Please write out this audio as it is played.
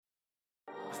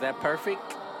Is that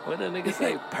perfect? What do niggas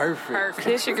say? Perfect.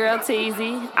 This your girl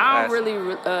Teezy. I don't really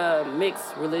mix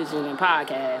religion and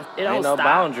podcast. It don't Ain't no stop.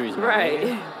 boundaries, man.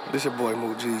 Right. This your boy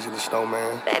Moo G's and the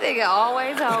Snowman. That nigga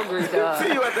always hungry, dog.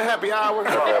 See you at the happy hour.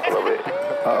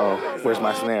 Uh-oh. Where's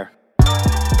my snare?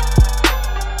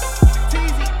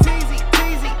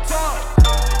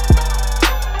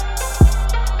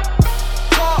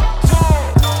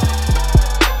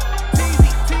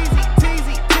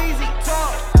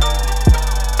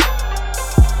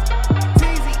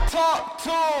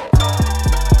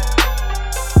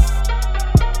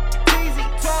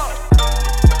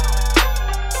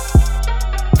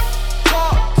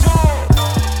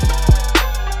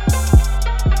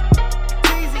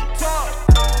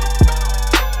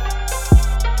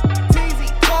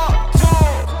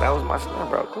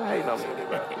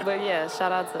 But yeah,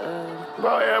 shout out to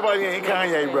Bro, everybody ain't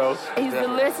Kanye, bro. he's the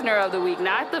listener of the week,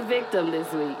 not the victim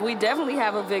this week. We definitely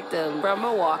have a victim from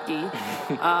Milwaukee.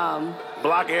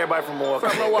 Block everybody from Milwaukee.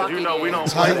 From Milwaukee, You know we yeah. don't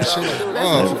play that.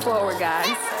 Let's move forward, guys.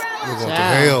 We're going to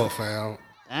hell, fam.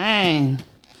 Dang.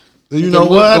 Do you know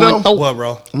what, though? What,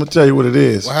 bro? I'm going to tell you what it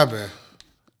is. What happened?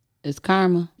 It's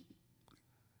karma.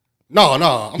 No,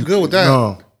 I'm good with that.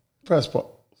 No. Press pause.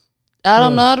 I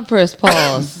don't know how to press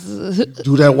pause.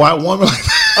 Do that white woman like that.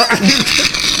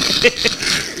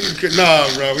 Nah,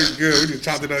 bro, we good. We just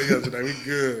chopped it up yesterday. We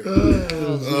good.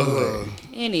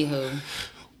 Anywho.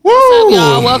 Woo! What's up,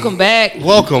 y'all? Welcome back.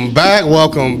 Welcome back. Good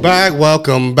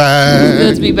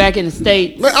to be back in the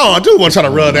States. Man, I do want to try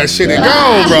to rub that shit and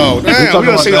go, bro. Damn, we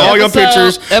done seen all your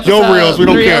pictures, your reels. We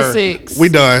don't care. We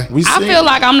done. I feel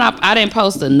like I didn't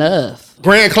post enough.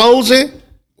 Grand closing.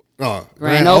 No,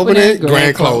 grand opening,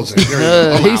 grand closing.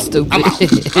 He's stupid.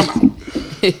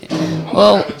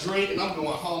 Well, I'm going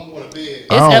home with a bed.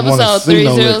 it's episode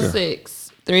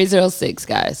 306. 306,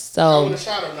 guys. So,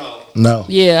 No.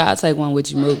 yeah, I'll take one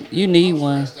with you. You need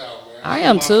one. I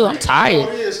am too. I'm tired.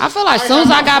 I feel like as soon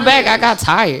as I got back, I got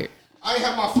tired. I ain't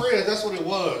have my friends. That's what it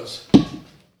was.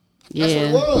 Yeah.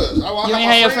 That's what it was. You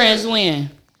ain't had your friends win.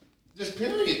 Just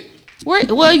period. Well,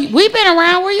 we been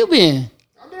around. Where you been?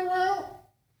 I've been around.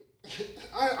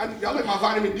 I like my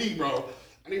vitamin D, bro.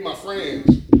 I need my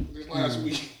friends this last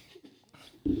week.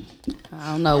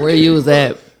 I don't know where you was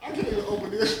at. I can't even open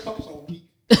this. I'm so weak.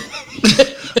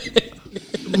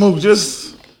 Mook,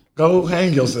 just go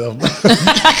hang yourself.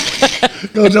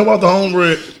 Go jump off the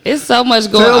homebread. It's so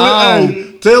much going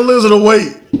on. Tell Lizzo to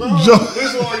wait. Bro, this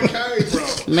is all you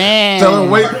came, bro. Man. Tell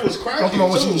her wait. It was cracking, Don't know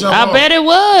when she too. jump I off. bet it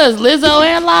was. Lizzo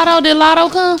and Lotto. Did Lotto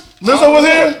come? Lizzo was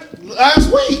here?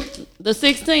 Last week. The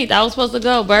 16th. I was supposed to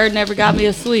go. Bird never got me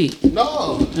a suite.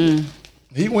 No.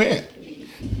 He went.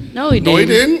 No, he didn't. No, he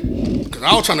didn't. Because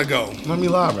I was trying to go. Let me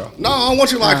lie, bro. No, I don't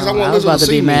want you to lie because I want I was Lizzo about to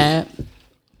to see be me. mad.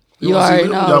 You wanna see already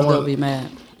Lizzo? know I Y'all was going to wanna- be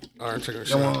mad. All right, check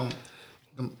it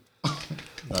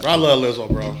Bro, I love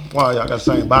Lizzo, bro. why y'all got the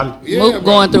same body? Yeah, Mook bro.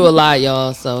 going through a lot,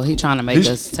 y'all, so he trying to make He's-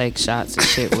 us take shots and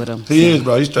shit with him. He is,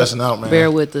 bro. He's stressing out, man. Bear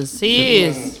with us. He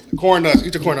is. Corn nuts.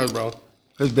 Eat the corn nuts, bro.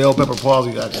 His bell pepper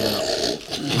palsy got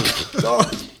you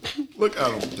out. Look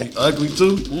at him. He ugly,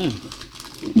 too.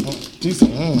 He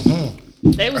said,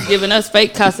 They was giving us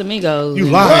fake Casamigos. You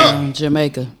lying. in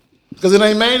Jamaica. Because it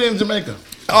ain't made in Jamaica.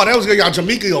 Oh, that was good. Y'all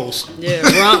Jamaicans. Yeah,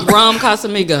 rum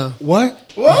Casamigo.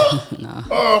 What? What? No.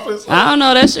 Oh, I don't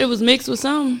know. That shit was mixed with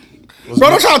something. Bro,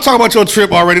 don't try to talk about your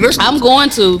trip already. I'm going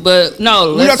to, but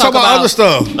no. We Let's gotta talk about other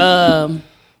stuff.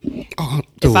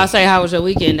 If I say how was your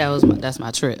weekend, that's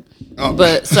my trip. Oh.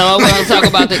 But so I want to talk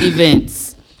about the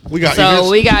events. We got So events.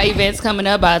 we got events coming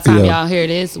up. By the time y'all hear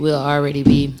this, we'll already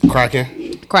be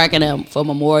cracking up for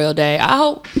Memorial Day.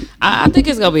 I think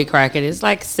it's gonna be cracking. It's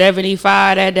like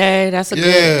 75 that day. That's a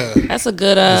good. That's a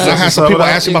good. I had some people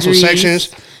asking about some sections.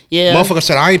 Yeah. Motherfucker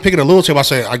said, I ain't picking a little tip. I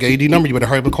said, I gave you the number. You better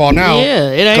hurry up and call now. Yeah,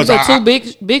 it ain't for too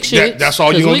big shit. That's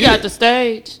all you gonna we get. got the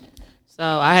stage. So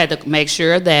I had to make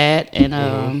sure of that.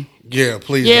 And yeah,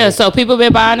 please. yeah, man. so people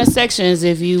been buying the sections.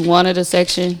 If you wanted a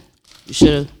section, you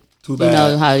should have. Too You bad.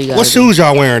 know how you got. What shoes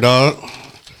y'all wearing, dog?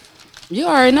 You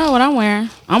already know what I'm wearing.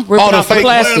 I'm ripping off the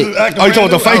plastic. Oh, you talking about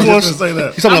the fake ones? You talking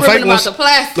about the fake ones? The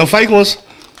plastic. The fake ones?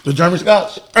 The German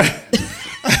Scotch.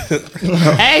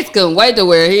 Ace couldn't wait to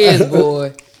wear his,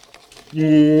 boy.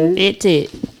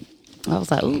 It. I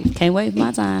was like, ooh, can't wait for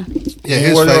my time. Yeah,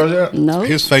 his fake. No.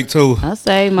 His fake too. I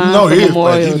saved mine No, for he is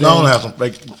Memorial fake. He's Day. known to have some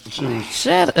fake shoes.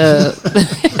 Shut up.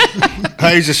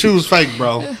 Hey, your shoes fake,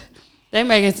 bro. They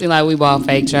make it seem like we bought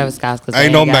fake Travis Scott's.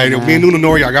 Ain't no made it. Me and Nuna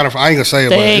Nori, I got it. I ain't gonna say it,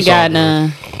 They but ain't it's all got good.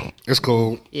 none. It's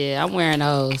cool. Yeah, I'm wearing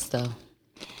those though.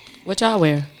 What y'all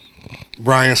wearing?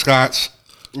 Brian Scott's.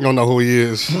 You don't know who he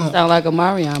is. Sound like a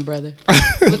Marion brother.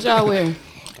 What y'all wearing?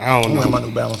 I don't I'm wearing know. my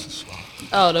New Balances.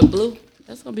 Oh, the blue.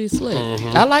 That's gonna be slick.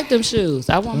 I like them shoes.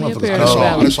 I want me a pair of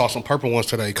I those. just saw some purple ones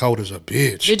today. Cold as a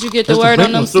bitch. Did you get the word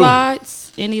on them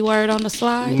slides? Any word on the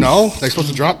slides? No, they supposed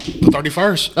to drop the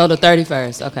 31st. Oh, the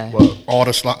 31st. Okay. All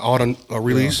the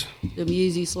release. Them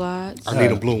Yeezy slides. I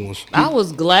need the blue ones. I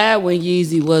was glad when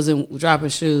Yeezy wasn't dropping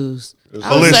shoes.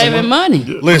 I was saving money.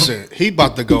 Listen, he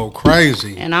about to go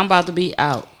crazy. And I'm about to be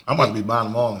out. I'm about to be buying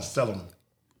them all and selling them.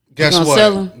 Guess gonna what?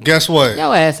 sell 'em? Guess what?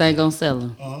 Your ass ain't gonna sell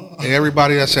them.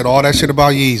 Everybody that said all that shit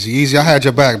about Yeezy, I had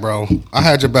your back, bro. I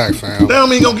had your back, fam.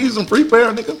 Damn, he gonna give you some free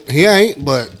pair, nigga. He ain't,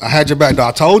 but I had your back, though.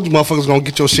 I told you motherfuckers gonna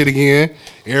get your shit again.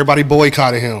 Everybody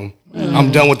boycotted him. I'm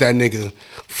done with that nigga.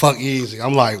 Fuck Yeezy.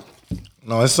 I'm like,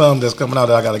 no, it's something that's coming out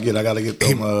that I gotta get. I gotta get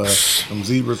them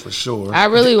zebras for sure. I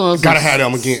really want some. gotta have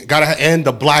them again. And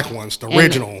the black ones, the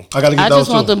original. I gotta get I those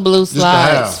just want too. the blue Just to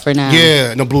slides have. for now.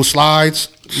 Yeah, and the blue slides.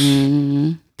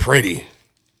 Pretty.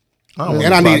 I don't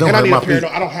And I want need to a buy pair them. of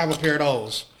those. I don't have a pair of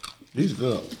those. These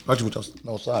good. Got you with those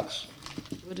no socks.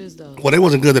 What is those? Well, they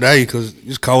wasn't good today because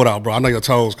it's cold out, bro. I know your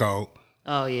toes cold.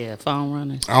 Oh yeah, phone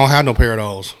runners. I don't have no pair of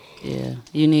those. Yeah,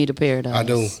 you need a pair of those. I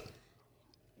do.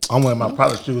 I'm wearing my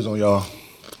product shoes on y'all.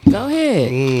 Go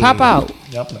ahead, pop out.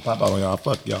 Yeah, I'm gonna pop out on y'all.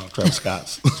 Fuck y'all, Travis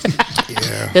Scott's.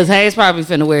 Yeah. Cause Hayes probably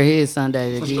finna wear his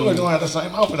Sunday For again. sure, gonna have the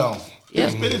same outfit on. Yeah.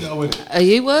 He's fitted though with it.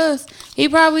 He was. He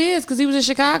probably is because he was in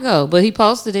Chicago, but he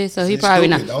posted it, so he probably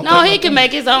stupid. not. Don't No, think he no can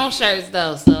make his own shirts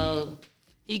though, so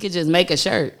he could just make a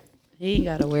shirt. He ain't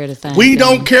gotta wear the same. We thing.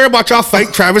 don't care about y'all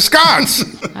fake Travis Scotts.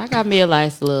 I got me a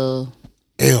nice little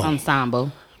Ew.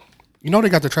 ensemble. You know they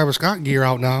got the Travis Scott gear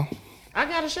out now. I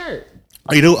got a shirt.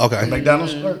 Oh, you do? Okay.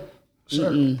 McDonald's skirt.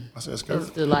 I said skirt. It's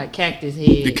the like cactus head.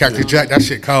 The Cactus Jack, that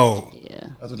shit cold. Yeah,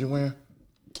 That's what you wearing?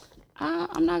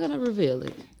 I'm not gonna reveal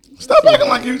it. Stop acting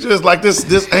like you just like this.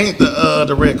 This ain't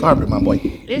the red carpet, my boy.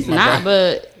 It's not,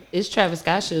 but it's Travis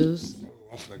Scott shoes.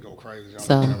 I'm finna go crazy.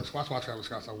 So- Watch my Travis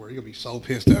Scotts I wear. You're gonna be so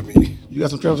pissed at me. You got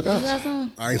some Travis Scotts? You got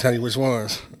some? I ain't telling you which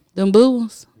ones. Them blue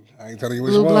ones. I ain't telling you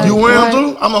which Blue, ones. black. You wear them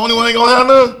too? I'm the only one ain't gonna have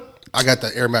none. I got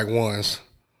the Air Max ones.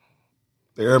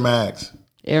 The Air Max.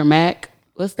 Air Mac.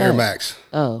 What's that? Air Max.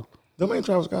 Oh, Them ain't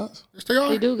Travis Scott's. Yes, they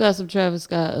are. he do got some Travis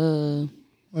Scott. Let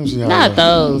me see how. Not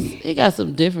those. He got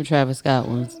some different Travis Scott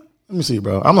ones. Let me see,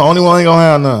 bro. I'm the only one ain't gonna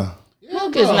have none.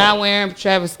 Luke is not wearing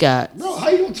Travis Scott. Bro, how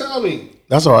you gonna tell me?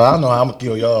 That's all right. I know how I'm gonna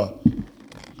kill y'all.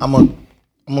 I'm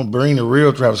gonna bring the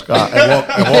real Travis Scott and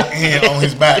walk in on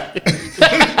his back.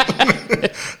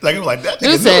 Like it was like that.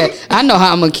 You said, I know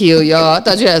how I'm gonna kill y'all. I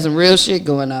thought you had some real shit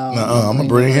going on. I'm gonna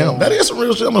bring him. That is some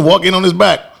real shit. I'm gonna walk in on his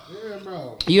back. Yeah,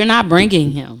 bro. You're not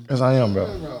bringing him. Yes, I am, bro.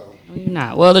 You're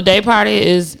not. Well, the day party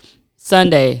is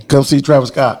Sunday. Come see Travis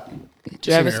Scott.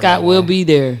 Travis Scott will be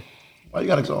there. Why you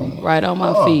gotta go on? Right on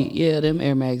my feet. Yeah, them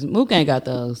Air Max. Mook ain't got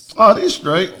those. Oh, these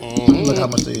straight. Look how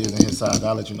much they is in his size.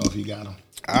 I'll let you know if he got them.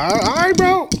 All right,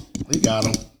 bro. He got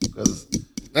them because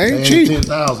They ain't cheap.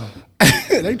 10,000.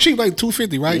 They cheap like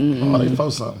 $250, right? Oh, they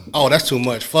for something. Oh, that's too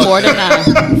much. Fuck $4 that.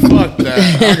 to $9. Fuck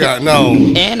that. I got no.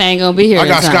 And ain't gonna be here. I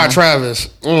got in time. Scott Travis.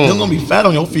 You're gonna be fat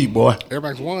on your feet, boy. Air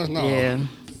Max ones? No. Yeah.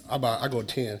 I go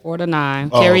 10. 4 to 9.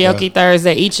 Oh, Karaoke okay.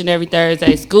 Thursday, each and every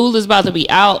Thursday. School is about to be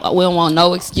out. We don't want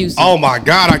no excuses. Oh my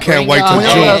God, I can't Bring wait y'all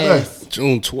till June. ass.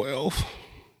 June 12th.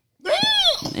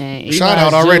 And Shout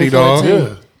Eli's out already, June dog. 14th.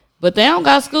 Yeah. But they don't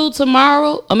got school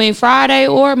tomorrow. I mean, Friday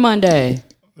or Monday.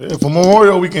 Yeah, for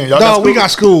Memorial Weekend. Y'all No, got we got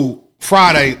school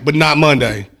Friday, but not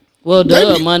Monday. Well,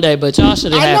 duh, Maybe. man but y'all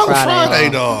should have I had know Friday.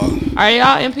 Friday, off. dog. Are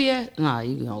y'all MPS? Nah,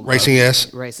 you gonna go. Racing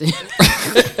yes. Racing.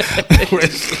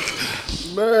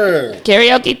 Man.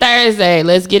 Karaoke Thursday.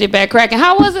 Let's get it back cracking.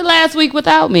 How was it last week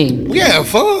without me? We had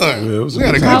fun. Yeah, it was We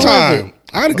had a good good How was time.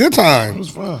 I had a good It time. was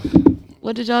fun.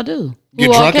 What did y'all do? Get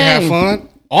Who all drunk and have came? fun.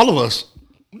 All of us.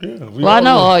 Yeah, Well, I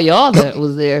know all y'all that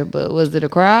was there, but was it a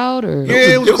crowd or?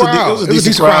 Yeah, it was a crowd. It was a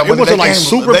decent crowd. It but wasn't they like came-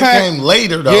 super They packed. came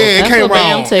later though. Yeah, it That's came what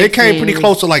Bam around. takes It came me. pretty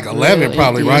close to like 11, Real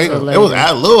probably, empty right? until It was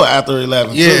a little after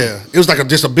 11. Too. Yeah, it was like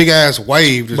just a big ass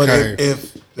wave just But came.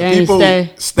 if the They ain't people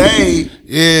stay. stayed when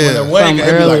Yeah, the wedding, From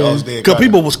they'd be like, earlier. oh, it's dead. because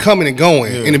people was coming and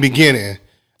going in the beginning.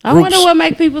 I wonder what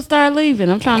make people start leaving.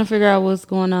 I'm trying to figure out what's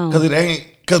going on. Because it ain't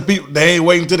because people they ain't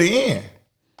waiting to the end.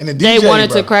 And the They DJ,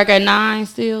 wanted bro. to crack at 9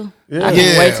 still. Yeah. I can't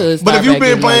Yeah. wait till it But start if you've back been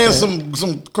getting like playing that.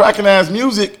 some cracking ass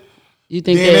music, You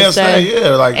think then they'll they'll stay? stay. Yeah,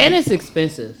 like And it's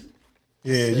expensive.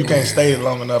 yeah, you can't stay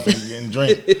long enough and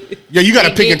drink. Yeah, you got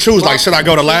to pick and choose. Like, should I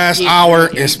go the last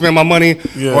hour and spend my money,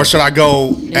 Yeah. or should I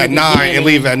go at 9 and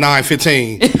leave at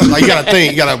 9:15? Like, you got to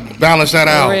think. You got to balance that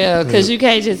For out. real, because you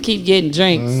can't just keep getting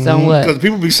drinks. Mm-hmm. Somewhat. Because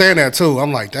people be saying that too.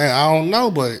 I'm like, damn, I don't know,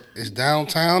 but it's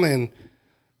downtown and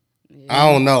I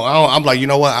don't know. I'm like, you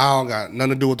know what? I don't got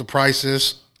nothing to do with the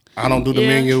prices. I don't do the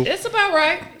menu. It's about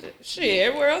right. Shit,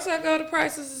 everywhere else I go, the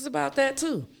prices is about that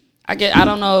too. I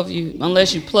don't know if you,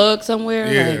 unless you plug somewhere,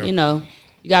 like, you know,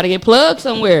 you got to get plugged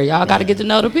somewhere. Y'all got to get to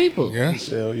know the people. Yeah.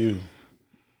 Tell you.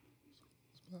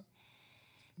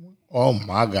 Oh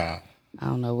my God. I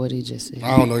don't know what he just said.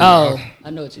 I don't know. I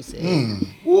know what you said.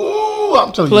 Woo,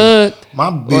 I'm telling Plugged you.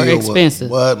 My bill expensive.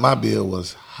 My bill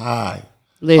was high.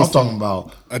 Listen. I'm talking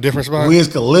about a different spot. Wiz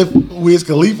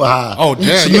Khalifa high. Oh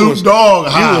damn, Snoop Dogg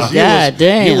high. God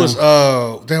damn. He was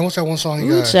damn. What's that one song he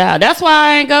got? Child. That's why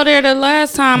I ain't go there the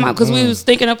last time because we was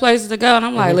thinking of places to go, and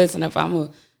I'm like, listen, if I'm gonna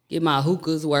get my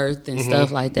hookahs worth and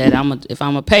stuff like that, if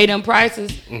I'm gonna pay them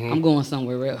prices, I'm going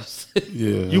somewhere else.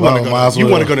 Yeah, you want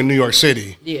to go to New York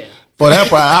City? Yeah. For that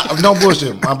price, no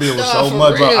bullshit. My bill was so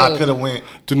much, bro. I could have went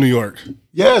to New York.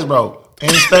 Yes, bro.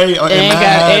 And stay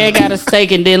and got a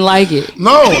steak and didn't like it.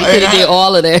 No, could have did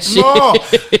all of that shit. No,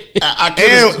 I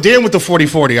then with the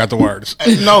 40-40 afterwards.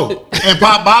 No, and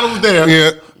pop bottles there.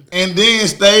 Yeah, and then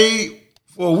stayed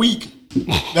for a week.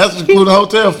 That's including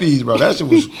hotel fees, bro. That shit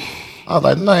was. I was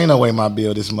like, no, ain't no way my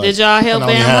bill this much. Did y'all help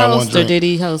Bam host, or did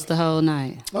he host the whole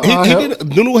night? No, he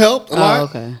did. Noodle helped a lot. Oh,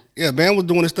 okay. Yeah, Bam was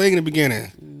doing his thing in the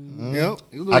beginning. Yep.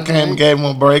 I came and gave him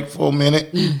a break for a minute.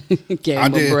 I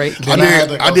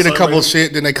did a couple of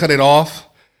shit, then they cut it off.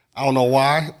 I don't know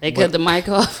why. They cut the mic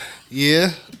off?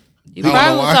 Yeah. You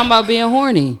probably was talking about being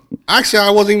horny. Actually, I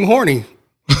wasn't even horny.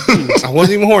 I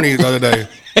wasn't even horny the other day.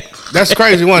 That's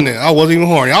crazy, wasn't it? I wasn't even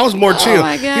horny. I was more chill.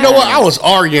 My God. You know what? I was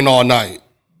arguing all night.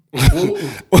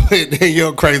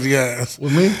 Your crazy ass.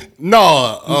 With me?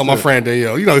 No, my friend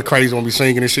Danielle. You know the crazy one be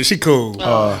singing and shit. She cool.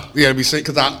 Yeah, be sing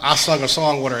because I sung a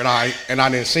song with her and I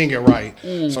didn't sing it right.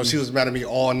 So she was mad at me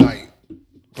all night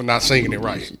for not singing it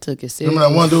right. She took it serious.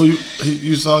 Remember that one dude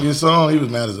you sung his song? He was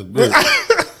mad as a bitch.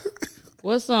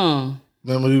 What song?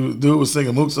 Remember the dude was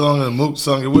singing Mook's song and Mook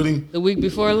sung it with him? The week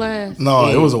before last? No,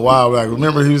 it was a while back.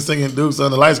 Remember he was singing Duke's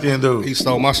son, the light skinned dude. He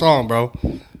stole my song, bro.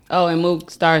 Oh, and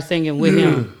Mook started singing with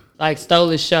him. Like stole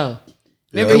his show.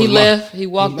 Remember he left? He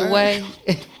walked away?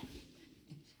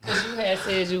 Because you had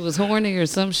said you was horny or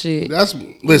some shit.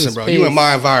 Listen, bro. You in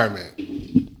my environment.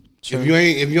 True.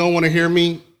 If you don't want to hear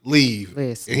me, leave.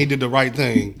 Listen. And he did the right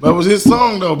thing. That was his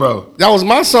song though, bro. That was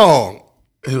my song.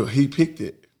 He picked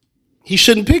it. He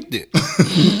shouldn't picked it.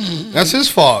 That's his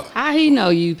fault. How he know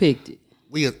you picked it?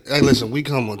 Listen, we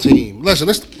come on team. Listen,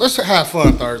 let's have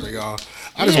fun Thursday, y'all.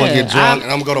 I just want to get drunk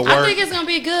and I'm going to work. I think it's going to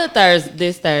be good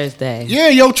this Thursday. Yeah,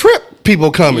 your trip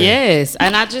people coming. Yes,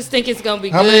 and I just think it's going to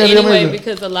be good anyway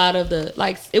because a lot of the,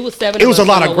 it was 7 It was a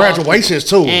lot of graduations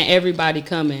too. And everybody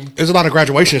coming. There's a lot of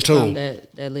graduations too.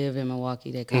 That live in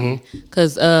Milwaukee that coming.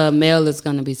 Because Mel is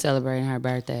going to be celebrating her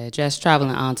birthday. Just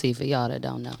traveling auntie for y'all that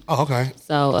don't know. Oh, okay.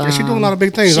 So she's doing a lot of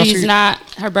big things.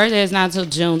 Her birthday is not until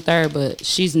June 3rd, but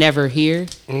she's never here.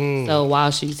 So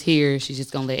while she's here, she's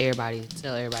just going to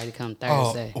tell everybody to come Thursday.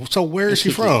 Oh, so where is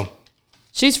she from?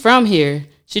 She's from here.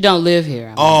 She don't live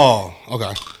here.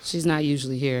 Okay. She's not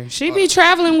usually here. She be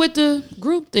traveling with the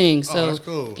group thing. So that's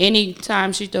cool.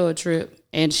 Anytime she throw a trip,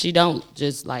 and she don't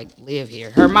just live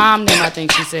here. Her mom, I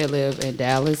think she said live in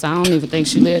Dallas. I don't even think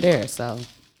she lived there. So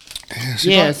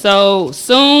so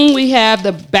soon we have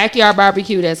the backyard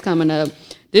barbecue that's coming up.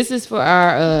 This is for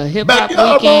our hip hop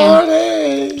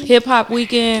weekend. Hip hop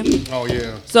weekend. Oh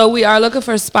yeah. So we are looking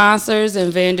for sponsors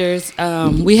and vendors.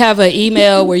 We have an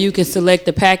email where you can select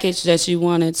the package that you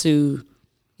wanted to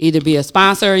either be a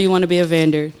sponsor or you want to be a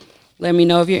vendor. Let me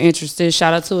know if you're interested.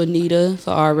 Shout out to Anita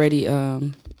for already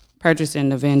purchasing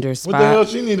the vendor spot. What the hell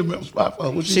she need a spot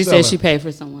for? She said she paid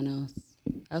for someone else.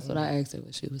 That's what I asked her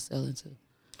what she was selling to.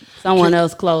 Someone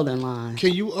else clothing line.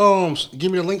 Can you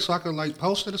give me the link so I can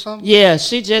post it or something? Yeah,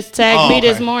 she just tagged me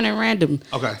this morning random.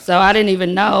 Okay. So I didn't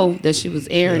even know that she was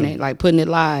airing it, putting it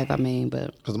live.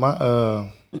 Because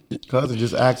my cousin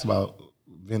just asked about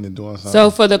vending doing something.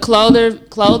 So for the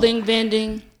clothing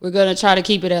vending, we're gonna try to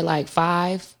keep it at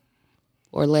 5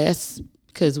 or less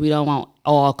because we don't want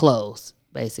all clothes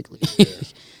basically.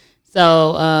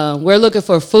 So we're looking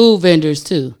for food vendors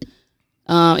too.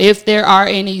 If there are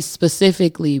any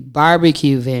specifically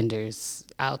barbecue vendors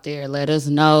out there, let us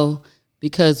know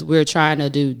because we're trying to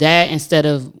do that instead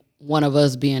of all of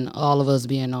us being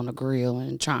on the grill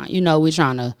and we're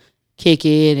trying to kick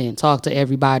it and talk to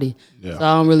everybody. Yeah. So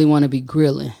I don't really want to be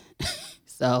grilling.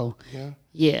 So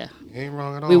yeah. Ain't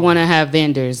wrong at all. We want to have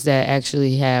vendors that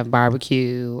actually have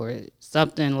barbecue or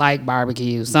something like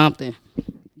barbecue, something.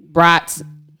 Brats,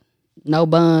 no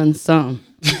buns, something.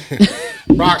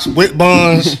 Brock's with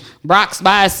buns. Brock's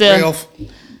by itself.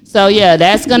 So yeah,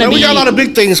 that's gonna be. We got a lot of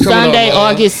big things coming Sunday, up.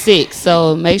 August 6th.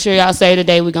 So make sure y'all say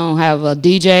today we're gonna have a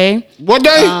DJ. What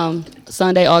day?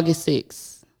 Sunday, August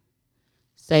 6th.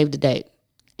 Save the date.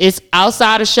 It's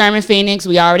outside of Sherman Phoenix.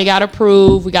 We already got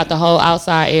approved. We got the whole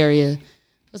outside area.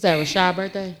 What's that, Rashad's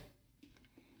birthday?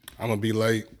 I'm going to be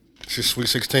late. It's Sweet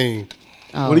 16.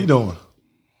 Oh. What are you doing?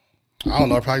 I don't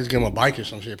know. Probably just give him a bike or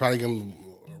some shit. Probably give him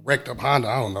a wrecked up Honda.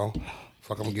 I don't know.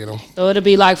 Fuck, I'm going to get him. So it'll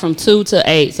be like from 2 to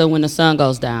 8. So when the sun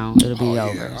goes down, it'll be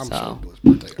over. Yeah, I'm so. sure it's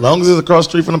birthday. As long as it's across the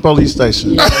street from the police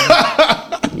station.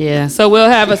 Yeah. So we'll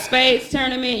have a spades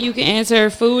tournament. You can enter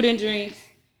food and drinks,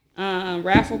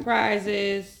 raffle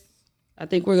prizes. I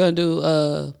think we're going to do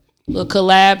a little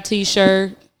collab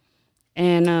T-shirt.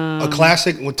 And a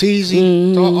classic with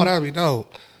Teezy. Mm-hmm. Oh, that'd be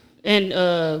dope.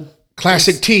 And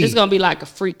classic tee. It's gonna be like a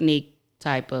Freaknik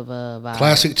type of vibe.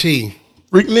 Classic tee.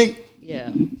 Freaknik? Yeah.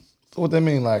 So what that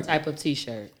mean, like? Type of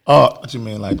T-shirt. Oh, what you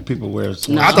mean, like people wear?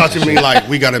 No. I thought you mean like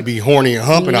we got to be horny and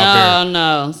humping out there.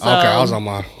 No. So Okay, I was on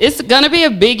my. It's gonna be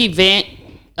a big event.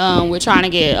 We're trying to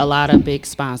get a lot of big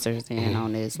sponsors in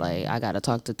on this. Like I got to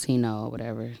talk to Tino or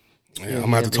whatever. Yeah, I'm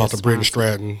gonna have to talk to Brittany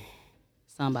Stratton.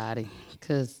 Somebody,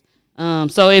 because.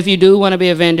 So if you do want to be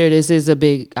a vendor, this is a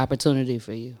big opportunity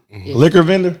for you. Mm-hmm. Liquor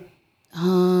vendor?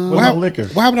 What about liquor?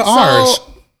 What happened to ours?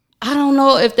 I don't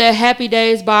know if that Happy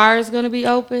Days bar is going to be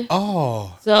open.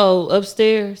 Oh. So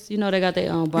upstairs, they got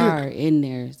their own bar in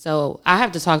there. So I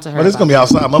have to talk to her. But it's going to be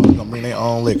outside. I'm going to bring their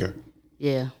own liquor.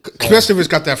 Yeah. Especially if it's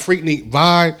got that Freaknik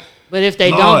vibe. But if they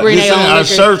don't bring their own our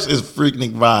liquor. shirts is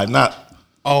Freaknik vibe, not.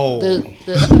 Oh.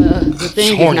 The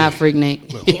thing is not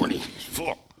Freaknik. Horny.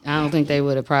 Fuck. I don't think they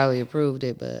would have probably approved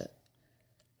it, but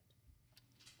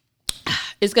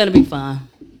it's gonna be fun.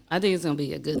 I think it's gonna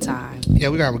be a good time. Yeah,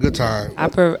 we gonna have a good time.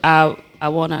 I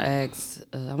want to ask.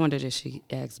 I wondered if she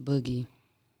asked Boogie.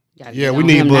 Yeah, we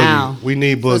need Boogie. Now. We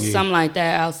need For Boogie. something like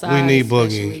that outside. We need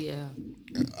Boogie.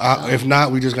 Yeah. If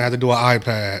not, we just gonna have to do an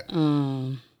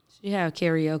iPad. She have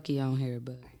karaoke on here,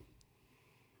 but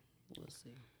we'll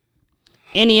see.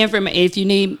 Any information? If you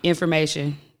need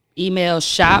information, email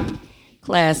shop.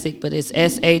 Classic, but it's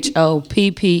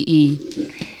SHOPPE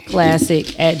classic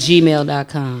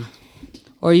 @gmail.com.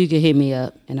 Or you can hit me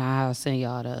up and I'll send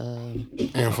y'all the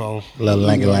info. Little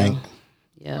lang.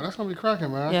 Yeah. That's gonna be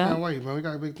cracking, man. I can't wait, man. We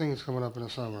got big things coming up in the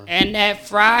summer. And that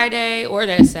Friday or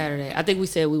that Saturday, I think we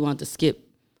said we want to skip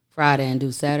Friday and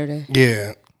do Saturday.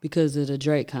 Yeah. Because of the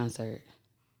Drake concert.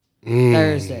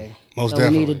 Thursday. Most so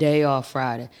definitely. We need a day off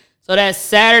Friday. So that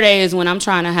Saturday is when I'm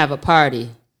trying to have a party.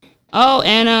 Oh,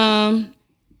 and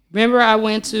remember I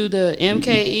went to the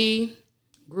MKE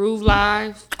Groove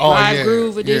Live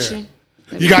Groove Edition.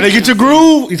 Yeah. You gotta get your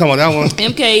groove. You talking about that one?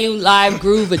 MKE Live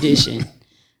Groove Edition.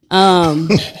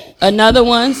 Another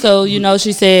one. So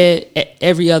she said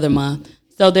every other month.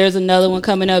 So there's another one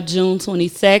coming up June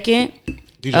 22nd.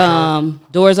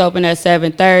 Doors open at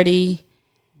 7:30.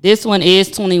 This one is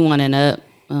 21 and up.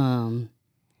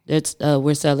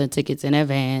 We're selling tickets in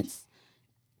advance.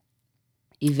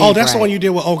 That's the one you did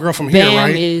with old girl from here,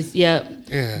 right? Yeah.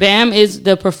 Bam is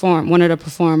one of the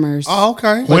performers. Oh,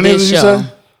 okay. When is it, you say?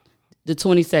 The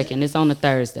 22nd. It's on a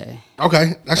Thursday.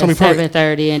 Okay, that's gonna be perfect.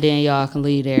 7:30, and then y'all can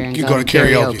leave there and go to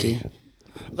karaoke.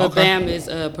 But Bam is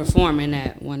performing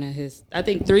at one of his, I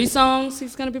think 3 songs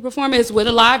he's gonna be performing. It's with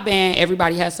a live band.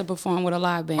 Everybody has to perform with a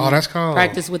live band. Oh, that's cool.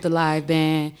 Practice with the live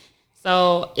band.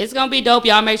 So it's gonna be dope.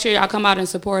 Y'all make sure y'all come out and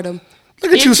support them.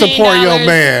 Look at you supporting your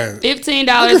band.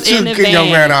 $15 in the Get your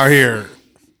man out here.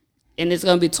 And it's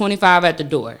going to be $25 at the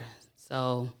door.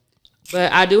 So,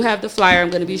 but I do have the flyer.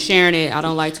 I'm going to be sharing it. I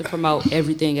don't like to promote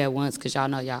everything at once because y'all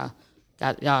know y'all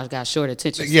got short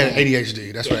attention span. Yeah,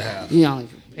 ADHD. That's what I have. You only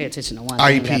pay attention to one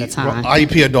thing at a time.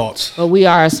 IEP adults. But we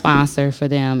are a sponsor for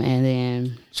them. And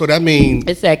then so that means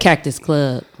it's at Cactus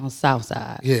Club on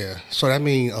Southside. Yeah. So that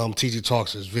means TG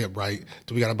Talks is VIP, right?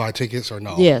 Do we got to buy tickets or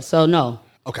no? Yeah. So no.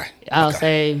 Okay. I'll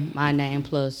say my name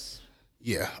plus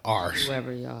ours.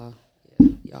 Whoever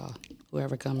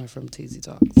whoever coming from Teezy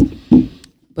Talks.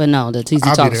 But no, the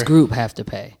Teezy Talks group have to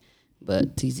pay.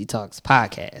 But Teezy Talks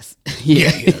podcast. Yeah.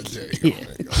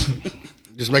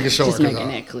 Just making sure. Just making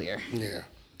that clear. Yeah.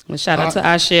 Well, shout out to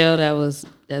Ashell.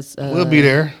 That's we'll be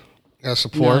there. Got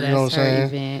support, you know what I'm saying?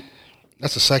 Event.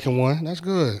 That's the second one. That's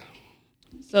good.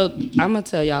 So I'm gonna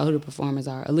tell y'all who the performers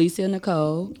are. Alicia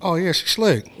Nicole. Oh yeah, she's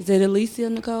slick. Is it Alicia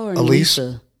Nicole or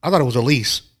Elisa? I thought it was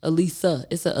Elise. Elisa.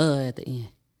 It's a at the end.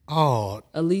 Oh.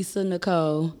 Elisa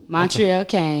Nicole. Montreal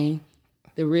Kane.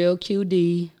 The Real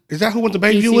QD. Is that who went to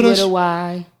Bayview with us? With a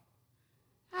Y.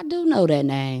 I do know that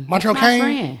name. Montreal Kane?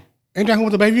 Friend. Ain't that who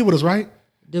went to Bayview with us, right?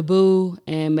 Deboo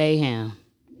and Mayhem.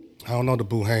 I don't know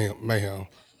Deboo Mayhem.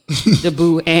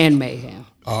 Deboo and Mayhem.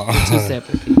 Two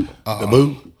separate people.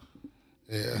 Deboo?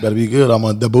 Yeah. Better be good. I'm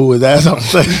going to deboo his ass off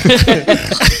the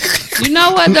stage. You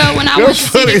know what though? When I went to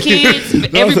see the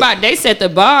kids, everybody they set the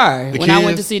bar. When I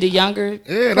went to see the younger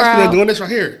that's crowd, what they're doing this right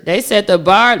here. They set the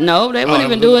bar. No, they weren't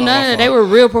even doing none of that. They were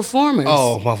real performers.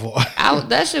 Oh, my fault.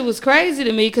 That shit was crazy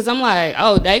to me because I'm like,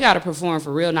 oh, they got to perform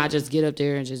for real, not just get up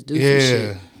there and just do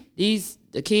some shit.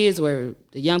 The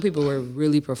young people were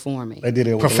really performing. They did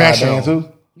it with professional the live band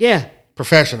too. Yeah,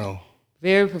 professional.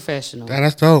 very professional.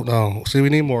 That's dope though. See, we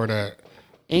need more of that.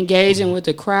 Engaging with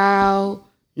the crowd,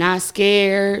 not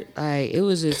scared. Like it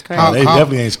was just crazy. They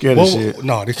definitely ain't scared of shit.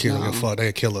 No, these kids don't give a fuck.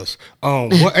 They'd kill us.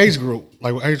 What age group?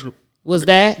 Like what age group was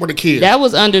that? Were the kids? That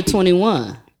was under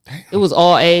 21. Damn. It was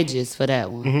all ages for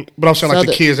that one. Mm-hmm. But I'm saying like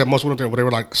the kids that most went there, they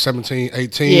were like 17,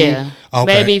 18. Yeah, okay.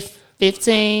 maybe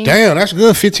 15. Damn, that's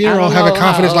good. 15-year-old having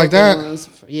confidence like that.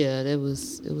 Yeah, it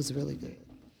was really good.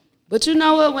 But you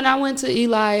know what? When I went to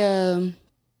Eli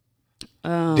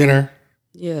dinner.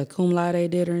 Yeah, cum laude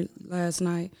dinner last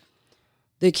night.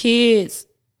 The kids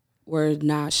were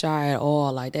not shy at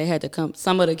all. Like they had to come.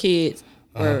 Some of the kids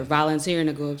were volunteering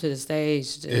to go up to the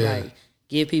stage to like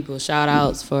give people shout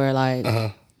outs for like.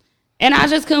 And I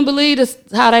just couldn't believe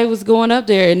how they was going up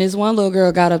there. And this one little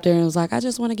girl got up there and was like, I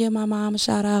just want to give my mom a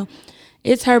shout out.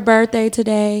 It's her birthday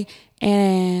today.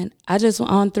 And I just,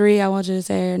 on 3, I want you to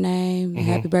say her name.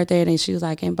 Happy birthday. And she was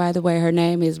like, and by the way, her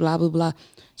name is blah, blah, blah.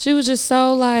 She was just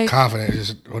so like confident.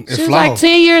 She was like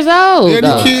 10 years old. Yeah,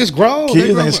 the kids grown.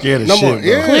 Kids ain't scared of shit.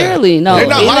 Yeah. Clearly, no.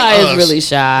 Eli like is really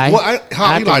shy.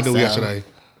 How Eli do yesterday?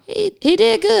 He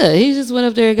did good. He just went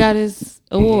up there and got his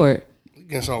award.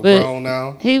 Getting so grown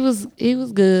now. He was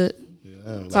good.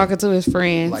 Yeah, talking to his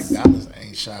friends. Like Dallas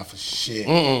ain't shy for shit.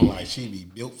 Like she be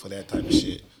built for that type of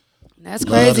shit. That's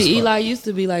crazy. Eli used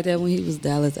to be like that when he was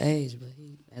Dallas' age, but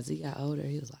as he got older,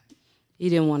 he was like. He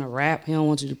didn't want to rap. He don't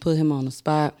want you to put him on the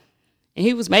spot. And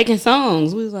he was making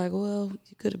songs. We was like, well,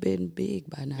 you could have been big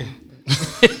by now.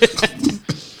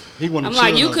 I'm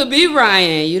like, you could be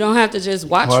Ryan. You don't have to just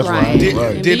watch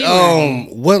Ryan.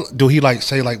 What do he like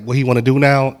say like what he want to do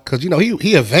now? Because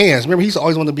he advanced. Remember, he's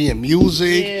always wanted to be in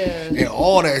music and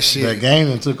all that shit. That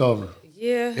gaming took over.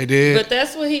 Yeah, it did. But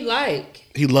that's what he liked.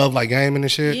 He loved like gaming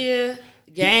and shit. Yeah,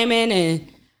 gaming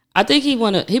and. I think he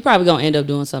probably gonna end up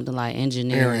doing something like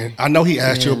engineering. I know he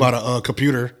asked you about a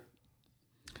computer.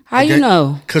 How you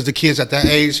know? Because the kids at that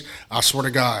age, I swear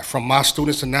to God, from my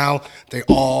students to now, they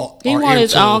all he want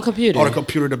his own computer. On a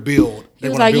computer to build. He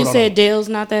was like, you said Dell's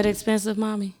not that expensive,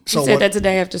 mommy. He said that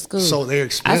today after school. So they're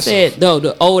expensive. I said, no,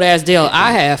 the old ass Dell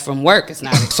I have from work is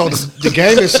not expensive. So the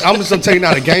game is, I'm just gonna tell you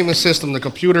now, the gaming system, the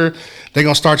computer, they're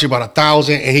gonna start you about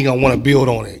 $1,000 and he gonna want to build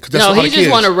on it. No, he just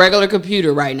want a regular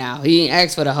computer right now. He ain't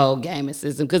asked for the whole gaming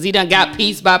system because he done got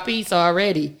piece by piece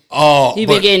already. Oh, he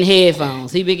been getting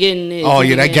headphones. He been getting this. Oh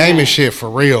yeah, that gaming shit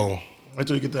for real. Wait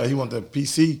till you get that. He want that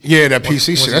PC. Yeah, that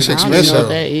PC shit. That's expensive. I don't know what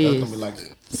that is. That's gonna be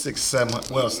like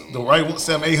 600-700. Well, the right one,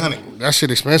 700-800. That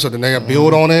shit expensive. Then they got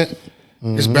build on it.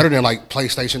 It's better than like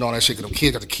PlayStation and all that shit. Cause the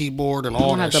kids got the keyboard and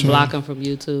all that shit. I'm gonna have to block them from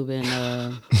YouTube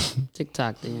and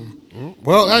TikTok then.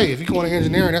 Well, hey, if you go into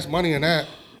engineering, that's money in that.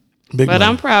 But money.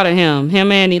 I'm proud of him.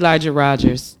 Him and Elijah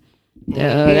Rogers.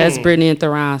 That's Brittany and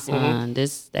Theron's son.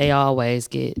 They always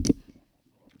get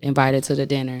invited to the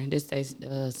dinner. This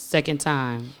their second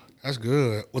time. That's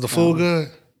good. Was the food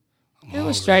good? It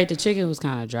was straight. The chicken was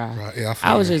kind of dry. Right, yeah,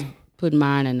 I was just putting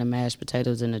mine in the mashed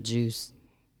potatoes and the juice.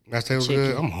 Mashed potatoes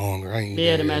good? I'm hungry.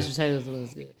 The mashed potatoes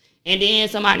was good. And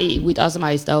then we thought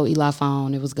somebody stole Eli's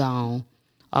phone. It was gone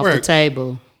off the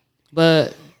table.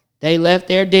 But they left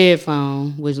their dead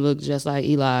phone, which looked just like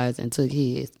Eli's, and took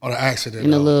his. On an accident.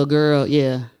 And the little girl,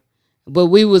 yeah. But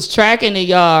we was tracking the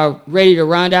yard, ready to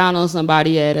run down on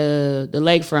somebody at the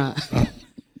lakefront.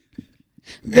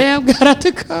 Bam got out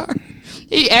the car.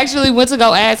 He actually went to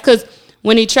go ask, because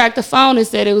when he tracked the phone, it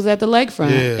said it was at the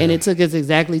lakefront. Yeah. And it took us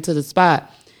exactly to the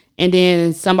spot. And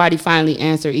then somebody finally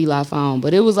answered Eli's phone.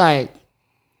 But it was like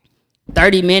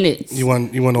 30 minutes. You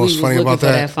want to know what's funny about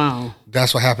that? Phone.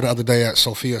 That's what happened the other day at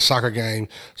Sophia's soccer game.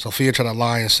 Sophia tried to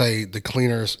lie and say the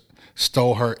cleaners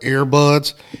stole her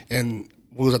earbuds. And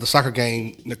when we was at the soccer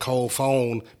game, Nicole's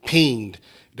phone pinged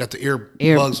that the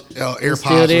AirPods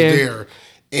was there.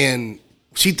 And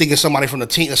she thinking somebody from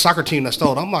the soccer team that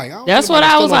stole it. I'm like, that's what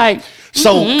I was like.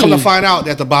 So come to find out,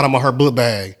 at the bottom of her book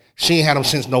bag, she ain't had them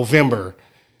since November,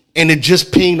 and it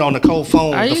just pinged on Nicole's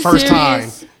phone the first time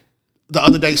the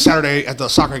other day, Saturday at the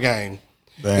soccer game.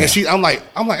 Damn. And I'm like,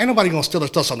 ain't nobody gonna steal her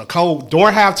stuff. So Nicole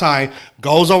during halftime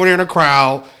goes over there in the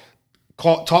crowd,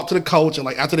 talk to the coach, and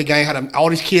like after the game had all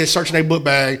these kids searching their book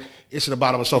bag. It's at the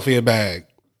bottom of Sophia's bag.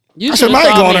 I said, I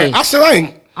ain't going there. I said, I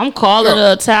ain't. I'm calling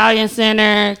the Italian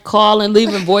center,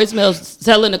 leaving voicemails,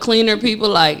 telling the cleaner people,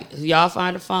 like, y'all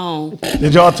find a phone.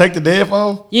 Did y'all take the dead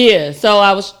phone? Yeah, so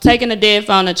I was taking the dead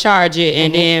phone to charge it,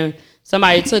 and then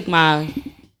somebody took my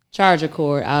charger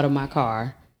cord out of my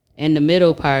car. And the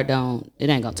middle part it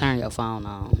ain't gonna turn your phone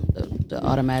on. The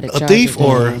automatic charger. A thief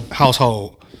or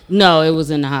household? No, it was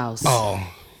in the house. Oh.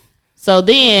 So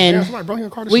then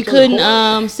we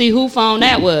couldn't see who phone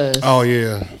that was. Oh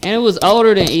yeah. And it was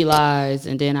older than Eli's,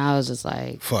 and then I was just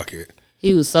like, fuck it.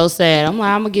 He was so sad. I'm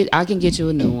like, I can get you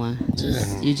a new one.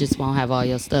 You just won't have all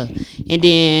your stuff. And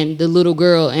then the little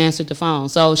girl answered the phone.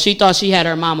 So she thought she had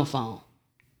her mama phone.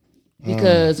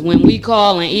 Because when we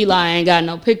call and Eli ain't got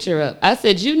no picture up, I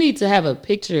said, you need to have a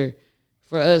picture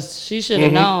for us. She should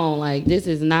have known, like, this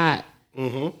is not.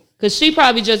 Because she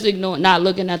probably just ignored, not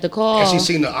looking at the call. And she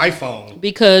seen the iPhone.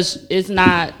 Because it's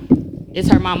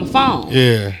her mama phone.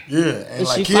 Yeah. Yeah. And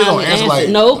like, kids don't answer like,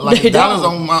 nope, like they Dallas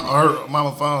don't. on her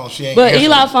mama phone. She ain't But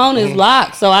Eli's phone is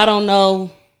locked, so I don't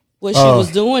know what she was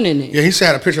doing in it. Yeah, he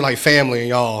said a picture like family and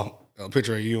y'all, a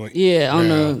picture of you.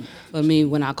 And, for me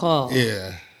when I called.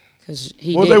 Yeah.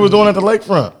 What they was doing at the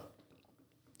lakefront?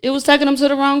 It was taking them to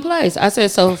the wrong place. I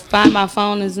said, so find my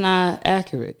phone is not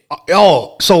accurate.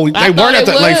 Oh, so they weren't at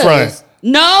the lakefront?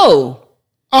 No.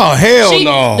 Oh, hell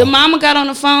no. The mama got on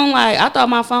the phone like, I thought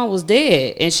my phone was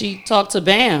dead. And she talked to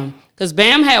Bam. Because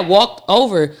Bam had walked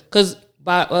over. Because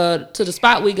to the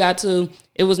spot we got to,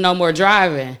 it was no more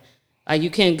driving. Like, you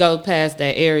can't go past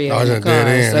that area. I was in the dead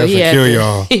car. end. So That's he to kill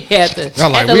y'all. He had to. Y'all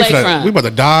like, at the lakefront. We about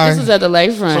to die. This is at the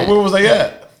lakefront. So where was they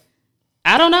at?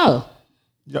 I don't know.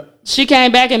 Yeah. She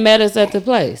came back and met us at the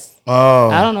place. Oh.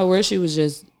 I don't know where she was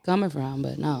just coming from,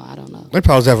 but no, I don't know. They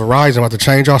probably have Verizon about to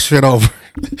change our shit over.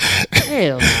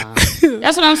 Hell no.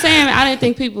 That's what I'm saying. I didn't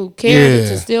think people cared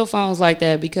to steal phones like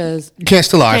that because you can't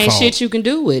steal an iPhone. Ain't shit you can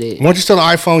do with it. Once you steal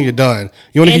an iPhone, you're done.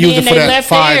 You only can use it for that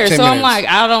 5-10 minutes. So I'm like,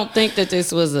 I don't think that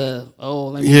this was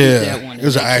let me use that one. It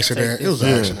was an accident. It was an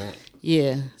accident.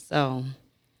 Yeah. So.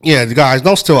 Yeah, guys,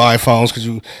 don't steal iPhones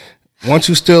because once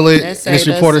you steal it, this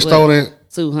reporter stole it.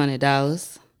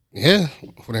 $200. Yeah,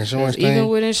 for the insurance thing. Even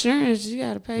with insurance, you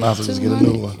got to pay $200 just get a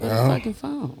new one. for the fucking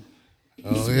phone.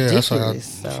 Oh yeah, that's why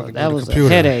that was a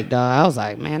headache, dog. I was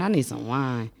like, man, I need some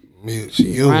wine.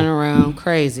 You running around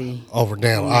crazy over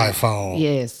damn iPhone.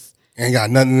 Yes, ain't got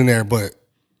nothing in there but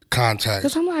contacts.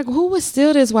 Because I'm like, who would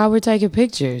steal this while we're taking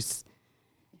pictures?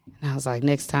 And I was like,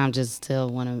 next time, just tell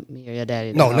one of me or your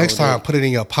daddy. No, next time, put it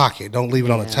in your pocket. Don't leave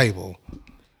it on the table.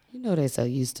 You know they're so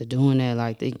used to doing that,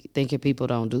 like thinking people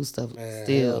don't do stuff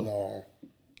still. No.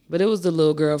 But it was the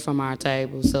little girl from our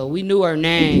table, so we knew her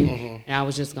name, and I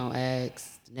was just gonna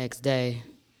ask the next day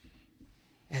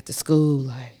at the school,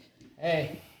 like,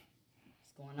 "Hey,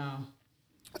 what's going on?"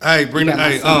 Hey, bring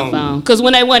that phone. Because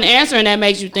when they wasn't answering, that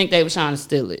makes you think they were trying to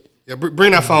steal it. Yeah,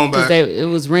 bring that phone back. It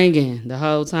was ringing the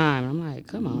whole time. I'm like,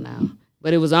 come on now,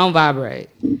 but it was on vibrate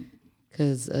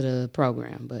because of the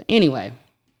program. But anyway,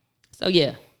 so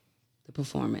yeah, the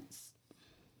performance.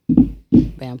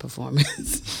 Band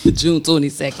performance, June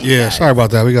 22nd. Yeah, sorry about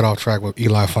that. We got off track with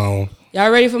Eli phone. Y'all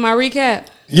ready for my recap?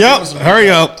 Yep. Hurry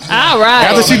up. All right.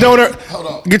 After she doing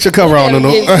her, get your cover on, Nunu.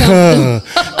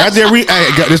 After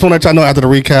this one, let y'all know after the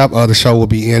recap, the show will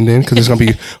be ending because it's gonna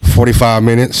be 45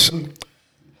 minutes.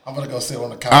 I'm gonna go sit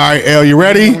on the couch. All right, El, you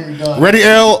ready? Ready,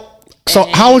 El? So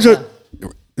how was your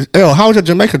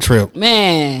Jamaica trip?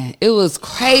 Man, it was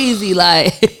crazy.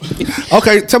 Like,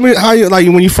 okay, tell me how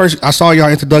you when you first. I saw y'all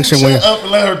introduction. Shut up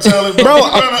and let her tell it, bro.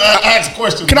 Ask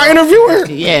questions. Can I interview her?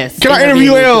 Yes. Can I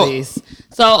interview Elle? Please.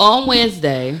 So on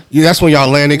Wednesday, yeah, that's when y'all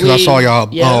landed because I saw y'all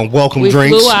welcome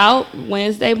drinks. We flew out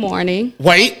Wednesday morning.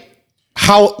 Wait,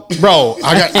 how, bro?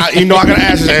 I gotta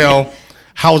ask this, Elle.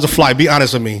 How was the flight? Be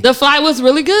honest with me. The flight was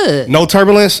really good. No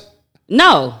turbulence.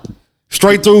 No.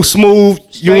 Straight through, smooth.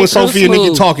 You and Sophie and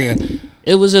Nikki talking.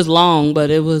 It was just long, but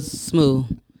it was smooth.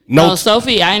 No,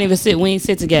 Sophie, I didn't even sit. We didn't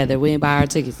sit together. We didn't buy our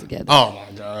tickets together. Oh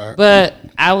my god! But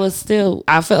I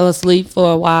fell asleep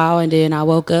for a while, and then I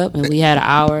woke up, and we had an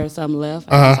hour or something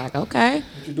left. I was like, okay.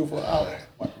 What you do for an hour?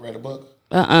 Like, read a book?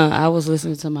 I was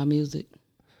listening to my music.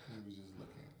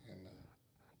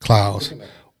 Clouds.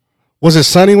 Was it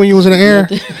sunny when you was in the air?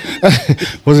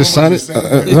 Was it sunny?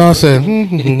 No, I said.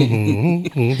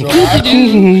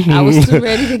 I was too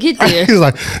ready to get there. He's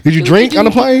like, did you drink on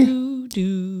the plane?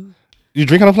 You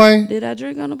drink on the plane? Did I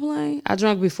drink on the plane? I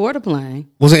drank before the plane.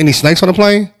 Was there any snakes on the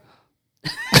plane?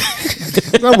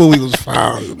 That movie was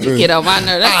foul. Get on my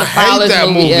nerves. That's the foulest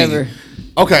movie ever.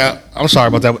 Okay, I'm sorry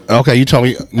about that. Okay, you told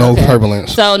me no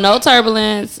turbulence. So no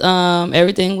turbulence.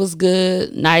 Everything was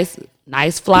good.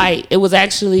 Nice flight. It was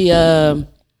actually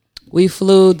we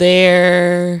flew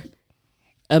there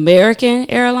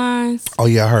American Airlines. Oh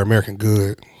yeah, I heard American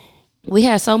good. We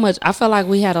had so much. I felt like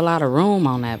we had a lot of room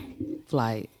on that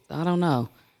flight. I don't know.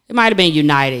 It might have been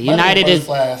United. United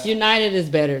is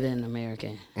better than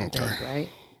American. I think, right?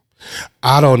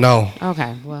 I don't know.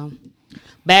 Okay, well,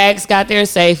 bags got there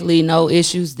safely. No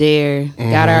issues there.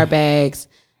 Got our bags.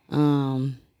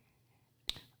 And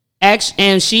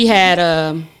she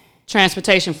had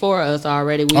transportation for us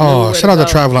already. We shout out to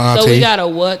Traveler Auntie. So we got a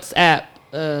WhatsApp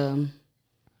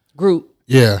group.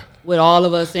 Yeah. With all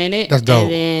of us in it. That's dope.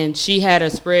 And then she had a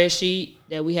spreadsheet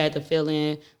that we had to fill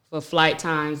in for flight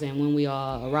times and when we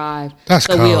all arrived. That's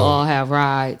cool. So we'll all have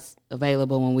rides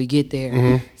available when we get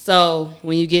there. So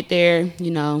when you get there,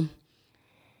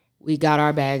 we got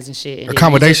our bags and shit. And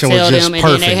accommodation was just perfect.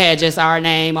 And then they had just our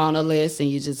name on the list, and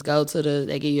you just go to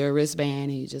they give you a wristband,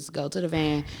 and you just go to the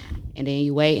van, and then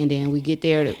you wait, and then we get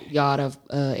there.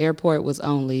 The airport was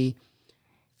only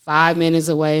 5 minutes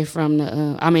away from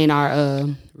the. Our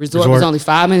resort was only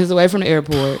 5 minutes away from the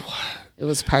airport. It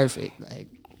was perfect. Like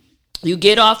you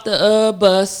get off the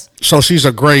bus. So she's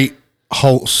a great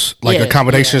host. Like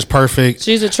accommodation is perfect.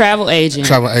 She's a travel agent.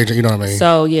 You know what I mean?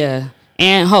 So yeah,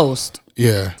 and host.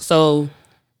 Yeah. So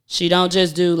she don't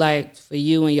just do like for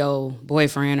you and your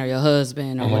boyfriend or your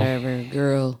husband or whatever,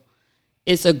 girl.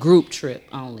 It's a group trip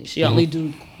only. She only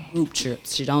do group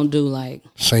trips. She don't do like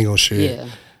single shit. Yeah.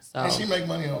 So and she make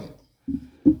money on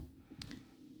it.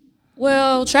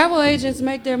 Well, travel agents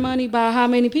make their money by how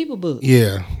many people book.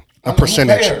 Yeah. A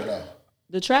percentage.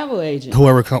 The travel agent.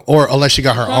 Whoever come, or unless she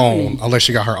got her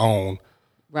own.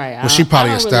 Right. Well, she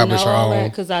probably established her own.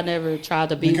 Because I never tried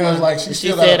to be because one. Like she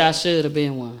said I should have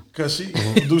been one. Because she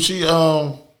do she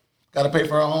got to pay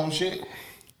for her own shit?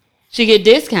 She get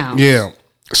discounts. Yeah.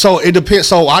 So it depends.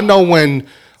 So I know when.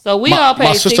 So we all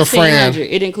paid $1,600.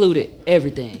 It included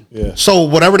everything. Yeah. So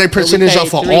whatever they percentage up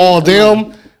for all of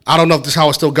them, I don't know if this is how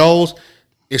it still goes.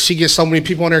 If she gets so many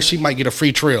people on there, she might get a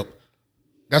free trip.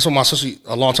 That's what my sister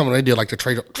a long time ago they did, like the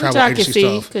travel agency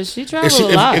stuff. Because she travels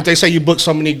a lot. If they say you book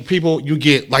so many people, you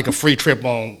get like a free trip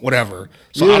on whatever.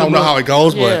 So I don't know how it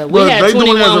goes, but we had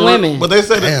 21 women. But they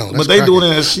said, they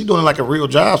doing it. She doing it like a real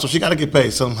job, so she got to get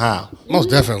paid somehow. Most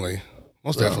definitely.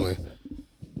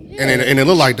 Yeah. And it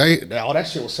looked like all that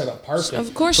shit was set up perfect.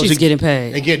 Of course, she's getting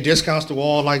paid. And get discounts to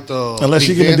all like the unless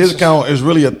she get a discount, it's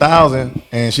really $1,000,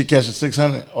 and she catches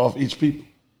 $600 off each people.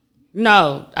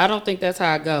 No, I don't think that's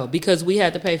how it go because we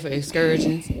had to pay for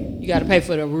excursions. You got to pay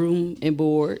for the room and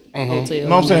board, hotel.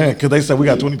 No, I'm saying because they said we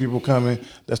got 20 people coming.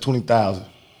 That's $20,000. You know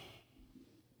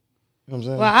what I'm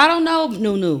saying? Well, I don't know,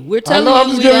 Nunu. We're telling you. I'm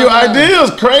just giving you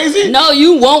ideas. Crazy. No,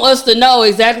 you want us to know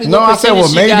exactly what percentage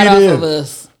she got off of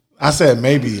us. I said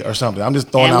maybe or something. I'm just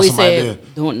throwing out some ideas.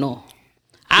 Don't know.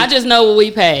 I just know what we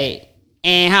paid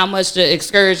and how much the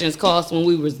excursions cost when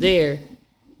we was there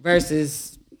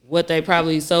versus what they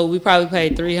probably. So we probably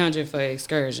paid $300 for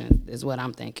excursions. Is what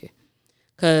I'm thinking.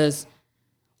 Cause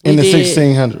in the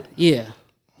 $1,600. Yeah,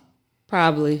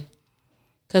 probably.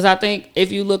 Cause I think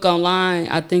if you look online,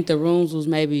 I think the rooms was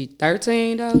maybe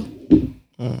 $13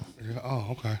 though. Oh,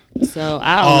 okay. So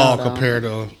I don't know. Compared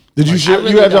to. Did you share?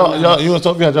 You had you and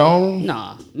Sophie had your own room?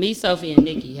 No, me, Sophie, and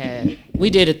Nikki had. We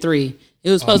did a 3.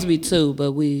 It was supposed to be 2,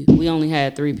 but we only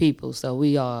had 3 people, so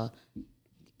we all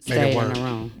stayed in the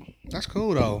room. That's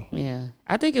cool though. Yeah,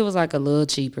 I think it was like a little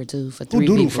cheaper too for 3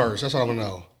 people. Who do first? That's what I want to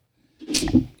know.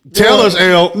 Tell us,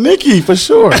 L. Nikki for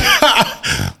sure.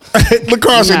 Look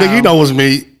across and nigga, you know it's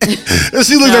me. And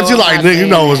she looked at you like, nigga, you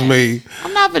know it's me.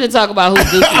 I'm not finna talk about who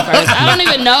dookie first. I don't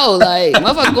even know. Like,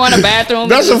 motherfucker going to the bathroom.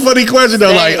 That's a funny question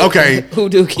though. Like, okay, who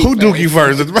dookie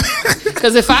first?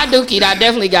 Because if I dookied, I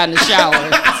definitely got in the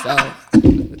shower. So,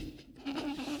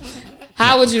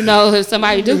 how would you know if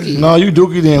somebody dookied? No, you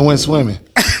dookied and went swimming.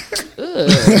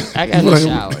 I got in the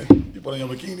shower. You put on your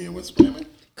bikini and went swimming.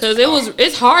 Cause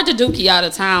it's hard to dookie out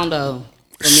of town though.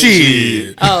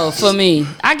 Shit. Oh, for me,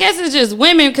 I guess it's just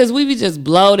women because we be just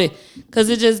bloated. Cause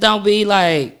it just don't be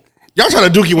like y'all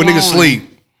trying to dookie when niggas sleep.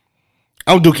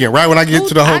 I'm dookie right when I get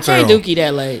to the hotel. I can't dookie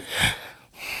that late.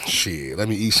 Shit, let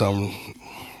me eat something.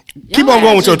 Keep on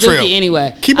going with your trip.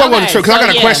 Anyway, keep on going with your trip because I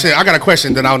got a question. I got a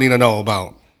question that I need to know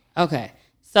about. Okay,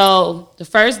 so the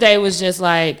first day was just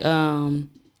like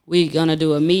we gonna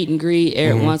do a meet and greet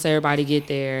once everybody get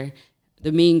there.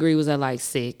 The meet and greet was at like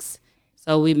 6.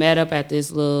 So we met up at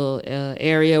this little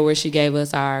area where she gave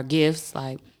us our gifts,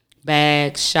 like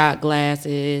bags, shot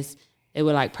glasses. They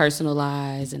were like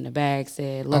personalized, and the bag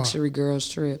said "Luxury Girls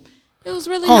Trip." It was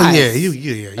really nice. Oh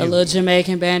yeah, a little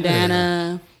Jamaican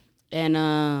bandana and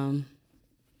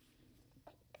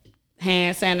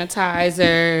hand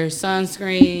sanitizer,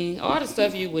 sunscreen, all the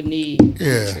stuff you would need.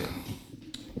 Yeah.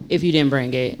 if you didn't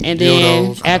bring it. And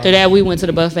then after that, we went to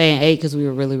the buffet and ate because we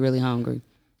were really, really hungry.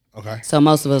 Okay. So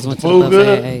most of us went to the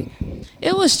buffet and ate.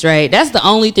 It was straight. That's the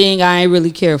only thing I ain't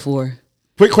really care for.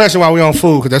 Quick question while we on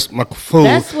food, because that's my food.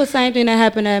 That's the same thing that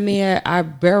happened at me at our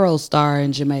Barrel Star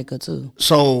in Jamaica, too.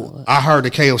 So I heard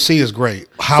the KFC is great.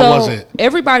 How was it?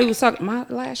 Everybody was talking. My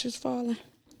lashes falling.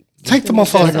 Take them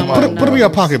off. Put them in your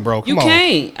pocket, bro. Come on.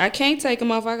 Can't. I can't take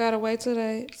them off. I got to wait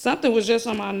today. Something was just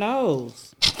on my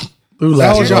nose. Blue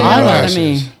That was your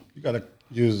eyelashes. You got to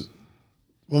use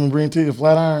women green tea or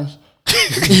flat irons.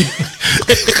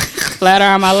 Flat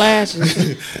iron my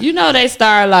lashes. You know they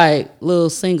start like little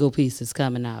single pieces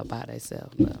coming out by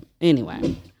themselves. But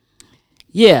anyway,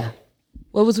 yeah.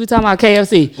 What was we talking about?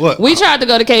 KFC. What? We tried to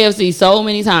go to KFC so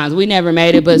many times. We never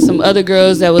made it, but some other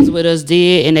girls that was with us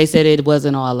did, and they said it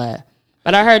wasn't all that.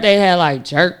 But I heard they had like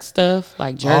jerk stuff,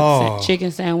 like jerk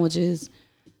chicken sandwiches.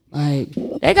 Like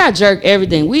they got jerk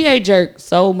everything. We ate jerk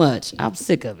so much. I'm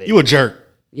sick of it. You a jerk.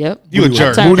 Yep. You a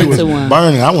jerk. Booty was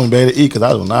burning. I wouldn't be able to eat because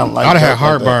I do not like. I would have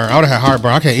had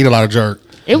heartburn. I can't eat a lot of jerk.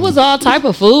 It was all type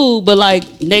of food, but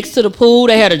like next to the pool,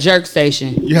 they had a jerk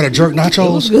station. You had a jerk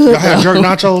nachos? Good, y'all had jerk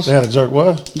nachos? They had a jerk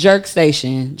what? Jerk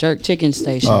station, jerk chicken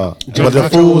station. But the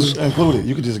food was included.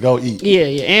 You could just go eat. Yeah,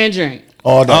 and drink.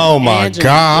 All day. Oh my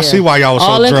God! I see why y'all was so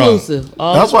all drunk. Inclusive.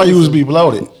 That's why you was be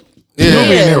bloated. Yeah. You'll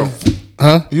be in there.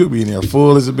 Huh? You'll be in there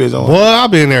full as a bitch. Boy, I'll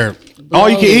be in there. All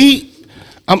you can eat.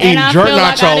 I'm eating jerk nachos.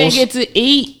 Like I didn't get to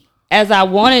eat as I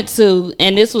wanted to,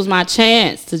 and this was my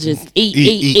chance to just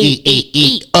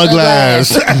eat. A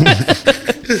glass. And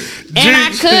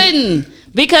I couldn't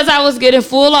because I was getting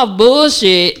full of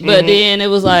bullshit. But then it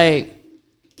was like,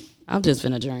 I'm just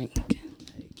finna drink.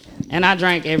 And I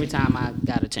drank every time I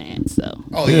got a chance. So.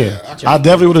 Oh yeah, I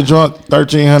definitely would have drunk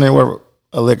 1,300 worth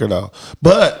of liquor though.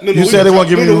 But you said they won't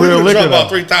give you real liquor. About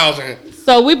 3,000.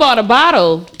 So we bought a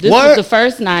bottle. This was the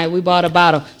first night we bought a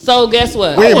bottle. So guess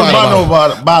what? We didn't buy no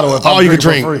bottle. If all you could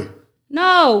drink. drink. Free.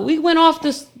 No, we went off we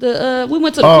went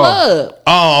to the club.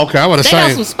 Oh, okay. I want to They got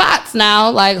say some spots now,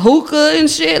 like hookah and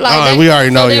shit. Like we already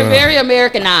know. So they're very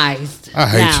Americanized. I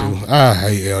hate you. I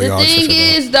hate y'all. The thing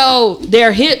is, though,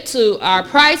 they're hip to our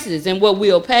prices and what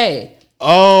we'll pay.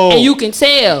 Oh, and you can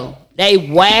tell they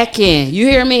whacking. You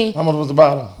hear me? How much was the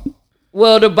bottle?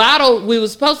 Well, the bottle we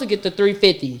was supposed to get the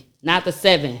 $350, not the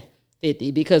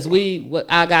 $750, because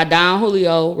I got Don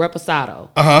Julio Reposado.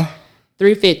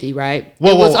 $350, right?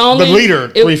 Well, the liter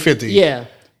 $350. Yeah.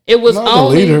 It was not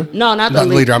only the liter. No, not the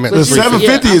liter. I meant the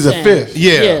 $750 is a fifth.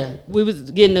 Yeah, we was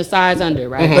getting the size under,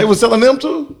 right? They was selling them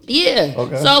too. Yeah.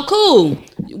 Okay. So cool.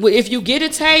 If you get a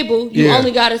table, you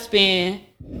only got to spend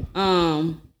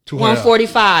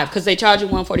 $145 because they charge you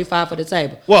 $145 for the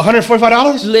table. What,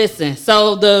 $145? Listen,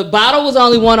 so the bottle was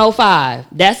only $105.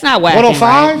 That's not whacking, $105?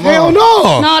 right? Hell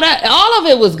no. No, that all of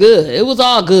it was good. It was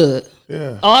all good.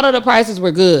 Yeah. All of the prices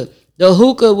were good. The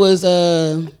hookah was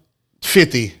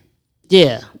 50.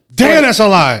 Yeah. Damn, that's a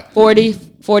lot. 40,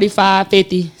 45,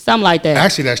 50, something like that.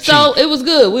 Actually, that's cheap. So it was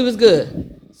good. We was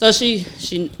good. So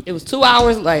it was 2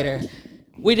 hours later.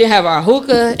 We didn't have our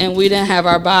hookah and we didn't have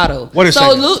our bottle. What is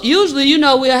so second? Usually,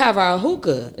 we'll have our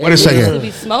hookah. What is second? To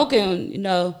be smoking,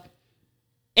 And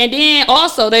then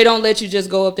also they don't let you just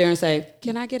go up there and say,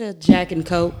 "Can I get a Jack and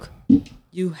Coke?"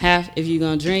 You have, if you're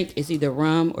gonna drink, it's either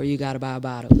rum or you gotta buy a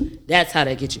bottle. That's how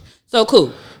they get you. So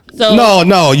cool. So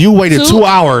no, you waited 2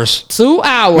 hours. 2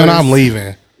 hours. And I'm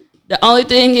leaving. The only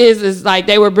thing is like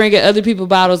they were bringing other people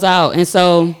bottles out, and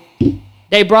so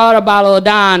they brought a bottle of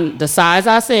Don, the size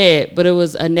I said, but it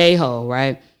was añejo,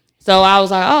 right? So I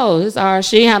was like, oh, this ours.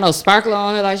 She ain't had no sparkler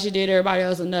on it like she did everybody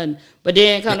else or nothing. But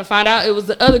then come to find out, it was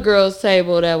the other girl's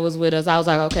table that was with us. I was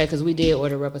like, okay, because we did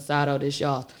order reposado, this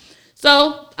y'all.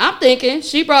 So I'm thinking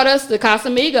she brought us the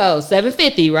Casamigos,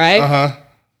 $750, right?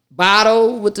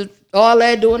 Bottle with all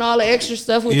that, doing all the extra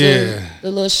stuff with the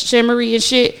little shimmery and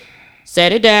shit.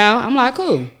 Set it down. I'm like,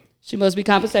 cool. She must be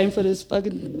compensating for this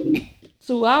fucking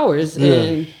 2 hours. Yeah.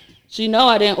 And she know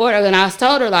I didn't order. And I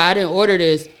told her, like, I didn't order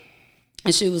this.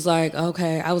 And she was like,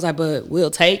 okay. I was like, but we'll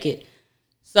take it.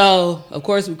 So, of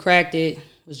course, we cracked it,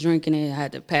 was drinking it. I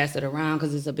had to pass it around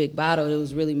because it's a big bottle. It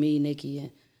was really me, Nikki,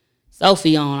 and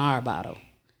Sophie on our bottle.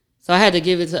 So I had to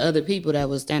give it to other people that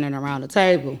was standing around the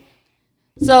table.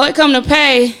 So it come to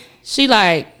pay, she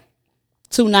like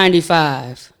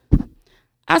 $295.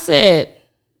 I said,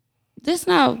 this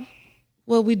not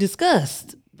what we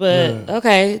discussed. But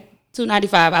okay,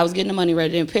 $295. I was getting the money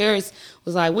ready. Then Paris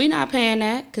was like, we not paying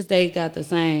that because they got the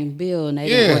same bill and they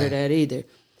didn't order that either.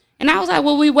 And I was like,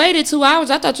 well, we waited 2 hours.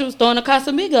 I thought you was throwing the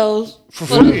Casamigos. For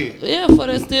free. For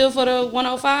the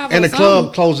 105 and the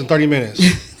club closed in 30 minutes.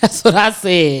 That's what I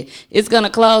said. It's going to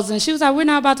close. And she was like, we're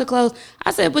not about to close.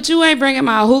 I said, but you ain't bringing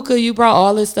my hookah. You brought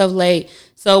all this stuff late.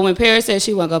 So when Paris said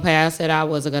she wasn't going to pay, I said I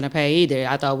wasn't going to pay either.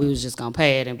 I thought we was just going to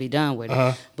pay it and be done with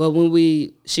it. But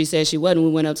when she said she wasn't, we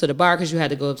went up to the bar because you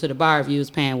had to go up to the bar if you was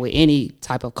paying with any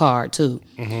type of card too.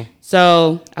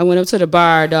 So I went up to the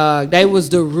bar, dog. They was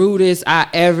the rudest I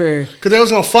ever. Because they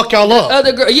was going to fuck y'all up.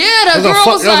 The girl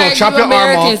was like, you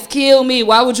Americans kill me.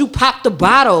 Why would you pop the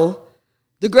bottle?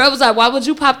 The girl was like, why would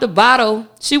you pop the bottle?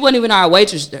 She wasn't even our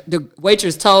waitress. The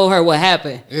waitress told her what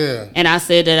happened. Yeah. And I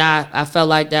said that I felt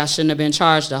like that I shouldn't have been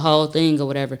charged the whole thing or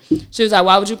whatever. She was like,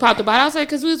 why would you pop the bottle? I was like,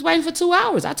 because we was waiting for 2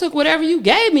 hours. I took whatever you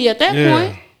gave me at that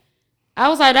point. I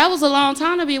was like, that was a long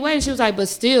time to be waiting. She was like, but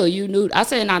still, you knew. I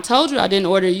said, and I told you I didn't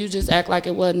order. You just act like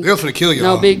it wasn't. They were finna kill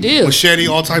y'all. No big deal. Machete,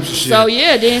 all types of shit. So,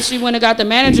 yeah, then she went and got the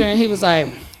manager, and he was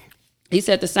like, he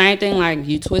said the same thing, like,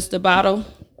 you twist the bottle,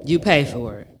 you pay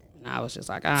for it. I was just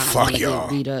like, I don't want to get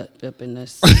beat up in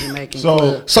this making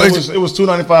club. So it was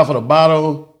 $2.95 for the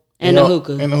bottle and the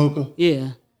hookah. And the hookah.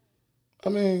 Yeah. I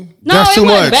mean, no, that's too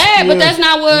much. Bad, but that's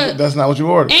not what you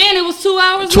ordered. And it was 2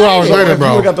 hours. 2 hours later, bro.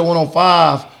 If you would got the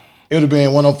 105, it would have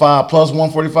been 105 plus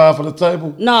 145 for the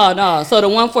table. No. So the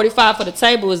 145 for the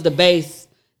table is the base.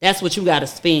 That's what you got to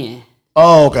spend.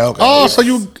 Oh, okay. Oh, so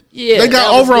they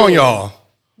got over on y'all.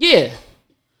 Yeah.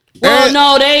 Well,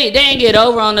 no, they ain't get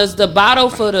over on us. The bottle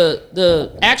for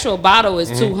the actual bottle is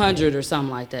 $200 or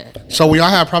something like that. So when y'all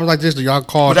have problems like this, do y'all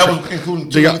call? But that was including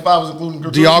 $2.95 was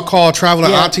including. Do y'all call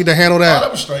traveling auntie to handle that? Oh,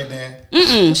 that was straight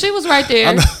then. She was right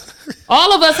there.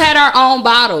 All of us had our own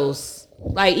bottles.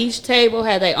 Like each table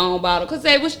had their own bottle because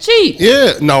they was cheap.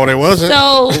 Yeah, no, they wasn't.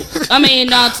 So I mean,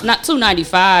 not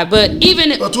 $2.95, but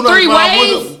even 3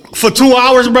 ways for 2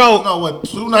 hours, bro. No, what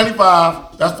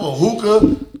 $2.95? That's for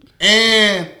hookah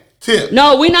and tip.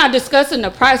 No, we're not discussing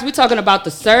the price. We're talking about the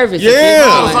service.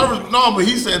 No, but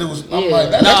he said it was. I'm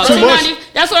like, that's too much.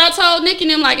 That's what I told Nick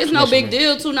and them. Like, it's no big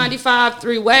deal. $2.95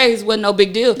 3 ways wasn't no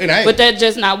big deal. But that's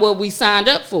just not what we signed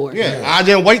up for. Yeah, I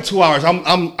didn't wait 2 hours.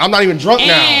 I'm not even drunk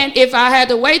now. And if I had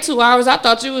to wait 2 hours, I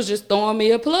thought you was just throwing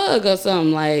me a plug or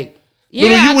something. Like, yeah,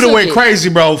 Noodle, you would have went crazy,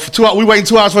 bro. For 2 hours, we waiting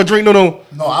 2 hours for a drink, Noodle.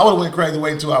 No, I would have went crazy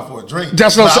waiting 2 hours for a drink.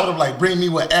 That's what I'm saying. I would have like bring me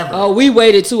whatever. Oh, we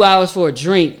waited 2 hours for a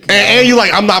drink. And you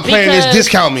like, I'm not playing this.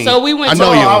 Discount me. So we went.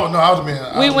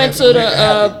 We went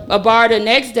to a bar the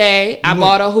next day. I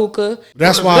bought a hookah.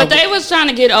 That's why. But they was trying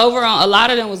to get over on. A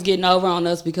lot of them was getting over on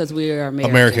us because we were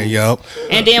American. Yup.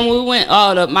 And then we went.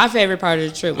 My favorite part of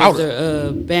the trip was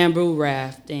the bamboo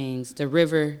raft things. The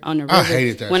river on the river. I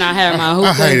hated that. When I had my hookah.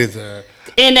 I hated that.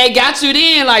 And they got you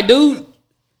then, like, dude,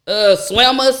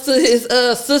 swam us to his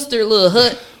sister little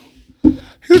hut.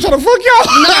 He was trying to fuck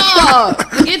y'all.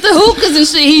 No, get the hookahs and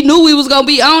shit. He knew we was gonna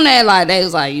be on that. Like, they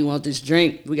was like, you want this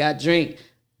drink? We got drink.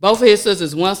 Both of his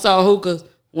sisters, one sold hookahs,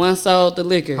 one sold the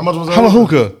liquor. How much was that? How much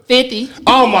hookah? 50.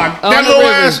 Oh my, that little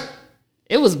ass.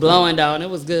 It was blowing though, and it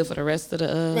was good for the rest of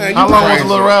the. Man, how long was the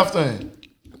little raft thing?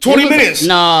 20 minutes.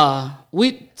 Nah,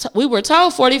 we were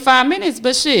told 45 minutes,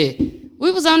 but shit. We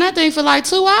was on that thing for like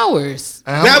 2 hours.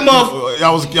 That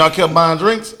motherfucker. Y'all kept buying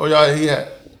drinks, or how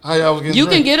y'all was getting? You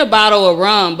can get a bottle of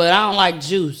rum, but I don't like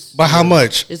juice. But how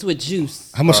much? It's with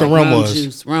juice. How much the rum was?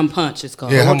 Juice, rum punch. It's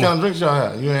called. Yeah. What kind of drinks y'all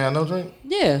had? You ain't had no drink.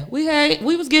 Yeah,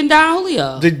 we was getting down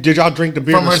Julio. Did y'all drink the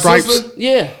beer from Stripes? Sister?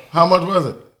 Yeah. How much was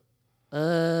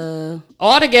it?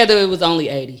 Altogether it was only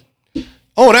 80.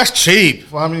 Oh, that's cheap.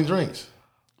 For how many drinks?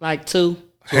 Like 2.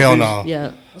 Hell no.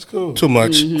 Yeah. That's cool. Too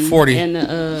much. Mm-hmm. 40. And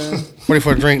the 40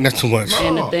 for a drink, that's too much.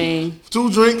 And the thing.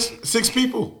 2 drinks, 6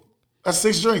 people. That's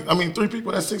 6 drinks. I mean 3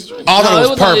 people, that's 6 drinks. I thought it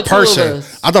was per person.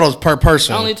 I thought it was per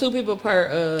person. Only 2 people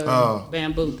per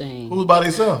bamboo thing. Who was by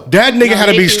themselves? That nigga had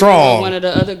to be strong. One of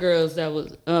the other girls that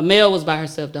was Mel was by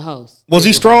herself, the host. Was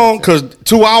he strong? Because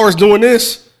 2 hours doing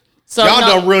this? So y'all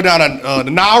done real down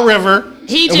the Nile River.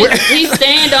 He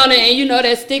stand on it, and you know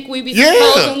that stick we be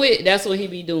posing with? That's what he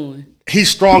be doing. He's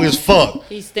strong as fuck.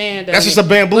 He stand on That's just a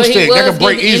bamboo stick. That can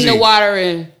break easy. In the water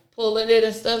and pulling it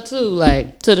and stuff too,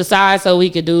 like to the side so we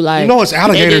could do like. You know it's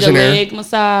alligators in there. Leg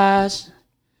massage.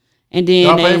 And then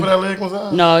y'all pay for that leg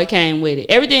massage? No, it came with it.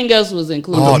 Everything else was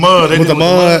included. With the mud. With the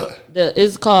mud.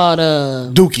 It's called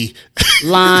Dookie.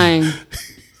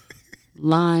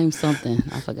 Lime something.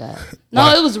 I forgot.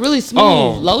 No, it was really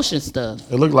smooth lotion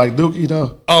stuff. It looked like Dookie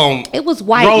though. It was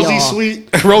white. Rosy y'all.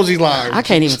 Sweet. Rosy Lime. I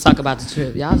can't even talk about the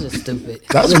trip. Y'all just stupid.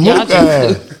 That's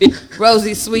stupid.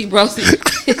 Rosy Sweet, Rosy.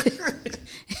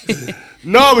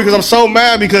 No, because I'm so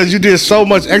mad because you did so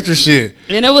much extra shit.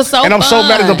 And it was so And I'm fun. so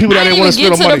mad at the people that didn't want to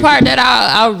spend the money. I didn't get to the part that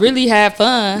I really had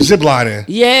fun. Zip lining.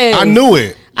 Yeah. I knew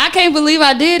it. I can't believe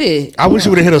I did it. I wish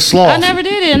you would have hit a sloth. I never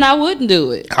did it, and I wouldn't do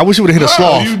it. I wish you would have hit a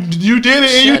sloth. You did it,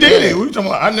 and you did it. What you talking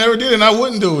about? I never did it, and I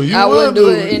wouldn't do it. I wouldn't do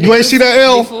it. You ain't see that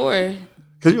L? Before.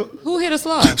 Who hit a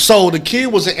sloth? So the kid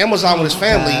was in Amazon with his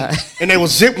family, and they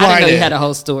was zip I didn't know lining. you had a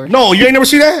whole story. No, you ain't never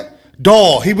see that?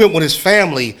 Dog, he went with his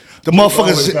family. The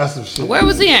motherfucker. Where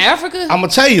was he in Africa? I'm gonna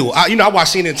tell you. I watch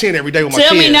CNN 10 every day with my kids.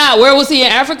 Tell me now. Where was he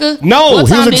in Africa? No,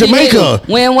 he was in Jamaica.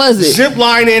 When was it? Zip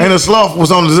lining. And the sloth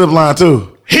was on the zip line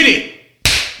too. Hit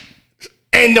it.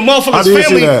 And the motherfucker's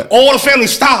family, all the family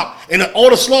stopped, and all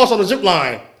the sloths on the zip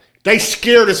line, they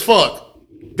scared as fuck.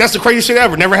 That's the craziest shit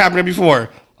ever. Never happened before.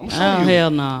 Oh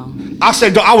hell no! I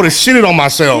said I would have shitted on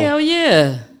myself. Hell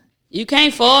yeah! You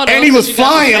can't fall. And he was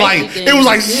flying like it was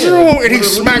like zero, and he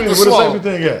smacked the sloth. What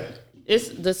the safety thing at? It's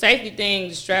the safety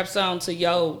thing straps on to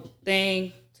your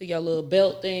thing, to your little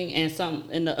belt thing, and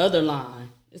something in the other line.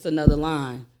 It's another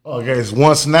line. Okay, it's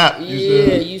one snap.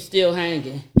 You still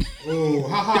hanging. Oh,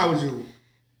 how high was you?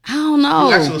 I don't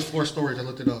know. Actually, it was 4 stories. I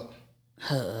looked it up.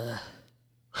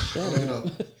 Shut up.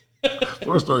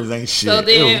 4 stories ain't shit. So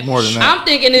then, it was more than that. I'm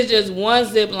thinking it's just one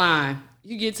zip line.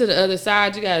 You get to the other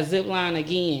side, you got a zip line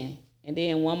again, and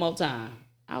then one more time.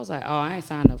 I was like, oh, I ain't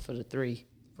signed up for the 3.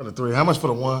 For the 3, how much for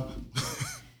the 1?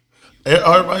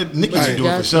 Everybody, Nikki should do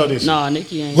it for sure. This no,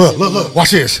 Nikki ain't. Look,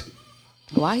 watch this.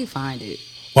 Why he find it?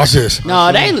 Watch this.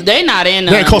 No, they not in.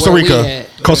 They're in Costa Rica.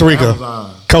 Costa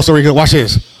Rica. Watch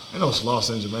this. Ain't no sloths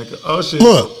in Jamaica. Oh shit.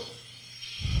 Look.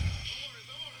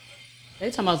 They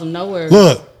talking about some nowhere.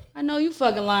 Look. I know you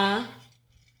fucking lying.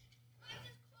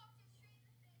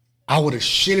 I would have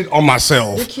shitted on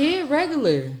myself. The kid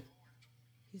regular.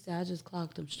 He said, I just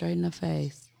clocked him straight in the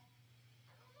face.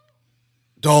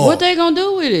 Dog. What they gonna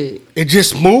do with it? It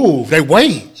just moved. They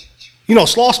wait. You know,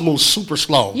 sloths move super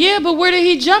slow. Yeah, but where did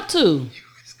he jump to?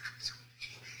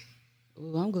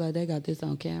 Ooh, I'm glad they got this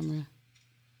on camera.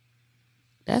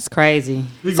 That's crazy.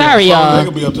 Sorry, y'all. They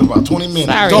could be up to about 20 minutes.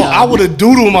 Sorry, dog, I would have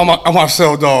doodled on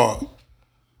myself, dog.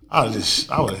 I would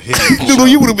have hit it. Doodle,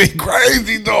 you would have been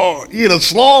crazy, dog. You hit a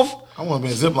sloth. I would have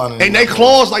been ziplining. And they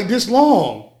claws like this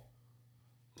long.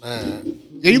 Man.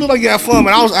 Yeah, you look like you had fun,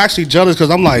 man. I was actually jealous because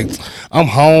I'm like, I'm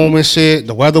home and shit.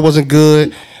 The weather wasn't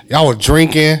good. Y'all were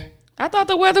drinking. I thought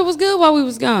the weather was good while we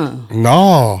was gone.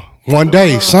 No. One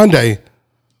day, Sunday.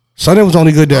 Sunday was the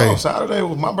only good day. Oh, Saturday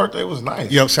was my birthday was nice.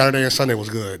 Yep, Saturday and Sunday was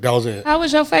good. That was it. How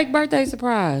was your fake birthday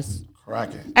surprise?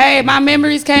 Cracking. Hey, my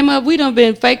memories came up. We done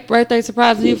been fake birthday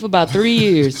surprising you for about 3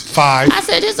 years. 5. I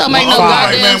said, this don't make no Like,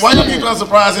 goddamn man, why sense. you keep on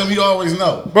surprising him? You always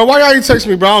know. Bro, why y'all ain't text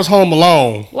me, bro? I was home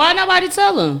alone. Why nobody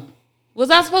tell him? Was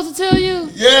I supposed to tell you?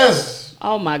 Yes.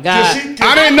 Oh, my God.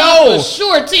 I didn't know. For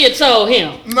sure Tia told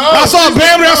him. No. I saw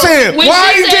Bam and I said, When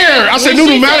why she are you said- there? I said, when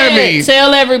Noodle she mad at said, me.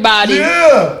 Tell everybody.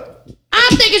 Yeah.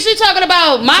 I'm thinking she talking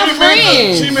about my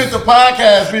friends. She meant the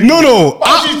podcast people. No.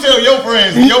 Why would she tell your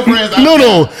friends and your friends?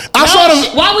 No. I saw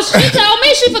them. Why was she told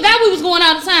me? She forgot we was going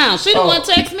out of town. She the one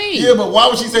text me. Yeah, but why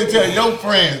would she say tell your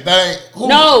friends? That ain't who?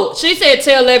 No, she said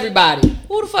tell everybody.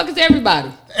 Who the fuck is everybody?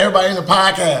 Everybody in the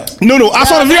podcast. No. I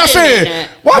saw the video. I said,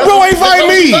 why bro ain't inviting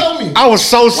me? I was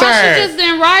so Why she sad. just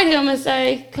didn't write him and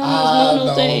say, come to this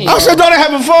new thing? I said, don't they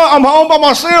having fun? I'm home by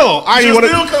myself. I You ain't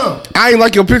still come. I ain't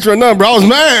like your picture or nothing, bro. I was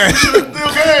mad. Still came.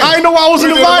 I didn't know I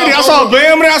wasn't invited. I saw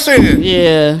Bam and I said,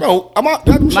 Yeah. bro, I'm out.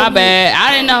 My bad.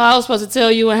 I didn't know I was supposed to tell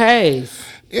you and Hayes.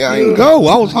 Yeah, I didn't go.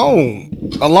 I was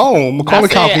home alone. Macaulay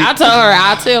Culkin. I told her,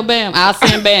 I'll tell Bam. I'll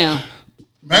send Bam.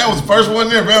 Man was the first one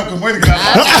there. Bam couldn't wait to get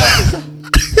out.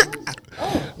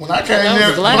 When I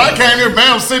came there,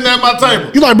 Bam was sitting at my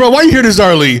table. You like, bro, why you here this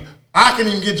early? I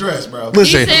couldn't even get dressed, bro. He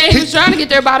Listen. said he was trying to get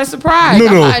there by the surprise. No,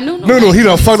 he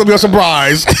done fucked up your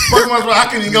surprise. I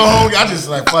couldn't even go home. I just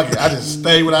like, fuck it. I just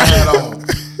stayed what I had on.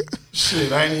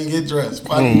 Shit, I didn't even get dressed.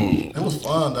 Fuck it. It was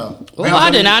fun, though. Well, I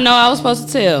did not know I was supposed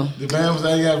to tell. Did Bam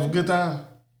say you had a good time?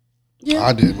 Yeah.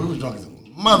 I did. We was drunk as a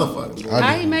motherfucker.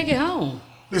 How you make it home?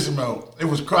 Listen, bro, it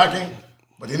was cracking,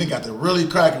 but then it got to really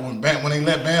cracking when they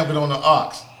let Bam get on the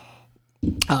aux.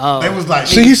 Oh. They was like,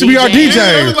 See, he used to be our DJ.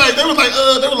 They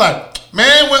was like,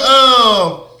 man, when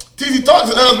TZ Talks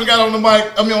and husband got on the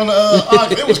mic, on the aux,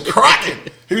 it was cracking.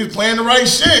 He was playing the right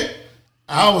shit.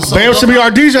 I was so Bam should be our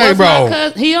DJ,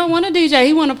 bro. He don't want a DJ.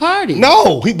 He want a party.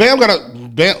 No,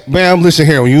 Bam. Listen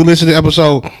here. When you listen to the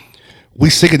episode, we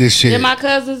sick of this shit. Did my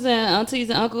cousins and aunties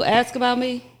and uncle ask about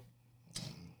me?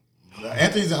 The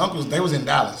aunties and uncles, they was in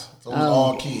Dallas, so it was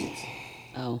all kids.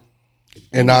 Oh.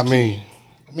 And not me.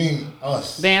 I mean,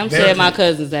 us. Bam said my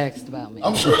cousins asked about me.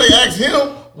 I'm sure they asked him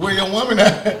where your woman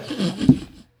at.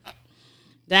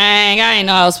 Dang, I ain't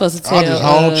know I was supposed to tell. I was just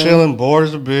home chilling, bored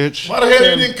as a bitch. Why the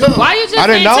hell you didn't come? Why you just I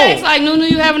didn't know. text like Nunu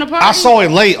you having a party? I saw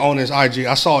it late on his IG.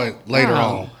 I saw it later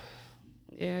on.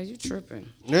 Yeah, you tripping.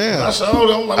 Yeah. I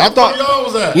showed him. Like, I thought y'all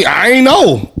was at. Yeah, I ain't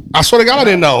know. I swear to God, I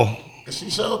didn't know. She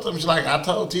showed them. She's like, I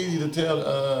told Teezy to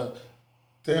tell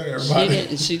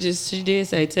everybody. She did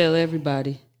say tell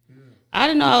everybody. I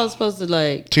didn't know I was supposed to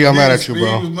like. T, I'm mad at you, bro.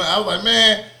 I was like,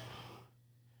 man.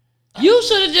 You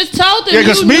should have just told them. Yeah,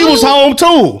 because Speed was home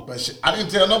too. But I didn't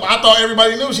tell nobody. I thought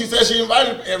everybody knew. She said she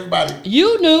invited everybody.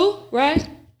 You knew, right?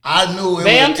 I knew.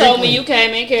 Bam told me you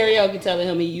came in karaoke telling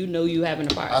him you knew you having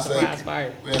a party, surprise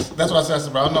party. That's what I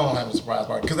said, bro. I know I'm having a surprise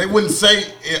party. Because they wouldn't say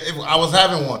if I was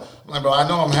having one. I'm like, bro, I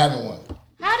know I'm having one.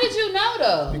 How did you know,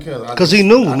 though? Because he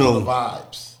knew. I know the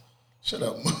vibes. Shut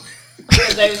up.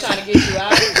 Because they were trying to get you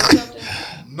out or something?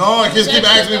 No, just keep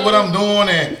asking me what I'm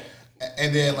doing.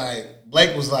 And then, like,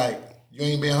 Blake was like, you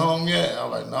ain't been home yet? I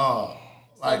was like, nah.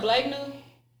 Like, so Blake knew?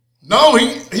 No,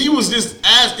 he was just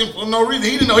asking for no reason.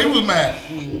 He didn't know he was mad.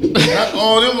 And I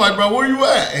called him like, bro, where you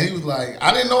at? And he was like,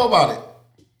 I didn't know about it.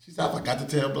 She said, I forgot to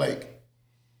tell Blake.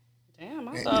 Damn,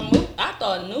 I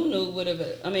thought Nunu would have.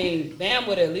 I mean, Bam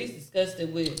would have at least discussed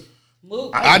it with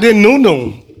Mook. I didn't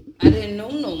know. I didn't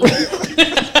know.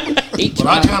 But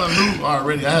I kind of knew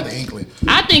already. I had the inkling.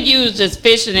 I think you was just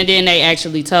fishing and then they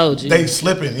actually told you. They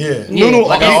slipping, yeah. Nunu,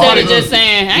 like instead of just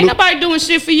saying, ain't nobody doing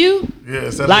shit for you. Yeah,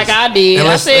 like I did.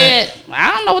 I said,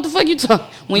 I don't know what the fuck you talking.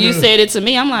 When you said it to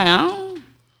me, I'm like,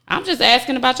 I'm just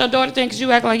asking about your daughter thing because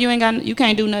you act like you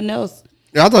can't do nothing else.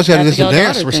 Yeah, I thought she had just a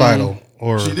dance recital.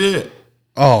 Or she did.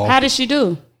 Oh, how did she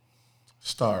do?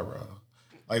 Star, bro.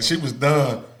 Like she was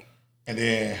done, and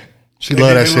then she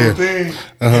loved that shit.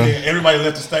 And then everybody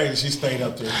left the stage, and she stayed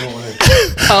up there doing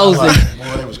it. Posing. Like,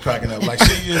 boy, they was cracking up. Like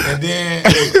and then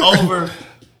it was over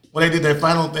when they did their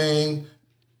final thing.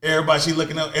 She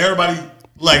looking up. Everybody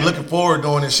like looking forward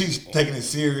doing it. She's taking it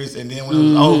serious. And then when it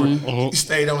was over, she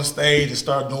stayed on the stage and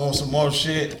started doing some more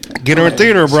shit. Get her in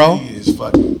theater, bro. She is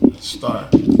fucking star.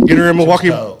 Get her in Milwaukee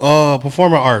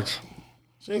Performing Arts.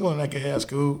 She ain't going to that ass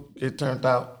school. Get turned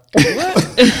out.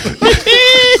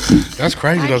 That's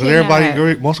crazy though.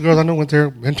 Because most girls I know went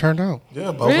there and turned out.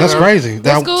 Yeah, but really? That's crazy.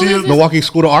 What school is Milwaukee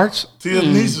School of Arts. Tia's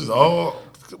nieces all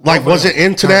like wasn't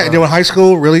into that, and then when high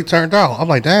school really turned out. I'm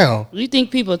like, damn. You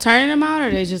think people turning them out,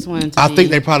 or they just wanted to? I think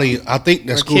that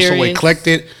school's so curious.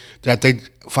 eclectic that they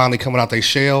finally coming out their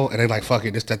shell, and they like, fuck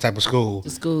it, this that type of school. The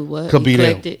school what? Could be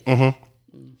them.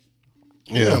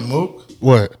 Yeah, Mook.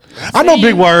 What? I know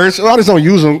big words. I just don't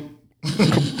use them.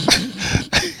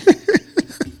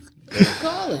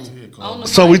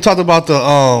 So we talked about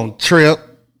the trip.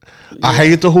 I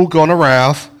hated the hookah on the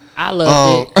raft. I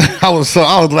loved it. I was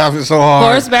laughing so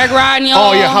hard. Horseback riding,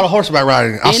 y'all. Oh yeah, how the horseback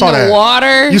riding? I saw that. In the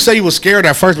water. You say you was scared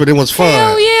at first, but it was fun.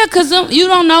 Hell yeah, because you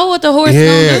don't know what the horse gonna do.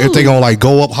 Yeah, if they gonna like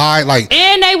go up high, like.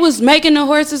 And they was making the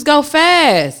horses go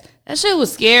fast. That shit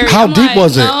was scary. How deep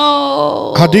was it?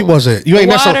 No. How deep was it? You ain't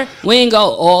water. We ain't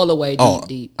go all the way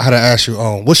deep. I had to ask you.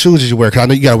 What shoes did you wear? Cause I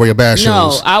know you gotta wear your bad shoes.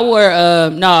 No, I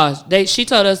wore she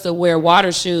told us to wear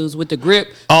water shoes with the grip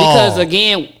because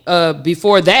again,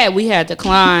 before that we had to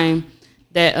climb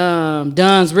that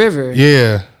Dunn's River.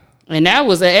 Yeah. And that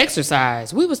was an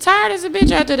exercise. We was tired as a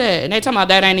bitch after that. And they talking about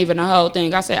that ain't even the whole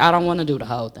thing. I said I don't want to do the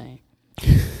whole thing.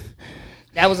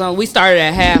 That was we started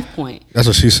at half point. That's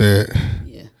what she said.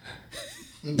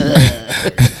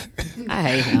 I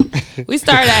hate him. We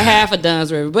started at half of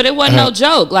Dunn's River, but it wasn't no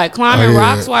joke. Like climbing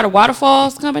rocks while the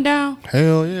waterfalls coming down.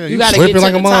 Hell yeah, you gotta get to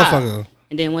like the a top. motherfucker.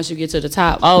 And then once you get to the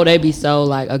top, they be so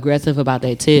like aggressive about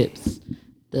their tips.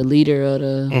 The leader of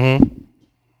the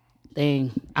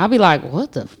thing, I'll be like,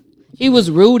 what the? He was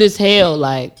rude as hell.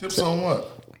 Like tips on what?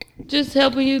 Just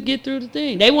helping you get through the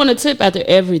thing. They want to tip after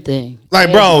everything.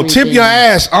 Like, bro, tip your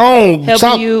ass on.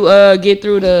 Helping you get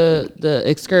through the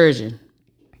excursion.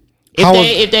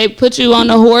 If they put you on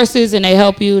the horses and they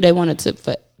help you, they want to tip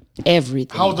for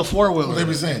everything. How's the 4-wheeler? What they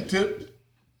be saying? Tip?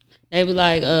 They be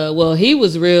like, well, he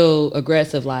was real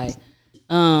aggressive, like,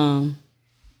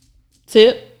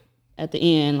 tip at the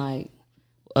end, like,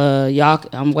 y'all,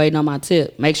 I'm waiting on my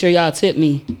tip. Make sure y'all tip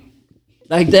me.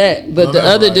 Like that. But the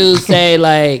other dudes say,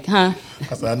 like, huh?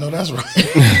 I said, I know that's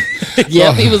right.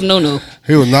 Yep, he was Nunu.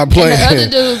 He was not playing. And the other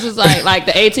dudes was like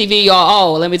the ATV,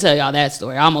 y'all, let me tell y'all that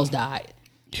story. I almost died.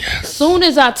 Yes. As soon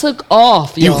as I took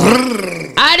off, y'all,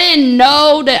 I didn't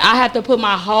know that I had to put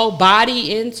my whole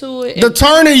body into it. The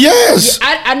turning, yes.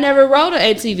 I never rode an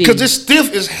ATV. Because it's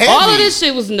stiff as heavy. All of this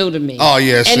shit was new to me. Oh,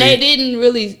 yeah, and they didn't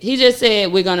really, he just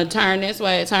said, we're going to turn this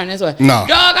way. No.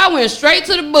 Dog, I went straight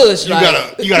to the bush. You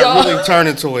gotta really turn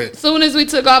into it. As soon as we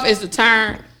took off, it's the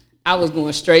turn. I was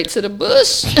going straight to the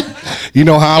bush. You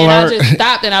know how I learned? I just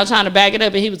stopped and I was trying to back it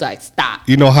up and he was like, stop.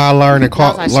 You know how I learned and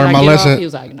learned my lesson? He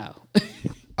was like, no.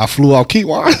 I flew off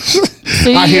key-wise.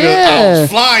 I was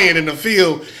flying in the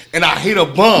field and I hit a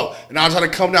bump and I was trying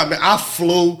to come down. Man, I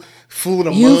flew in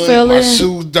the mud. My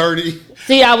shoes dirty.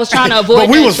 See, I was trying to avoid but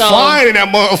we was flying in that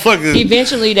motherfucker.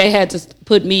 Eventually, they had to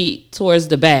put me towards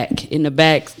the back,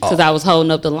 because I was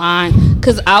holding up the line.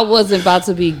 Because I wasn't about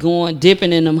to be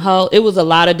dipping in them holes. It was a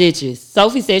lot of ditches.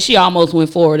 Sophie said she almost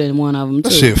went forward in one of them, too.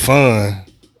 That shit fun.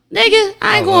 Nigga,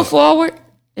 I ain't going forward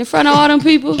in front of all them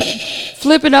people.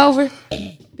 Flipping over.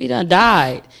 We done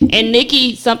died. And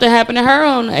Nikki, something happened to her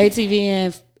on the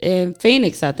ATV in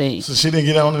Phoenix, I think. So she didn't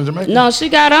get on in Jamaica? No, she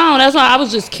got on. That's why I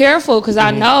was just careful because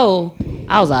I know.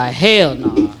 I was like, hell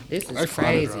no. This is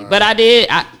crazy. But I did.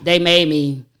 They made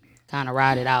me kind of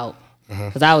ride it out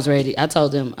because I was ready. I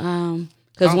told them,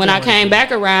 because when I came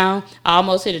back around, I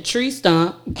almost hit a tree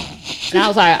stump. And I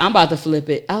was like, I'm about to flip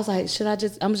it. I was like,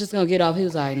 I'm just going to get off. He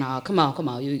was like, nah, come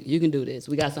on. You can do this.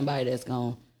 We got somebody that's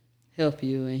going to help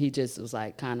you. And he just was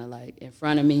like, kind of like in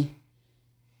front of me.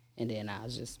 And then I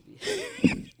was just...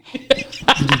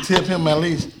 Did you tip him at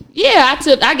least? Yeah,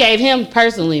 I gave him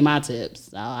personally my tips.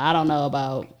 So I don't know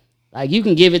about... Like, you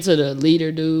can give it to the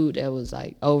leader dude that was,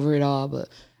 like, over it all. But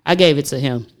I gave it to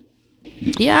him.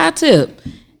 Yeah, I tipped.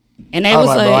 And they was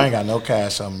like... Bro, I ain't got no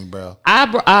cash on me, bro.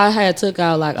 I had took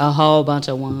out, like, a whole bunch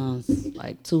of ones.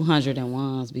 Like,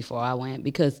 201s before I went.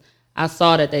 Because I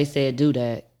saw that they said do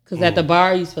that. Because at the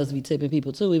bar, you're supposed to be tipping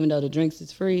people, too, even though the drinks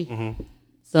is free. Mm-hmm.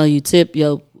 So you tip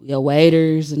your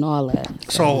waiters and all that.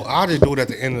 So I just do it at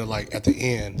the end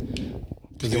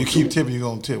Because if you keep tipping, you're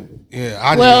gonna tip.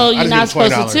 Yeah. You're not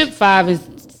supposed to tip $5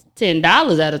 and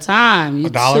 $10 at a time.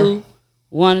 $1?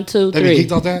 1, 2, 3. He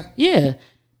thought that? Yeah.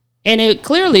 And it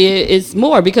clearly it's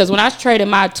more because when I traded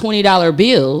my $20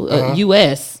 bill,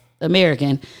 U.S.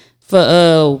 American,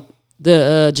 for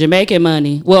the Jamaican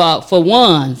money, for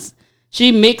ones,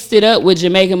 she mixed it up with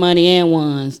Jamaican money and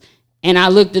ones. And I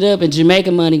looked it up, and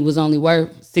Jamaican money was only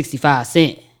worth 65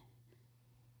 cents.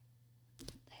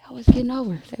 They always getting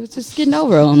over. They was just getting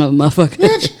over on a motherfucker.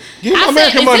 Bitch, give me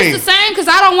American money. Is this the same? Because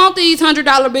I don't want these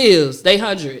 $100 bills. They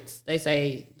hundreds. They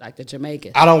say like the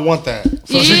Jamaican. I don't want that.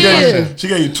 So she gave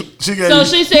you. So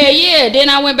she said, yeah. Then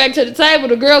I went back to the table.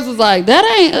 The girls was like, that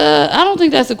ain't. I don't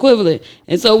think that's equivalent.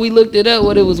 And so we looked it up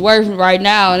what it was worth right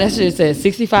now, and that shit said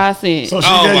 65 cents. So she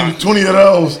gave you 20 of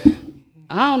those.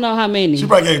 I don't know how many. She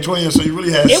probably gave 20, so you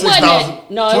really had $6. It wasn't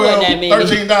that many.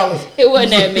 $13. It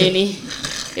wasn't that many.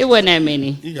 It wasn't that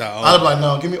many. I'd be like,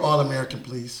 no, give me all American,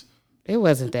 please. It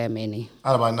wasn't that many.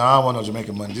 I'd be like, no, I don't want no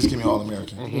Jamaican money. Just give me all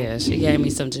American. Mm-hmm. Yeah, she gave me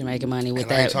some Jamaican money with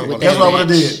that. That's what I would have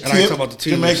did. And I ain't talking about the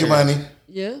Jamaican money.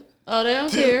 Yeah. Oh, they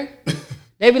don't care.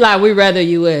 They be like, we rather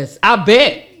U.S. I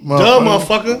bet. Duh,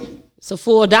 motherfucker. It's a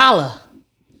full $1,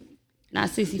 not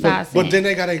 65 cents. But then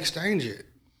they gotta exchange it.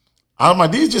 I'm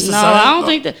like, these just the same. I don't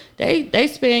think that they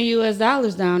spend U.S.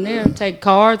 dollars down there, take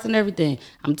cards and everything.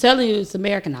 I'm telling you, it's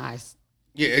Americanized.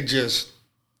 Yeah,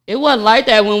 it wasn't like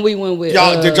that when we went with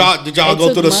y'all. Did y'all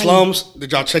go through the slums?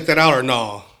 Did y'all check that out or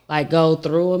no? Like go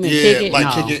through them and kick it?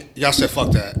 Kick it. Y'all said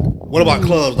fuck that. What about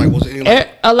clubs? Like was it like,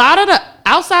 a lot of the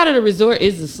outside of the resort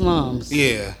is the slums.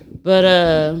 Yeah, but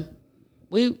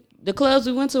the clubs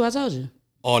we went to, I told you,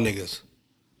 all niggas.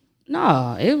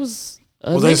 No, it was.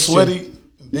 Was they sweaty?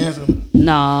 Dancing?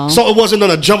 No. So it wasn't none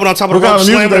of jumping on top of the rope,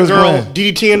 slamming a girl,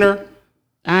 DDTing her?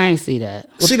 I ain't see that.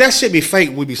 See, that shit be fake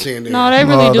we be seeing there. No, they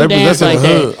really do dance like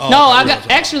that. I got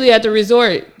actually at the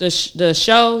resort, the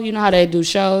show, you know how they do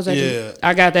shows?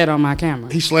 I got that on my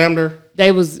camera. He slammed her?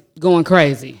 They was going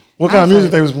crazy. What kind of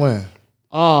music they was playing?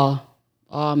 All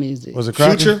music. Was it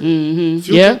cracking? Future? Mm-hmm.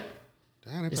 Future? Yeah.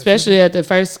 Damn, especially at the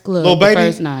first club, the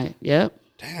first night. Yep.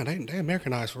 Damn, they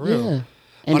Americanized for real. Yeah.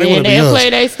 And then they'll play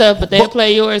their stuff, but they'll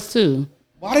play yours too.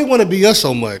 Why they want to be us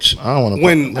so much? I don't want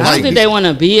to. I don't think they want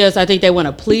to be us. I think they want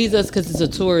to please us because it's a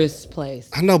tourist place.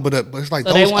 I know, but it's like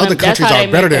those other countries are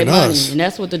better than us. And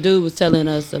that's what the dude was telling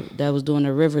us that was doing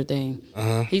the river thing.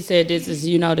 He said, "This is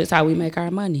this how we make our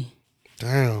money."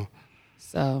 Damn.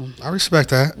 So I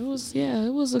respect that.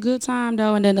 It was a good time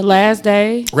though. And then the last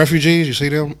day, refugees, you see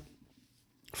them?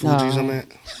 Fugees on that.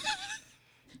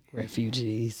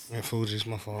 Refugees. Yeah, Fugees,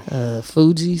 my fault.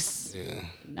 Fugees? Yeah.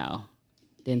 No.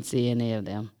 Didn't see any of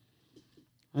them.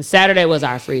 And Saturday was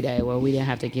our free day where we didn't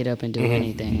have to get up and do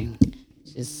anything.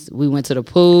 Just we went to the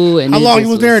pool and how long you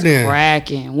was there then?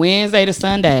 Cracking. Wednesday to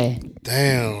Sunday.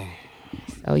 Damn.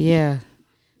 So yeah.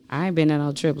 I ain't been on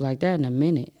no trip like that in a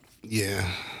minute. Yeah.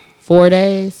 4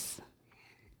 days.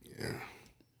 Yeah.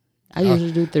 I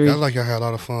usually do 3. I like y'all had a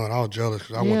lot of fun. I was jealous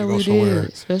because I wanted to go somewhere.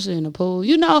 Did, especially in the pool.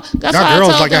 You know, that's y'all why girls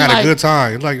I told like them, I had a good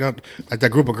time. Like that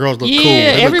group of girls looked cool.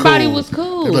 Yeah, everybody cool. was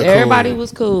cool. They Everybody cool.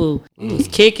 was cool. We was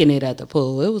kicking it at the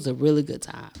pool. It was a really good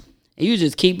time. And you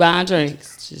just keep buying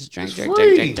drinks. Just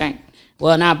drink.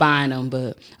 Well, not buying them,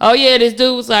 but oh yeah, this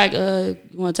dude was like, "You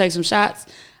want to take some shots?"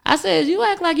 I said, "You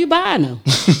act like you buying them.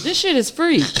 This shit is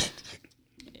free."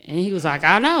 And he was like,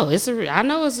 "I know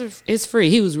it's free."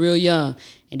 He was real young,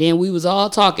 and then we was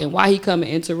all talking. Why he come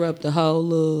and interrupt the whole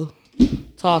little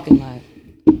talking like,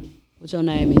 "What your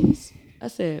name is?" I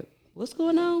said, "What's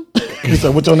going on?" He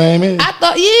said, "What your name is?" I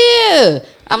thought, yeah.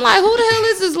 I'm like, who the hell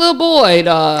is this little boy,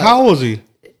 dog? How old was he?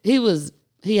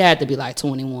 He had to be like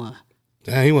 21.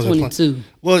 Damn, he wasn't 22.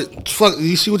 Well, fuck,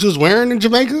 you see what you was wearing in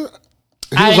Jamaica?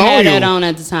 I didn't have that on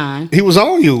at the time. He was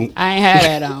on you. I ain't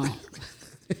had that on.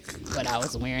 But I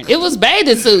was wearing. It was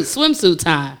bathing suit, swimsuit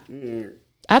time.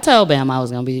 I told Bam I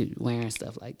was going to be wearing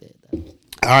stuff like that, though.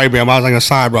 All right, Bam, I was like a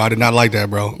side, bro. I did not like that,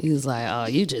 bro. He was like, "Oh,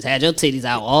 you just had your titties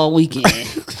out all weekend."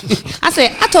 I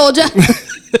said, "I told you."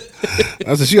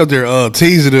 I said, she up there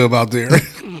teasing him out there.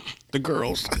 The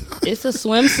girls. It's a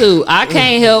swimsuit. I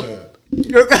can't help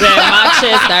that my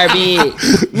chest are big.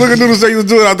 Look at Noodle say you was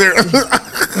doing out there.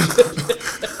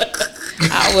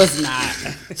 I was not.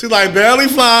 She like barely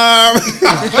 5.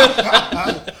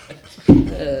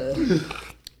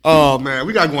 Oh man,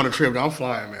 we gotta go on a trip. I'm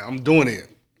flying, man. I'm doing it.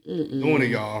 Doing it,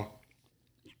 y'all.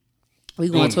 We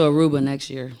going to Aruba next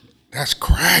year. That's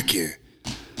cracking.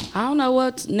 I don't know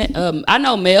what. I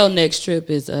know Mel next trip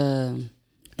is Yeah,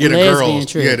 the girls.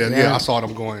 trip. Yeah, I saw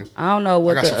them going. I don't know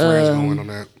what I got some friends going on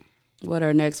that. what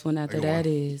our next one after that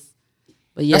is.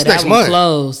 But yeah, That's that next one month.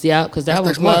 closed. Yeah, because that one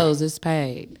next month. closed. It's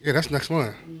paid. Yeah, that's next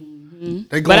month.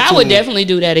 But I would definitely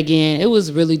do that again. It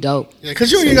was really dope. Yeah,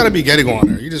 because you gotta be gay going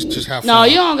there. You just have fun. No,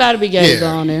 you don't got to be gay Yeah.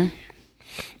 going there.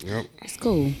 Yep. It's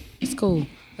cool. It's cool.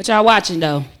 What y'all watching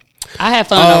though? I had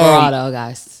fun overall though,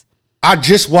 guys. I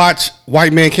just watched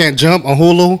White Man Can't Jump on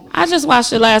Hulu. I just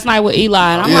watched it last night with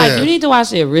Eli, and I'm like, you need to watch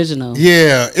the original.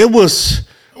 Yeah, it was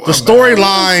the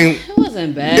storyline. It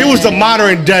wasn't bad. It was the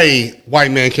modern day White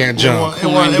Man Can't Jump. It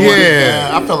wasn't Yeah.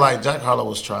 bad. I feel like Jack Harlow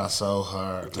was trying so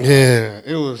hard. Yeah,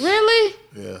 it was. Really?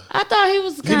 Yeah. I thought he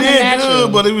was He kind of did natural.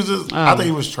 good, but he was just. I think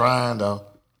he was trying though.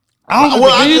 Do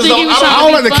you think he was I trying don't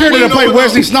to like be the character funny? that played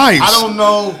Wesley Snipes. I don't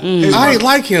know. I ain't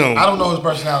like him. I don't know his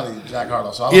personality, Jack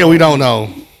Harlow. So Yeah, we don't know.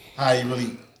 how he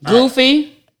really.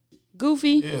 Goofy.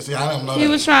 Yeah, see, I don't know. He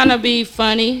was trying to be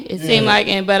funny. It seemed like,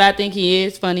 but I think he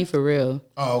is funny for real.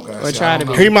 Oh, okay. Or try to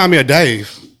be. He remind me of Dave.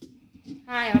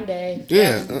 Hi, I'm Dave.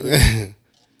 Yeah.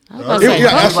 I was about to say,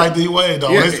 That's like D-Wade,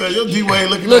 though. Yeah. They said, your D-Wade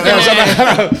looking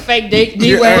at fake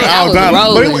D-Wade. I was but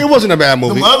rolling. it wasn't a bad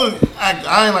movie. The other,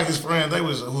 I ain't like his friend. They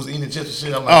was who was eating chips and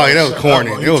shit. I'm like, Oh, yeah, that was shut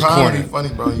corny. up, bro. It was You trying to corny. be funny,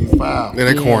 bro. You foul. Yeah,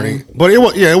 they corny. But it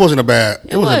wasn't a bad.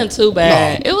 It wasn't too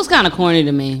bad. It was kind of corny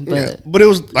to me, but Yeah. But it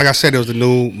was, like I said, it was the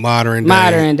new modern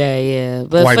day. yeah.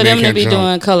 But White for Man them to Can't be Jump.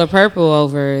 doing Color Purple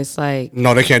over, it's like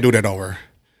No, they can't do that over.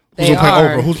 Who's They gonna play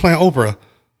are. Oprah? Who's playing Oprah?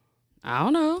 I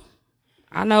don't know.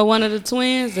 I know one of the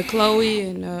twins, the Chloe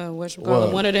and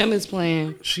one of them is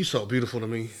playing She's so beautiful to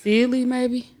me. Sealy,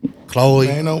 maybe. Chloe.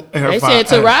 Ain't no. They said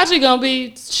Taraji gonna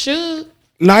be Suge.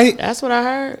 Night. That's what I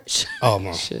heard. Oh, my.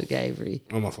 Suge Avery.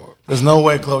 Oh, my fault. There's no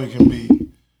way Chloe can be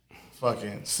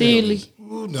fucking Sealy.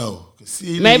 Ooh, no.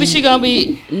 Sealy. Maybe she gonna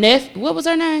be Neff. What was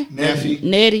her name? Neffy.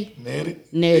 Nettie.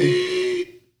 Nettie.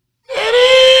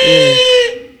 Yeah.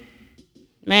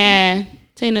 Man,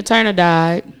 Tina Turner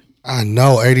died. I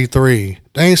know, 83.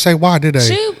 They ain't say why, did they?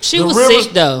 She The was River-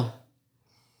 sick though.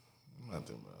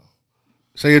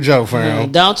 Say a joke,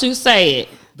 fam. Don't you say it.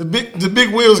 The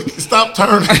big wheels stop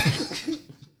turning.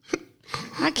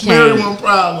 I Mary can't. one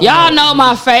problem. Y'all know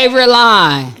my favorite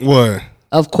line. What?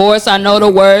 Of course, I know the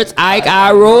words.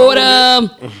 I wrote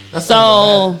them.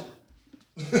 So,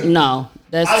 no,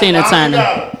 that's Tina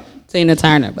Turner. Tina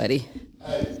Turner, buddy.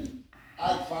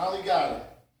 I finally got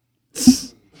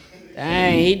it.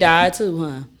 Dang, he died too,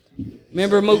 huh?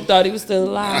 Remember Mook thought he was still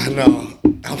alive. No,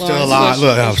 I'm still alive.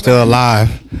 Look,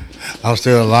 I'm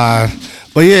still alive.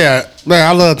 But yeah, man,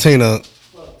 I love Tina.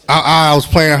 I was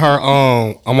playing her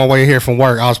on my way here from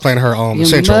work. I was playing her You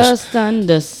Essentials. must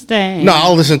understand. No,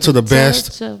 I'll listen to the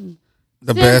best. The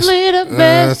best. Simply the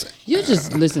best. You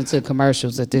just listen to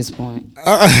commercials at this point.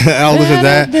 I'll listen to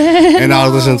that, and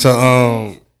I'll listen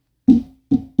to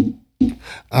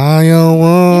I am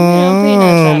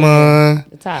woman.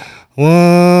 The top.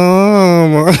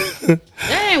 Woman.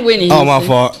 That ain't Whitney Houston. Oh, my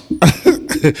fault.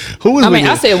 Who was Whitney?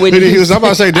 I said Whitney Houston. I'm about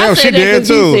to say, I damn, said she that dead 'cause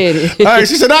he too. said it. Hey,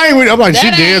 she said, I ain't Whitney. I'm like, she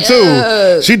That dead ain't,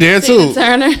 too. She dead Tina too.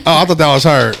 Turner. Oh, I thought that was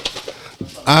her.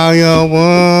 I'm your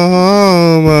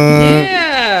woman.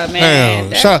 Yeah,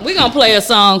 man. We gonna play a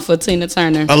song for Tina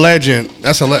Turner. A legend.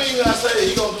 That's a legend. I say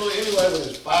you gonna do it anyway, but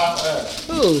it's 5 hours.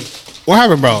 Who? What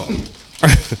happened, bro?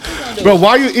 Bro,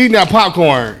 why you eating that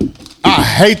popcorn? I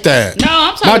hate that. No,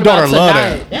 I'm talking My daughter about love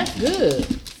tonight. that. That's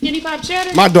good. Skinny Pop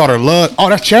cheddar? My daughter love. Oh,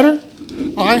 that's cheddar?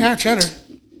 Oh, I ain't had cheddar.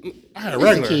 I had It's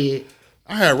regular. a kid.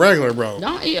 I had regular, bro.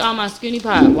 Don't eat all my Skinny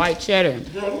Pop white cheddar.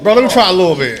 Bro, let me try a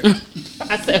little bit.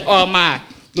 I said all my.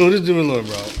 No, just do a little,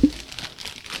 bro.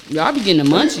 Y'all be getting the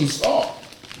munchies.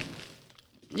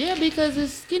 Yeah, because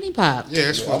it's Skinny Pop. Yeah,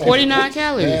 it's fine. 49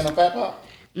 calories. And a fat pop.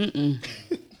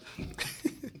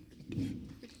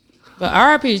 But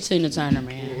R.I.P. Tina Turner,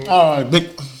 man. All right, big.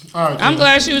 All right. I'm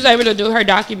glad she was able to do her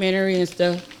documentary and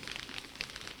stuff.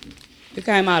 It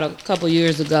came out a couple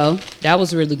years ago. That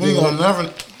was really We good. gonna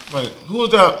never. Wait, who was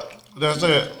that? That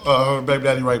said her baby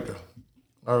daddy raped her.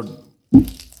 Or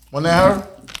wasn't that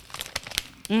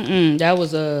her? That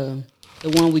was the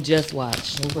one we just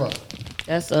watched.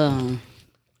 That's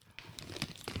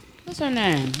what's her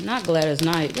name? Not Gladys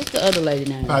Knight. What's the other lady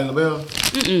name? Patty LaBelle.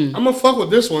 I'm gonna fuck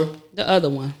with this one. The other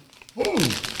one. Ooh.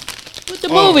 What's the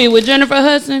movie with Jennifer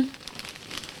Hudson?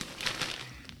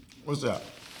 What's that?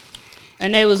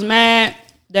 And they was mad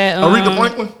that Aretha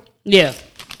Franklin? Yeah.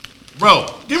 Bro,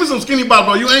 give me some skinny pop,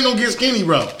 bro. You ain't gonna get skinny,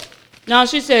 bro. No,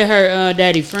 she said her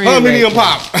daddy friend. Medium raped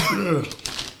her. pop.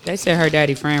 They said her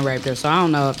daddy friend raped her, so I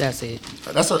don't know if that's it.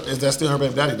 That's her. Is that still her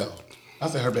baby daddy though? I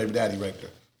said her baby daddy raped her.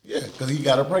 Yeah, because he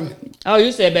got her pregnant. Oh,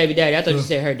 you said baby daddy. I thought you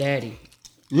said her daddy.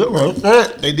 Yeah, bro.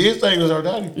 They did say it was her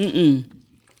daddy.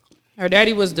 Her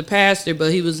daddy was the pastor,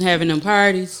 but he was having them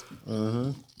parties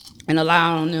and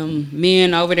allowing them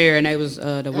men over there, and they was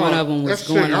one of them was That's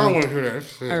going sick. I don't want on to hear that.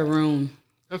 That's sick. her room.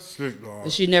 That's sick, dog.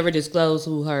 But she never disclosed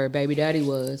who her baby daddy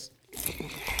was.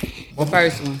 The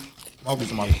first one. Might be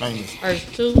somebody famous.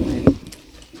 First two.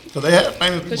 Because they had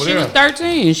famous Because people she there. was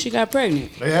 13. She got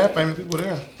pregnant. They had famous people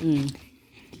there. You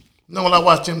know when I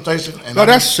watched Temptation and No,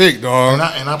 that's sick, dog.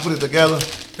 and I put it together,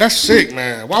 That's sick,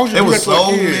 man. Why would you there do was that to a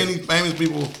so kid? many famous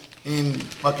people in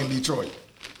fucking Detroit.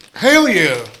 Hell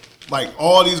yeah. Like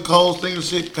all these cold singers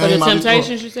shit For the came out of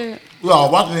Temptation, Detroit. she said? We all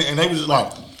watching it and they was just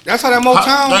like, That's how that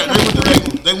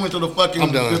Motown. they went to the fucking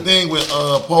I'm done. the thing with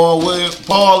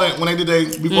Paul and when they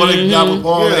did before they got with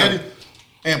Paul and Yeah. Eddie,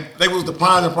 and they was the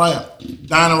prime and prime,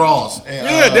 Diana Ross. And,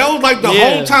 Yeah, that was like the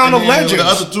Yeah. hometown of and then legends.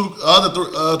 the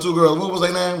other two girls, what was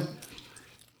their name?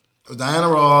 It was Diana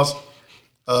Ross.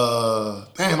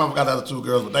 Damn, I forgot the other two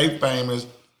girls, but they famous.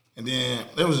 And then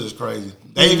it was just crazy.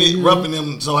 David Ruff and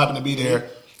them so happened to be there.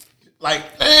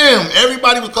 Like, damn,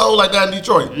 everybody was cold like that in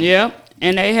Detroit. Yeah.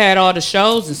 And they had all the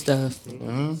shows and stuff.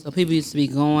 So people used to be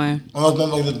going. Unless one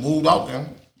of them just moved out there.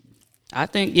 I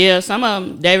think, yeah, some of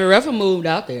them, David Ruffin moved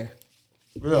out there.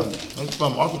 Yeah, that's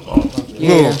from Arkansas.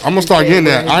 Yeah. Look, I'm gonna start getting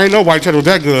that. I ain't know white cheddar was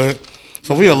that good,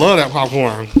 so we'll love that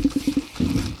popcorn.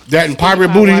 That and pirate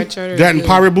Pie booty. white cheddar is That and good.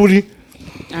 pirate booty.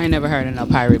 I ain't never heard of no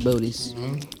pirate booties.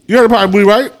 You heard of pirate booty,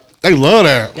 right? They love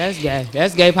that. That's gay.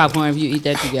 That's gay popcorn. If you eat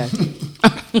that, you gay.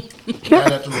 Yeah,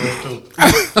 that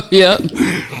too. Yep.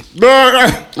 Dog,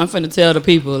 I'm finna tell the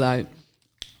people, like,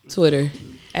 Twitter,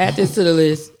 add this to the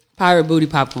list. Pirate booty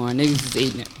popcorn. Niggas is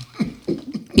eating it.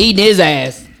 Eating his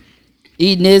ass.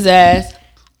 Eating his ass.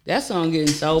 That song getting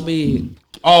so big.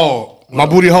 Oh, my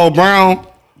booty hole brown.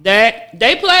 That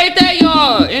they played that,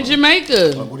 y'all, in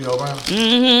Jamaica. Booty hole brown.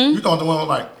 You thought the one was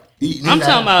like eating. I'm his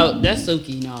talking ass. about that's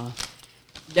Suki, nah.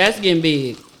 That's getting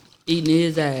big. Eating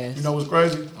his ass. You know what's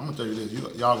crazy? I'm gonna tell you this.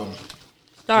 Y'all gonna.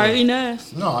 Start eating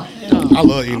ass. No, I I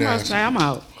love eating I'm about to ass. say I'm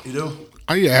out. You do.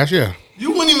 I eat ass, yeah.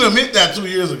 You wouldn't even admit that 2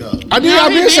 years ago. I did. No, I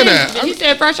he been saying did. that. He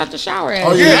said fresh out the shower ass.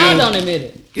 Oh, yeah. Y'all don't admit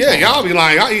it. Yeah, y'all be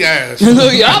lying. Y'all eat ass. Y'all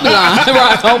be lying.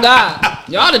 Right. Oh, God.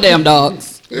 Y'all the damn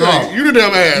dogs. Yeah, you the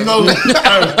damn ass. You know,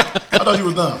 I thought you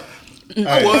was done.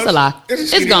 I was. It's a lie. It's, a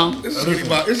It's skinny, gone. It's a skinny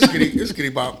bop. It's a skinny. It's a skinny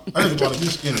bop. I just want to be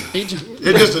skinny. It's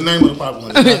It's just the name of the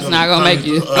popcorn. It's not gonna make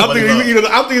you. I'm thinking you eat it.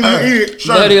 I'm thinking you eat it.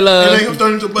 Sure. Buddy love. It ain't gonna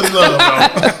turn into buddy love,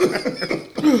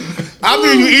 bro. I'm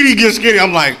thinking you eat it, get skinny.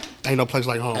 I'm like, ain't no place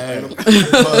like home. But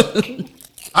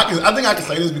I think I can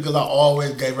say this because I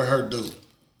always gave her due.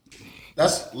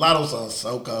 That's Lotto song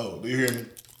so cold. Do you hear me?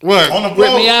 What? On the Rip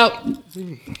floor. me out.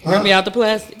 Rip me out the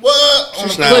plastic. What? On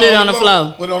the Put floor, it on the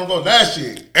floor. Put it on the floor. That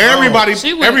shit. Everybody,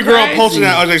 She went every girl crazy. posting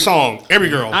that as a song. Every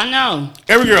girl. I know.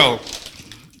 Every girl.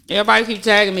 Everybody keep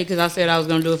tagging me because I said I was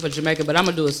gonna do it for Jamaica, but I'm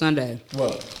gonna do it Sunday.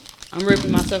 What? I'm ripping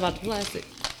myself out the plastic.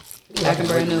 Acting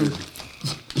brand new.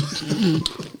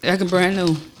 Acting brand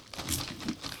new.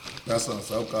 That's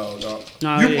so cold, dog.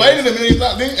 No, you played it a million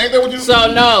times. Ain't that what you?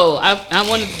 So no, I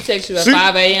wanted to text you at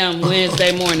 5 a.m.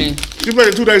 Wednesday morning. You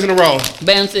played it 2 days in a row.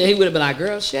 Bam said he would have been like,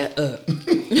 "Girl, shut up,"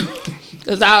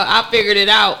 because I figured it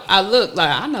out. I looked like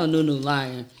I know Nunu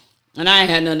lying, and I ain't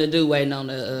had nothing to do waiting on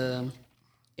the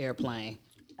airplane.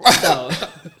 So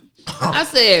I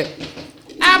said,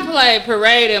 I played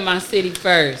parade in my city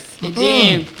first, and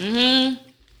then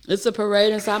it's a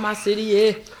parade inside my city.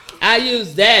 Yeah, I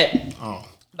used that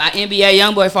by NBA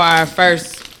YoungBoy for our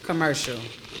first commercial.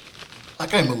 I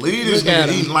can't believe this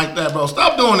nigga eating like that, bro.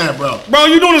 Stop doing that, bro. Bro,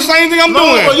 you doing the same thing I'm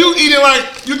doing. Bro, you eating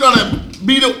like you gonna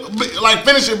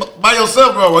finish it by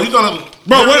yourself, bro. You gonna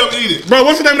eat it. Bro,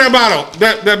 what's the name of that bottle?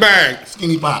 That bag?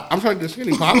 Skinny Pop. I'm trying to get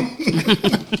Skinny Pop. I'm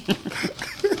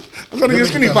trying to get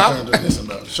Skinny Pop. Listen,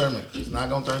 bro. Sherman, it's not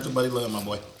gonna turn to Buddy Love, my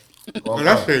boy. Man,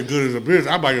 that shit good as a bitch.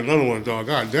 I'll buy you another one, dog.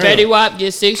 God damn. Fetty Wap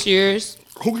gets 6 years.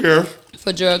 Who cares?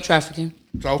 For drug trafficking.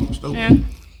 So stupid.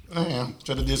 Yeah.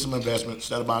 Should have did some investment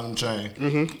instead of buying them chain.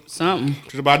 Something.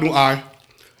 Should have bought a new eye.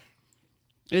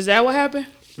 Is that what happened?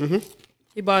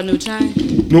 He bought a new chain.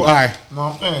 New eye. No,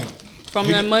 I'm saying. From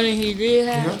that money he did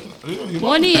have. Yeah,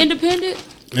 Wasn't he independent?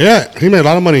 Yeah, he made a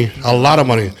lot of money. A lot of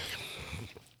money.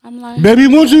 I'm like, baby,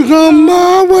 won't you come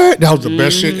my way? That was the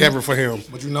best shit ever for him.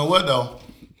 But you know what though?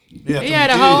 He had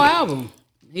a whole album.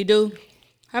 He do.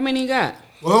 How many he got?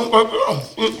 Don't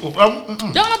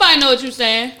nobody know what you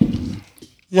saying.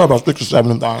 Yeah, about 6 or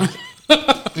 7 times. You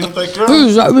don't take care of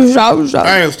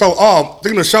Hey, so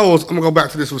thinking of shows, I'm gonna go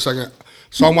back to this for a second.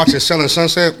 So I'm watching Selling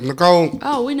Sunset, Nicole.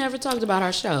 Oh, we never talked about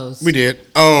our shows. We did.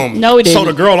 No, we didn't. So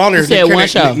the girl on there is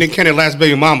Nick Cannon, Last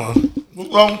Baby Mama.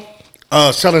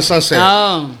 Selling Sunset.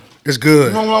 Oh, it's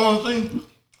good. You know what I want to see?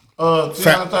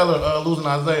 Tiana Taylor losing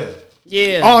Isaiah.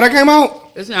 Yeah. Oh, that came out?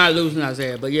 It's not losing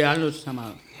Isaiah, but yeah, I know what you're talking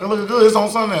about. It looks good. It's on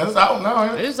Sunday. It's out now.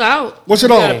 Ain't it? It's out. What's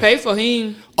it you on? Gotta pay for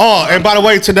him. Oh, and by the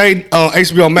way, today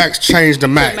HBO Max changed the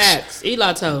Max.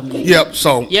 Eli told me. Yep.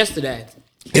 So yesterday.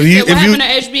 If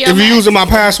you're using my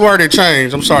password, it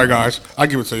changed. I'm sorry, guys. I'll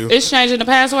give it to you. It's changing the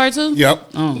password too?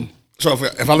 Yep. So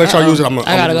if I let y'all use it,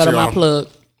 I gotta go to my plug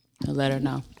and let her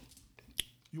know.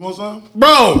 You want some?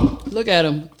 Bro! Look at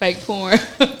him. Fake porn. He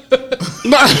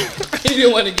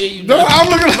didn't want to give you no, I'm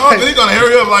looking like he's gonna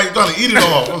hurry up like he's gonna eat it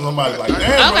all. Somebody's like,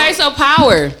 damn. Okay, so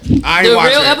Power. The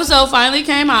real episode finally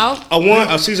came out.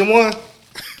 Season 1?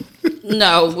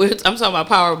 No, I'm talking about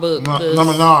Power Book. Number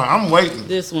 9. I'm waiting.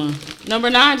 This one. Number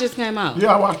 9 just came out.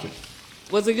 Yeah, I watched it.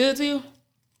 Was it good to you?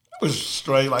 It was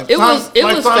straight like it was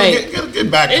fake. Get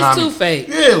back. It's Tommy. too fake.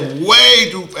 Yeah, way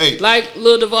too fake. Like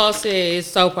Lil Duval said, it's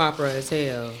soap opera as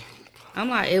hell. I'm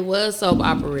like, it was soap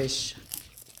opera-ish.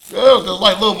 Yeah, just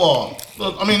like Lil Ball.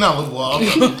 I mean, not Lil Ball.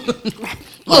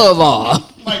 Lil Ball.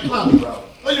 Like Tommy, bro.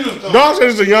 Dog said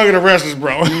it's the Young and the Restless,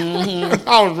 bro.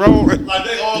 I was rolling. Like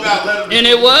they all got letters. And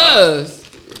it was.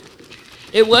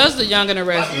 It was the Young and the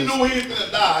Restless. Like he knew he was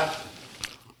gonna die.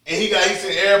 And he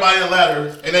sent everybody a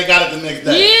letter, and they got it the next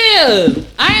day. Yeah,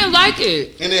 I didn't like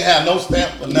it. And they had no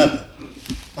stamp or nothing.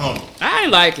 I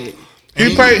didn't like it.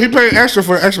 He paid extra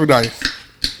for expedite.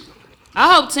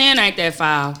 I hope 10 ain't that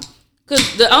foul.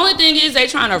 Cause the only thing is they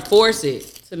trying to force it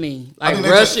to me, like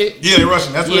rush it. Yeah, they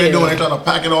rushing. That's what they're doing. They trying to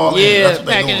pack it all in. Yeah,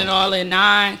 packing it all in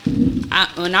 9.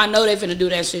 And I know they finna do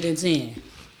that shit in 10.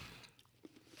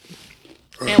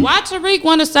 And why Tariq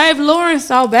want to save Lauren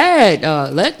so bad?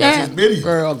 Let that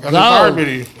girl go.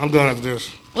 I'm done after this.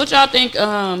 What y'all think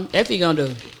Effie gonna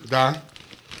do? Die.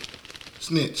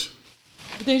 Snitch.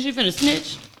 You think she finna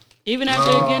snitch? Even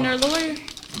after getting her lawyer?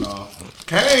 No.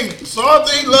 Kang,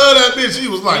 Salty love that bitch. She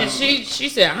was like... And she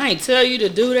said, I ain't tell you to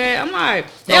do that. I'm like,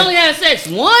 they only had sex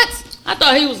once? I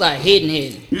thought he was like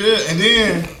hitting. Yeah, and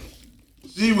then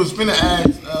she was finna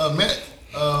ask Matt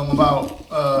about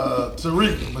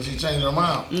Tariq, but she changed her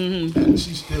mind. And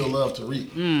she still loved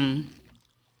Tariq.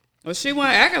 Well, she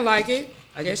wasn't acting like it.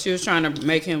 I guess she was trying to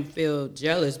make him feel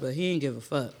jealous, but he didn't give a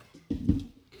fuck.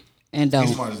 And don't.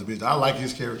 He's smart as a bitch. I like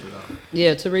his character, though.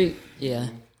 Yeah, Tariq. Yeah.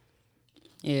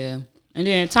 Yeah. And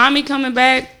then Tommy coming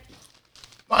back.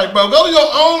 Like, bro, go to your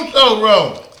own show,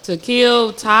 bro. To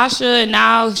kill Tasha, and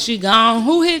now she gone.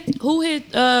 Who hit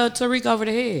Tariq over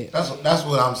the head? That's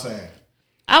what I'm saying.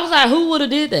 I was like, who would have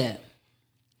did that?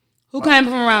 Who came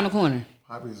from around the corner?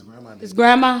 Probably his grandma. His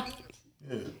grandma?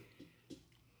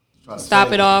 Yeah.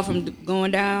 Stop it all from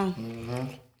going down?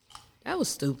 That was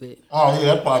stupid. Oh, yeah,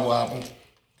 that's probably what happened.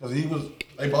 Because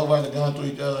they both had a gun to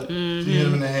each other. She hit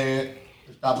him in the head.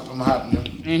 Stop it from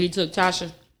happening. And he took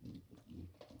Tasha.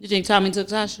 You think Tommy took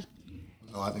Tasha?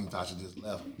 No, I think Tasha just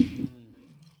left.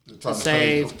 To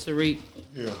save Tariq.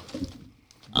 Yeah.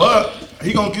 But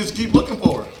he gonna just keep looking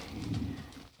for her.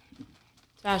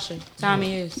 Tasha.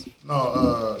 Tommy is.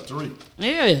 No, Tariq.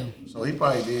 Yeah. So he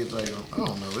probably did like, I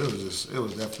don't know. It was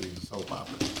definitely so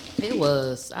popular. It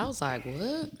was. I was like,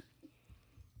 what?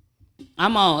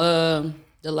 I'm on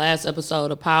the last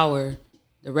episode of Power,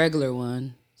 the regular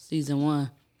one, season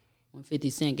 1, when 50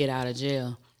 Cent get out of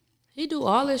jail. He do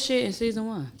all this shit in season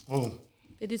 1.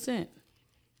 50 Cent.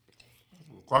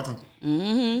 Cracking.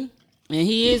 Mm-hmm. And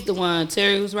he is the one,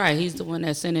 Terry was right, he's the one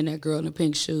that's sending that girl in the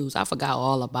pink shoes. I forgot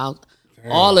all about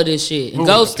all of this shit. And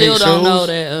Ghost still don't know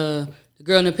that the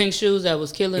girl in the pink shoes that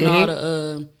was killing all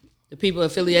the people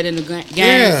affiliated in the gang.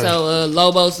 Yeah. So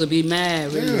Lobos would be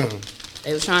mad, really. Yeah.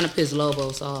 They was trying to piss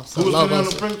Lobos off. So who was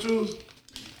Lobos, in the pink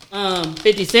shoes?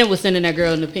 50 Cent was sending that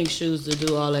girl in the pink shoes to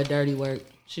do all that dirty work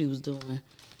she was doing.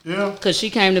 Yeah. Because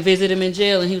she came to visit him in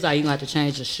jail, and he was like, you going to have to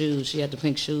change the shoes. She had the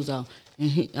pink shoes on. And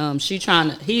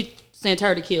he sent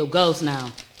her to kill Ghost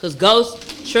now. Because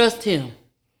Ghost trusts him.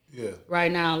 Yeah.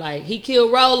 Right now. Like, he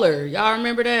killed Roller. Y'all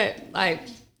remember that? Like,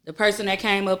 the person that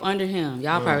came up under him.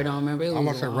 Y'all probably don't remember. I'm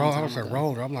going to say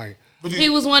Roller. I'm like. He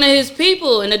was one of his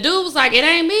people, and the dude was like, it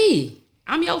ain't me.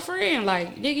 I'm your friend.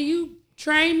 Like, nigga, you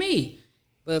train me.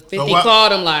 But 50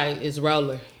 called him like, it's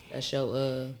Roller. That's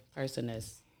your person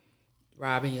that's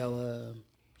robbing your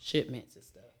shipments and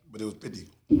stuff. But it was 50.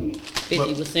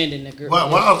 50 was sending the girl. Why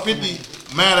was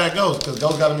 50 mad at Ghost? Because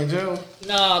Ghost got him in jail?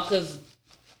 No, because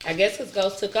I guess because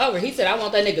Ghost took over. He said, I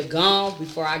want that nigga gone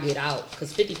before I get out.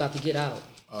 Because 50 about to get out.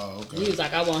 Oh, okay. He was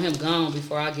like, I want him gone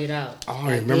before I get out. I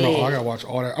don't even remember. I got to watch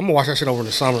all that. I'm going to watch that shit over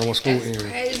the summer when school ends.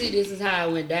 Crazy. This is how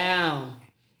it went down.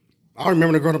 I don't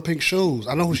remember the girl in pink shoes.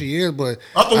 I know who she is, but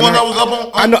that's the one that was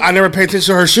up on. I never paid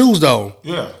attention to her shoes though.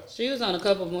 Yeah, she was on a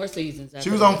couple more seasons. She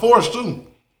was on Force too.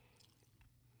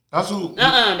 That's who.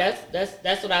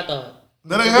 That's what I thought.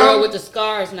 The girl with the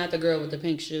scars, not the girl with the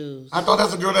pink shoes. I thought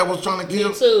that's the girl that was trying to kill.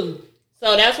 Me too.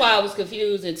 So that's why I was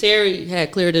confused. And Terry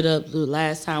had cleared it up the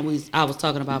last time I was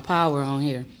talking about Power on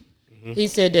here. Mm-hmm. He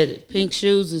said that pink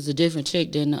shoes is a different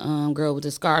chick than the girl with the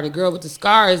scar. The girl with the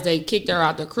scars, they kicked her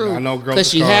out the crew. Yeah, I know girl because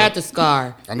she had the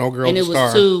scar. I know girl with the scar.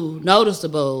 And it was too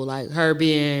noticeable, like her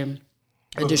being.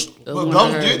 But Ghost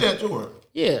did that to her.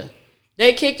 Yeah,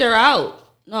 they kicked her out.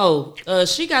 No,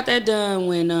 she got that done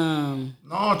when. No,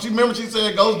 she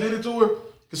said Ghost did it to her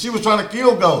because she was trying to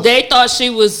kill Ghost. They thought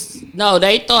she was. No,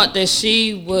 they thought that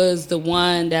she was the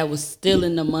one that was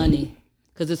stealing the money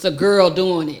because it's a girl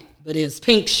doing it. But it's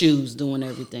pink shoes doing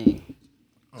everything.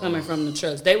 Coming from the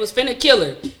trucks. They was finna kill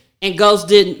her. And Ghost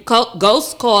didn't.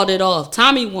 Ghost called it off.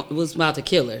 Tommy was about to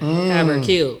kill her. Have her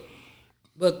killed.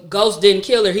 But Ghost didn't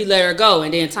kill her. He let her go.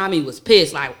 And then Tommy was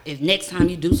pissed. Like, if next time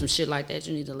you do some shit like that,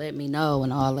 you need to let me know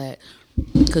and all that.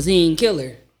 Because he didn't kill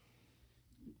her.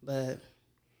 But,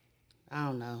 I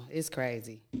don't know. It's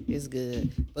crazy. It's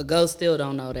good. But Ghost still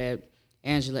don't know that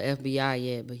Angela FBI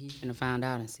yet. But he's finna find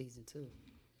out in season 2.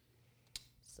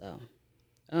 So,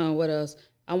 what else?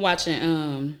 I'm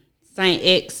watching Saint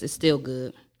X. It's still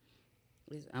good.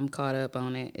 I'm caught up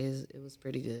on it. It was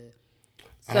pretty good.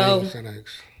 So,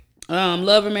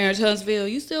 Love and Marriage Huntsville.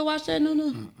 You still watch that,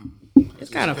 Nunu? It's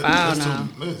kind of foul now.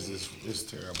 It's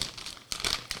terrible.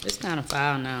 It's kind of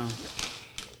foul now.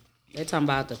 They talking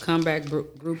about the comeback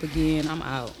group again. I'm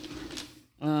out.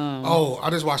 I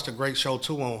just watched a great show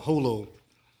too on Hulu.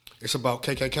 It's about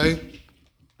KKK.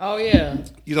 Oh, yeah.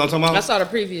 You know what I'm talking about? I saw the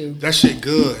preview. That shit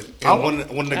good. And one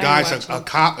of the guys, a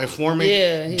cop,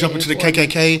 informant, jump into the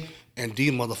KKK, and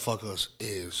these motherfuckers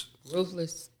is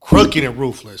ruthless. Crooked and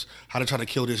ruthless. How they try to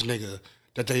kill this nigga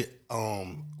that they,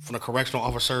 from the correctional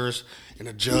officers and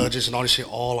the judges and all this shit,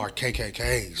 all are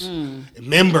KKKs.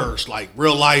 Members, like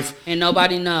real life. And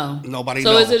nobody know.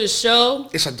 So is it a show?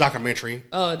 It's a documentary.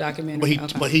 Oh, a documentary.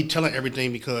 But he telling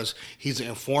everything because he's an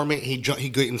informant. He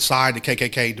get inside the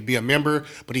KKK to be a member,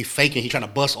 but he faking. He trying to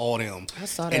bust all them. I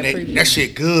saw that preview. That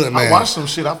shit good, man. I watched some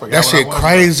shit. I forgot. That shit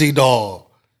crazy, dog.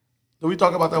 Did we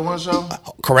talk about that one show?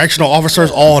 Correctional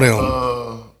officers, all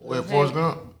them. With Forrest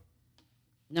Gump?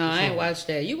 No, I ain't watched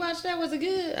that. You watched that? Was it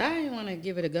good? I didn't want to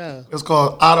give it a go. It's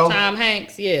called Otto. Tom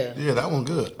Hanks, yeah. Yeah, that one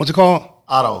good. What's it called?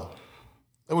 Otto.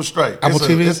 It was straight. Apple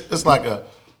TV? It's like it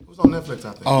was on Netflix,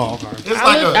 I think. Oh, okay.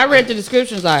 I read the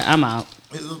descriptions like, I'm out.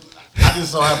 I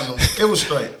just so happened it was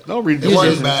straight. No read it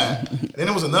wasn't bad. Then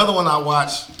there was another one I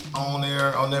watched on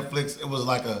there on Netflix. It was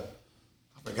like I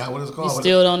forgot what it's called. You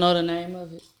still don't know the name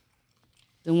of it?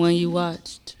 The one you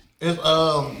watched? It's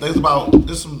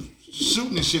there's some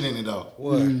shooting and shit in it though.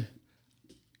 What?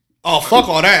 Oh, fuck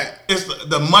all that. It's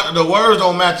the words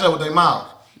don't match up with their mouth.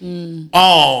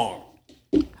 Oh.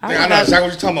 I know exactly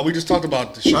what you're talking about. We just talked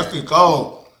about this shit. That's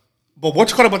cold. But what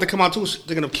you call about to come out too?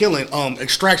 Thinking of killing.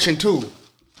 Extraction 2.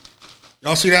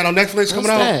 Y'all see that on Netflix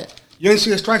coming out? That? You didn't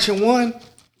see Extraction 1?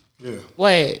 Yeah.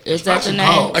 Wait, is that the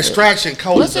name? Extraction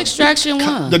Code. What's Extraction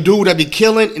 1? The dude that be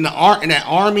killing in that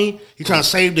army. He trying to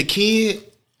save the kid.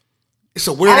 It's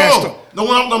a weird ass story. The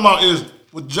one I'm talking about is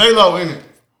with J-Lo in it.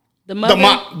 The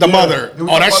mother? The mother.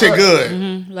 Oh, that shit good.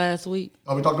 Mm-hmm. Last week.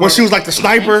 When she was like the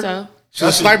sniper. So. She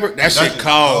was a sniper. That shit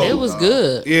cold. It was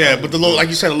good. Yeah, but the little, like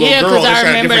you said, the little girl. Yeah, because I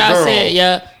remember I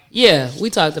said, yeah, we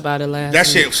talked about it last That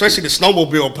week. shit, especially the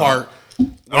snowmobile part.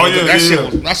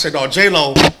 Shit. I said,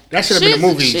 J-Lo, that should have been a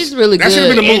movie. She's really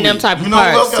good in them type of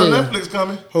parts, too. You know who else got Netflix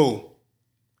coming? Who?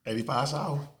 85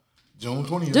 South. June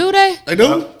 20th. Do they? They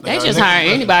do? They just hire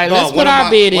anybody. Let's put our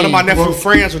bid in. One of my nephew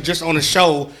friends was just on the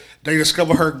show. They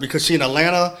discovered her because she in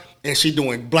Atlanta and she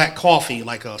doing black coffee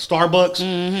like Starbucks.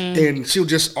 Mm-hmm. And she was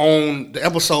just on the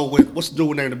episode with what's the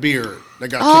dude named the Beard? They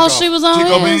got she was on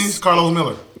Chico Beans,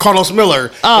 Carlos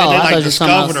Miller. Oh, and they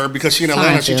discovered her because she in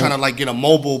Atlanta. She trying to get a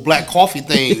mobile black coffee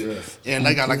thing, and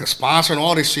they got a sponsor and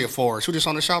all this shit for her. She was just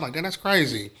on the show like, damn, that's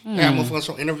crazy. Yeah,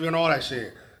 motherfuckers interview and all that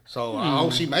shit. So I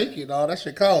hope she make it. That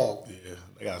shit cold. Yeah,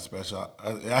 they got a special.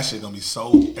 That shit gonna be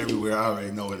sold everywhere. I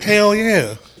already know it. Hell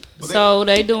yeah. So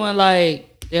they doing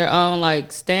their own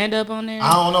stand up on there?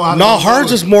 I don't know. No,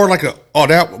 hers is more like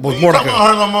that was more like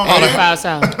a. 85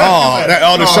 South.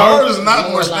 The show. Hers is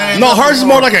not more stand. No, hers is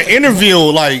more like an interview,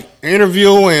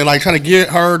 and trying to get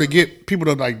her to get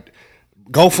people to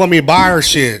go for me, buy her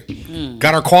shit.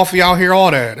 Got her coffee out here, all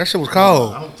that. That shit was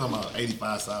cold. I'm talking about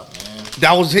 85 South, man.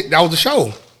 That was it. That was the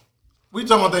show. We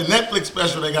talking about that Netflix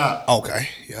special they got. Okay.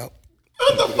 Yep.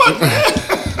 What the fuck,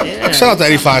 man? Yeah. Shout out to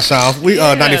 85 South. We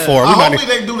 94. Hopefully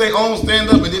they do their own stand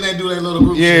up and then they do their little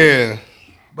group. Yeah. Shit.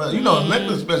 But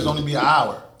Netflix special only be an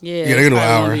hour. Yeah, they can do an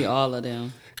hour. Be all of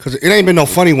them. Cause it ain't been no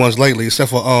funny ones lately,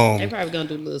 except for They probably gonna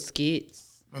do little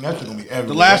skits. Man, that's gonna be everywhere.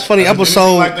 The last funny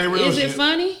episode. Is it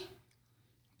funny?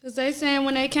 Cause they saying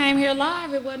when they came here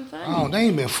live, it wasn't funny. Oh, they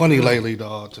ain't been funny lately,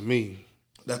 dog. To me.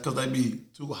 That's because they be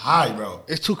too high, bro.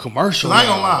 It's too commercial. I ain't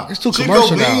gonna lie. It's too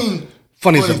commercial now.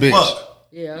 Funny as a bitch. Fuck.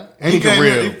 Yeah. And he can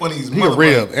rap. He can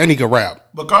rap and he can rap.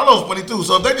 But Carlos funny too.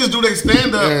 So if they just do their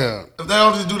stand up, if they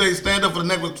all just do their stand up for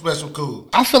the Netflix special, cool.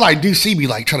 I feel like DC be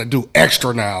trying to do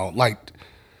extra now,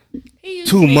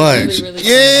 too be much. Really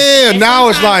yeah, now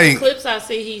it's the clips I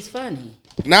see, he's funny.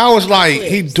 Now it's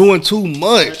he doing too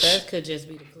much. But that could just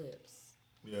be the clips.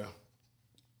 Yeah.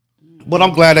 But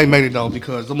I'm glad they made it though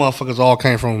because the motherfuckers all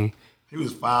came from. He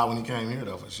was 5 when he came here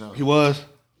though for sure. He was.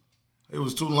 It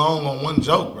was too long on one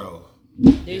joke, bro.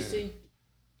 DC.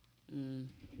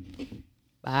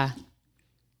 Bye.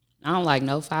 I don't like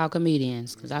no foul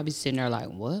comedians because I be sitting there like,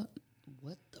 what?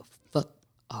 What the fuck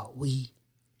are we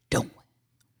doing?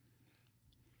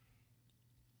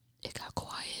 It got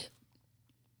quiet.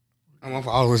 I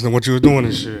was listening to what you was doing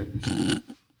and shit.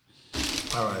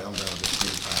 All right, I'm done with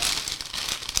this.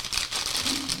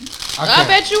 I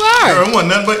bet you are. There wasn't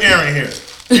nothing but Aaron here.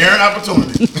 Aaron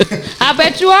opportunity. I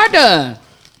bet you are done.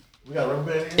 We got rubber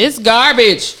band here? It's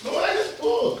garbage. No, that is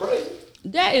full. Crazy.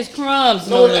 That is crumbs.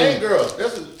 No, it ain't, girl.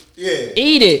 Yeah.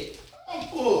 Eat it. I'm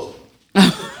full.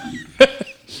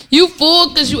 You full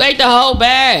because you ate the whole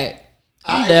bag.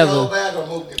 I ate the whole bag or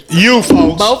moved it. You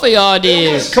folks. Both of y'all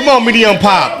did. Come on, medium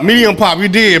pop. Medium pop. You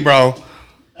did, bro.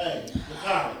 Hey,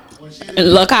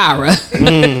 Lakara.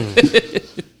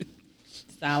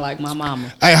 Sound like my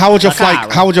mama. Hey, how was your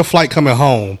flight? How was your flight coming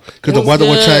home? Because the weather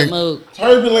would change.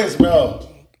 Turbulence, bro.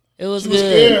 It was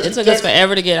good. It took us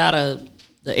forever to get out of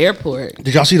the airport.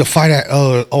 Did y'all see the fight at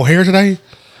O'Hare today?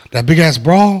 That big ass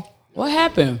brawl. What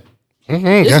happened?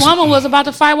 This woman was about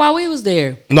to fight while we was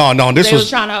there. No, this they was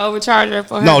trying to overcharge her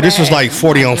for her. No, this was like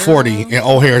 40 on 40 in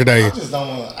O'Hare today. I just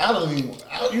don't want. I don't even.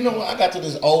 You know what? I got to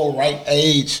this old right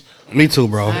age. Me too,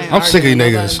 bro. I'm sick of you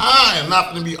niggas. I am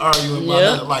not gonna be arguing about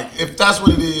that. Like, if that's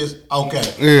what it is,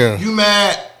 okay. Yeah. You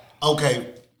mad? Okay.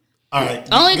 All right.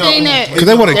 Only thing that because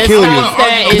they want to kill you.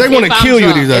 Because they want to kill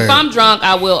you these days. If I'm drunk,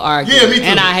 I will argue. Yeah, me too.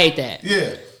 And I hate that.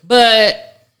 Yeah. But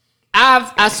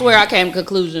I swear I came to a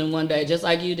conclusion one day, just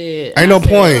like you did. Ain't no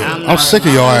point. I'm sick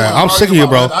of your ass. I'm sick of you,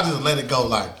 bro. I just let it go.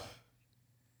 Like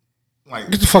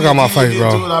get the fuck out of my face, bro.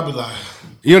 I'll be like,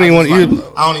 you don't even want.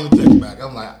 I don't even take it back.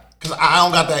 I'm like, because I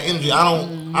don't got that energy. I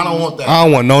don't want that. I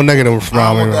don't want no negative from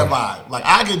I don't me. want that vibe. Like,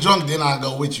 I get drunk, then I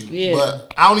go with you. Yeah.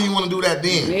 But I don't even want to do that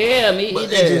then. Yeah, me but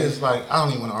either. It just like, I don't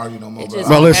even want to argue no more, bro.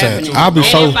 Bro, listen, I'll be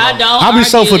so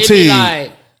fatigued.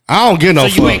 Like, I don't get no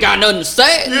so you ain't got nothing to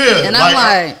say. Yeah. And I'm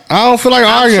like, I don't feel like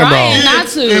arguing, bro. I'm trying not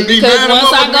to. Because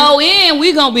once I go in,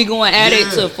 we going to be going at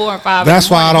it till 4 and 5. That's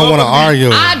why I don't want to argue.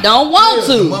 I don't want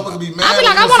to. I be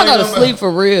like, I want to go to sleep for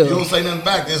real. You don't say nothing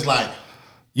back. It's like,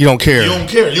 you don't care. You don't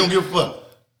care. You don't give a fuck.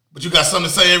 But you got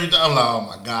something to say every time. I'm like, oh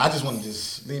my God, I just want to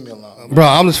just leave me alone. Bro,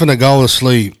 I'm just finna go to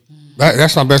sleep.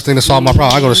 That's my best thing to solve my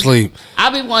problem. I go to sleep.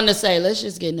 I be wanting to say, let's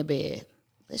just get in the bed.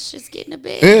 Let's just get in the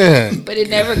bed. Yeah. But it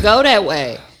never go that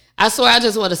way. I swear I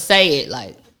just want to say it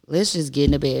like, let's just get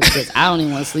in the bed because I don't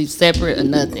even want to sleep separate or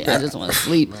nothing. I just want to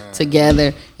sleep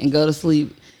together and go to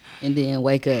sleep and then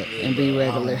wake up and be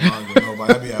regular.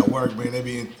 I be at work, man.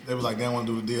 They was like, they don't want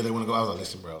to do the deal. They want to go. I was like,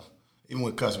 listen, bro. Even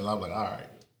with customers, I was like, all right,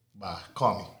 bye.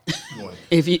 Call me.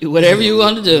 If you whatever you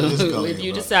want to do, if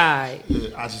you bro. decide.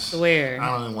 I just swear.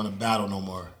 I don't even want to battle no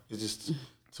more. It's just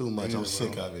too much. I'm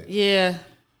sick of it. Yeah.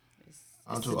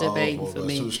 I'm too debating old for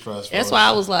me. Too stressful. That's why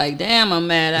I was like, damn, I'm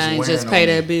mad I ain't just pay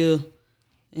that bill.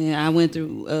 And I went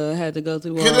through, had to go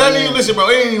through all that. Even listen, bro,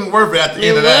 it ain't even worth it at the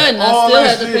end of that. I still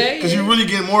had to pay. Because you really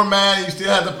get more mad and you still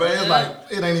have to pay. It's like,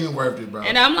 it ain't even worth it, bro.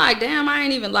 And I'm like, damn, I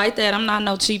ain't even like that. I'm not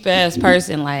no cheap ass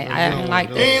person. Like, I ain't like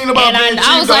that. Ain't about and cheap,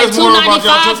 I was like,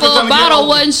 $2.95 for a bottle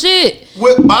wasn't shit.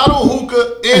 With bottle,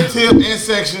 hookah, in tip, in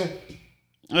section.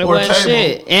 It wasn't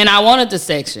shit. And I wanted the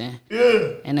section.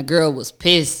 Yeah. And the girl was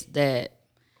pissed that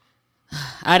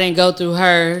I didn't go through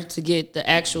her to get the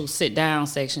actual sit down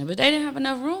section, but they didn't have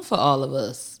enough room for all of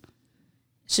us.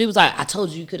 She was like, I told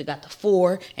you could have got the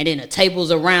 4 and then the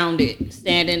tables around it,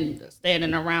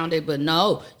 standing around it, but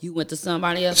no, you went to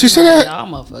somebody else. She said that? Y'all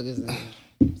motherfuckers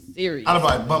serious. I'd have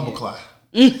like Bumbleclaw.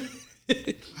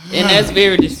 And that's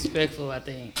very disrespectful, I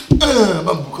think.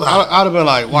 I'd have been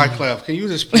like, Wyclef, can you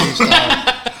just please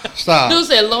stop? Who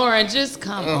said, Lauren, just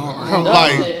come on.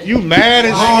 Like, you mad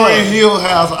as Lauren Hill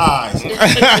has eyes.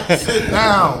 Sit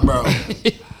down, bro.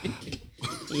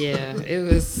 Yeah,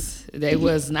 they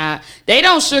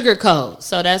don't sugarcoat.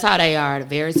 So that's how they are. They're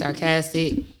very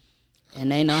sarcastic.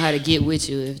 And they know how to get with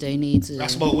you if they need to. I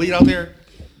smoke weed out there?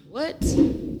 What?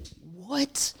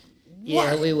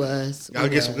 Yeah, we was. Y'all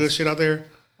get some good shit out there?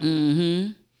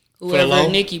 Mm-hmm. Whoever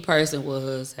Nikki person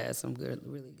was had some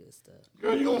really good stuff.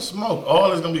 Girl, you gonna smoke.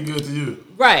 All is gonna be good to you.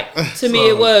 Right. To me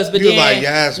it was. But then like,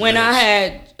 yes, when bitch. I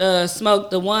had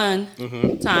smoked the one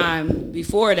time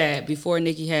before that, before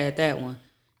Nikki had that one,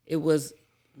 it was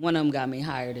one of them got me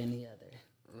higher than the other.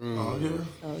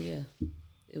 Oh yeah.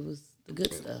 It was the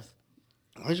good stuff.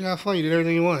 Why'd you have fun? You did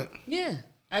everything you want. Yeah.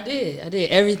 I did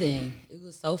everything. It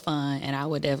was so fun, and I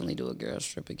would definitely do a girls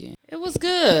trip again. It was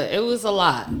good. It was a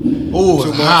lot. Oh, it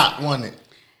was hot, wasn't it?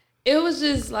 It was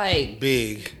just like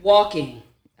big walking,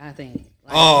 I think.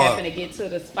 Like having to get to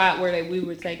the spot where we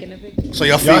were taking the picture. So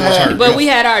your feet was hurting. But we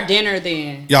had our dinner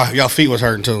then. Y'all feet was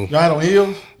hurting too. Y'all had on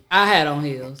heels? I had on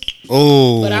heels.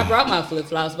 Oh. But I brought my flip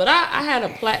flops. But I had a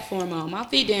platform on. My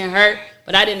feet didn't hurt,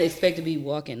 but I didn't expect to be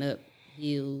walking up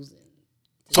heels.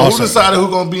 So who decided who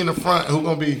gonna be in the front? Who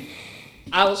gonna be?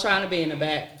 I was trying to be in the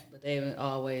back, but they would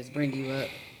always bring you up.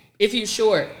 If you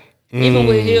short, even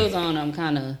with heels on, I'm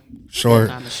kind of short.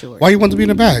 Why you want to be in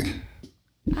the back?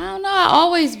 I don't know. I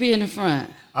always be in the front.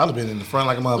 I'd have been in the front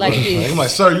like a motherfucker. I'm like,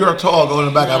 sir, you're tall. Go in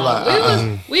the back. I'm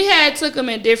like, we took them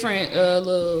in different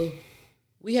little.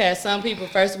 We had some people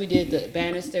first. We did the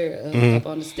banister up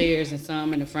on the stairs, and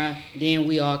some in the front. Then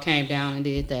we all came down and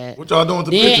did that. What y'all doing with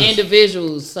the then pictures?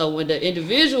 Individuals. So with the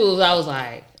individuals, I was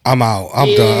like, I'm out.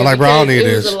 I'm done. Like, bro, I don't need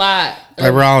this. It was a lot.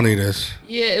 Like, bro, I don't need this.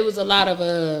 Yeah, it was a lot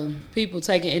of people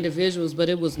taking individuals, but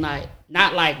it was not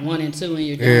like 1 and 2 and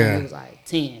you're done. Yeah. It was like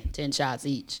 10 shots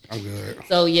each. I'm good.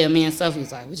 So yeah, me and Sophie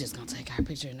was like, we're just gonna take our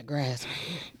picture in the grass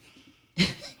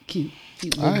right here.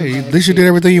 Hey, at least you did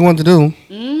everything you wanted to do.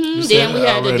 Mm-hmm. Then we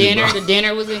had the dinner. Bro. The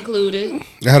dinner was included.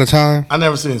 Ahead of time. I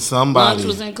never seen somebody. Lunch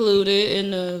was included in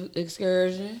the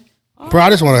excursion. Bro, I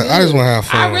just want to have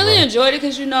fun. I really enjoyed it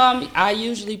because I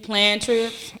usually plan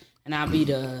trips and I be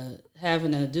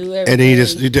having to do everything.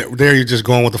 And then you're just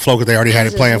going with the flow because they already had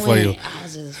it planned for you.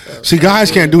 See,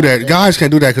 guys can't do that. Guys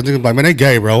can't do that because they're like, man, they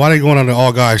gay, bro. Why they going on an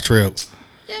all guys trip?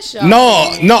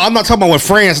 No, I'm not talking about with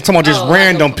friends. I'm talking about just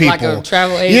random people. Like a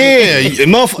travel agent.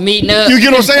 Yeah, meeting up. You get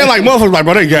what I'm saying? Like motherfuckers, like,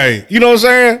 bro, they gay. You know what I'm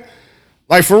saying?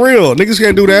 Like for real, niggas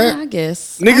can't do that. I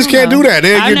guess niggas can't do that.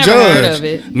 They'll get judged. Heard of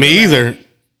it. Me either.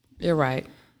 You're right.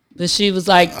 But she was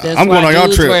like, that's I'm why going on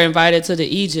dudes y'all trip. were invited to the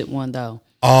Egypt one though.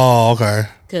 Oh, okay.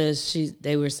 Because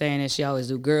they were saying that she always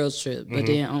do girls trip, but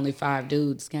then only 5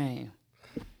 dudes came.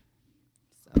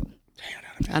 So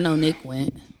I know Nick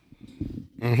went.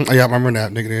 Mm-hmm. Yeah, I remember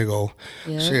that. Nigga, there you go.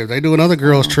 Yeah. Shit, they do another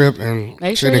girls trip and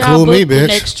make shit sure include me, bitch. The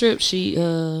next trip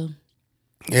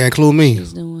yeah, include me.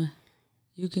 She's doing.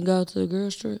 You can go to the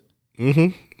girls trip.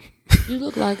 Mm-hmm. You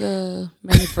look like a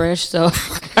Manny Fresh, so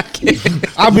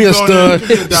I'll be a stud.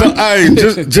 So, hey,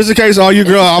 just in case all you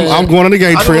girl, I'm going on the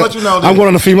gay trip. I'm going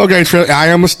on the female gay trip. I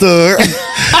am a stud.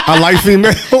 I like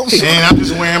females. And I'm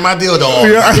just wearing my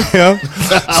dildo. Yeah.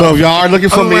 So if y'all are looking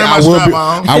for me,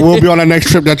 I will be on the next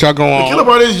trip that y'all go on. The killer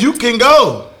part is you can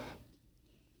go.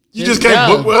 You just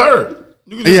can't book with her.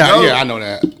 You can just go. Yeah, I know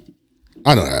that.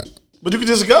 But you can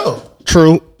just go.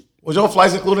 True. Was your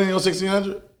flights included in your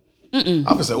 1,600?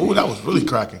 I would say, ooh, that was really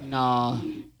cracking. No.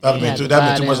 That'd have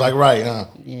been too much like right, huh?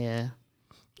 Yeah.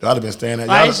 Y'all have been staying there.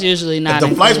 Flights usually not. If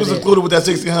the flights was included with that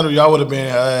 1,600, y'all would have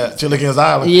been Chilligan's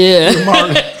Island. Yeah. Y'all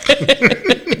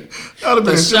have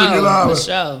been Chilligan's Island. For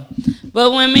sure.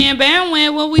 But when me and Bam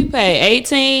went, what we paid?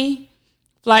 18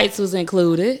 flights was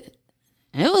included.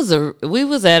 We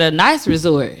was at a nice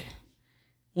resort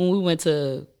when we went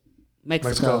to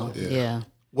Mexico. Yeah.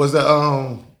 Was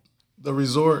the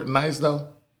resort nice though?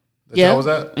 Yeah, was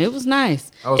that? It was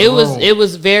nice. It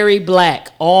was very black,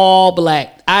 all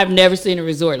black. I've never seen a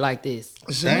resort like this.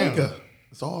 Jamaica.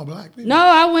 It's all black people. No,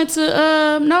 I went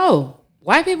to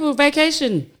white people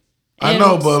vacation. I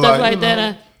know, but stuff like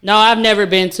that. No, I've never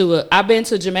been to I've been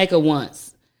to Jamaica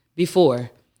once before.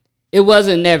 It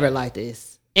wasn't never like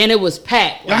this, and it was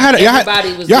packed. Y'all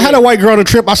had a white girl on the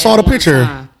trip. I saw the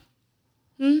picture.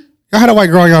 Y'all had a white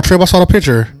girl on y'all trip. I saw the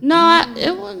picture. No,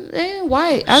 they ain't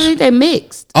white. I think they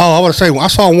mixed. Oh, I want to say, I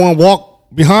saw one walk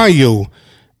behind you.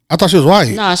 I thought she was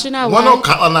white. No, she not white. Wasn't no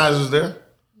colonizers there.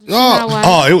 She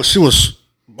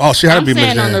had to be mixed.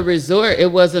 I'm saying on the resort,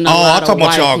 it wasn't a lot I'm talking of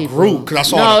about y'all people. group because I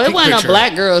saw No, the it wasn't picture. a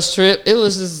black girl's trip. It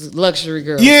was just luxury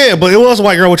girl. Yeah, but it was a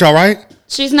white girl with y'all, right?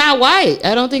 She's not white.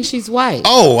 I don't think she's white.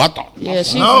 Oh, I thought. Yeah,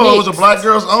 she's No, mixed. it was a black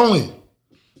girls only.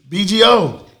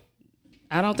 BGO.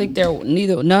 I don't think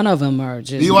none of them are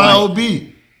just white.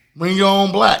 BYOB. Bring your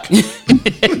own black.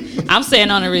 I'm saying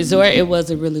on the resort, it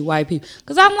wasn't really white people.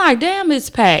 Because I'm like, damn, it's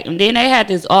packed. And then they had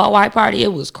this all-white party.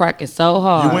 It was cracking so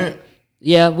hard. You went?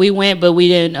 Yeah, we went, but we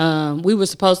didn't. We were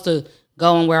supposed to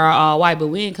go and wear our all-white, but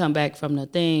we didn't come back from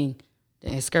the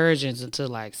excursions until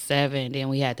like 7. Then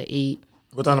we had to eat.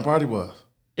 What time the party was?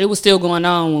 It was still going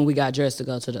on when we got dressed to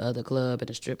go to the other club at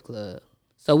the strip club.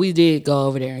 So we did go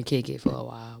over there and kick it for a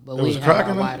while. But It we was didn't have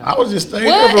cracking? our white on. I was just staying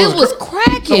What? there. It was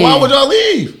cracking. So why would y'all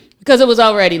leave? Because it was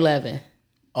over at 11.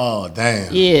 Oh,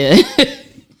 damn. Yeah.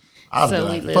 I'd So be we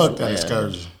like, fuck listened that well.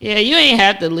 excursion. Yeah, you ain't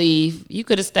have to leave. You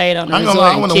could have stayed on the I'm resort gonna lie,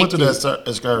 I and wouldn't have went kicked to it. that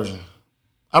excursion.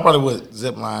 I probably would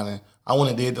zip lining. I wouldn't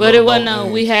have did the But it little wasn't boat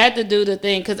thing. we had to do the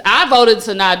thing. Because I voted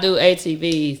to not do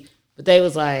ATVs. But they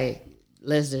was like,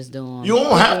 let's just do them. You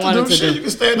don't have to do shit. You can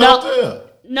stay in the hotel.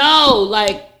 No,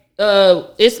 like,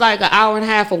 it's like an hour and a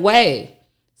half away.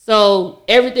 So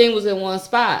everything was in one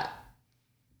spot.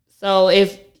 So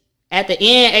if at the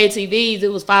end ATVs, it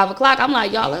was 5 o'clock, I'm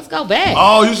like, y'all, let's go back.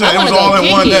 Oh, you said it was all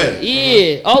in one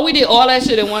day. Yeah. Oh, we did all that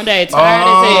shit in one day. Tired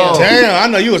as hell. Damn, I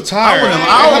know you was tired.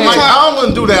 I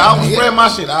wouldn't do that. I would spread my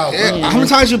shit out. Yeah. How many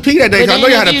times you pee that day? 'Cause I know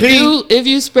you had to pee. If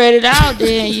you spread it out,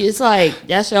 then it's like,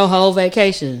 that's your whole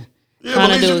vacation. Yeah,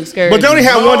 trying to do excursions. But they only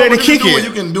have one day to kick it.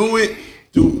 You can do it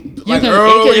it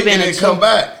early could've been and then come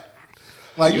back.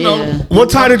 Like, you know. What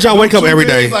time did y'all wake up every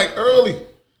day? Like early.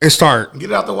 And start.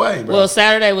 Get it out the way, bro. Well,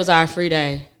 Saturday was our free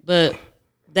day. But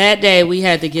that day we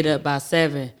had to get up by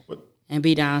 7 and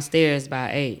be downstairs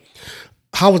by 8.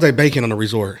 How was they baking on the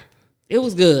resort? It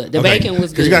was good. The bacon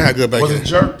was good. You gotta have good bacon. Was it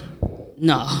jerked?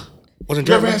 No. Wasn't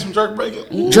You jerk ever had bacon? some jerk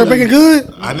bacon? Jerk bacon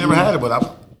good? I never had it, but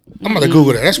I'm about to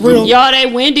Google that. That's real. Y'all, they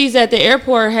Wendy's at the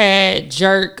airport had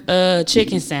jerk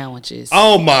chicken sandwiches.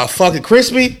 Oh my fucking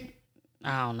crispy.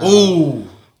 I don't know. Ooh.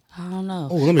 I don't know.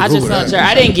 Ooh, let me I just Google saw that. jerk.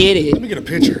 I didn't get it. Let me get a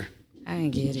picture. I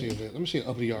didn't get it. Let me see if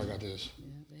Upper Yard got this.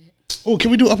 Oh, can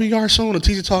we do Upper Yard soon? A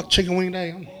Teasy Talk Chicken Wing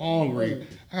Day? I'm hungry.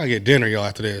 I gotta get dinner, y'all,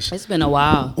 after this. It's been a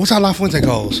while. What's how La Fuente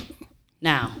goes?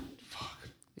 Now.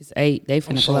 It's 8. They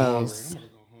finna close.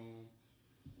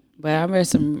 But I met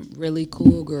some really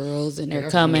cool girls, and they're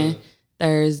coming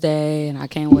Thursday, and I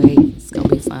can't wait. It's gonna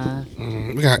be fun.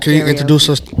 Can you introduce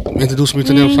me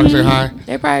to them so I can say hi?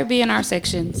 They probably be in our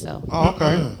section. So. Oh,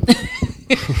 okay.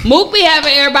 Mook be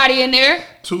having everybody in there.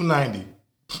 $290.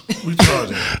 We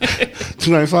charging.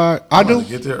 $295. I do.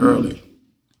 Get there early.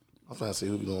 I'm trying to see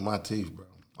who be doing my teeth, bro.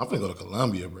 I'm finna go to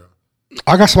Columbia, bro.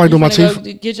 I got somebody doing my teeth. Go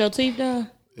get your teeth done.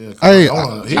 Yeah, Hey,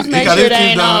 he make got sure his they teeth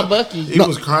ain't all done. Bucky. He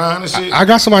was crying and shit. I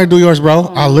got somebody to do yours, bro.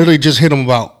 I literally just hit him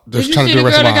about Did just you trying see to do the the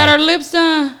rest girl of that got mine. her lips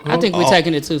done? I think we're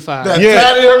taking it too far. That Yeah.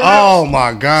 tatted her lips. Oh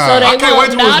my god. So they I can't wait want,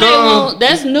 till now it's they done. want,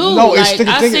 that's new. No, it's like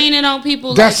I seen it on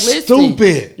people That's like listing.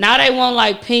 stupid. Now they want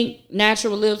like pink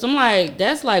natural lips. I'm like,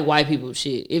 that's like white people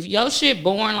shit. If your shit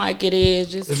born like it is,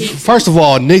 just keep. First of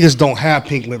all, niggas don't have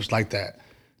pink lips like that.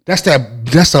 That's a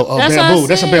That's what I bamboo.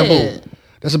 That's a said. bamboo.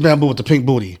 That's a bamboo with the pink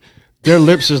booty. Their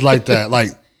lips is like that. Like,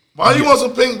 Why you want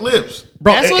some pink lips?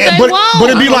 bro, That's what they but, want. But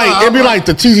it'd be like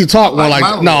the Teezy Talk one. Like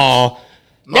Like, my no.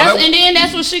 And then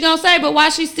that's what she gonna say. But why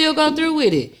she still go through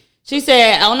with it? She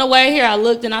said, on the way here, I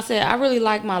looked and I said, I really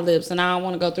like my lips and I don't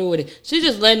want to go through with it. She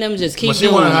just letting them just keep doing it. But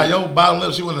she wanted how your bottom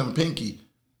lip, she wanted them pinky.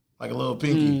 Like a little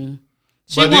pinky.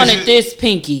 She wanted this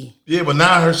pinky. Yeah, but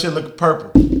now her shit look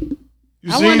purple.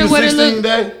 You seen the 16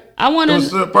 day? I wonder.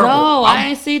 No, I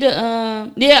ain't see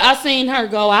the. Yeah, I seen her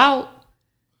go out.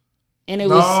 And it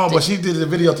was. No, but she did the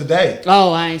video today.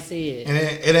 Oh, I ain't see it. And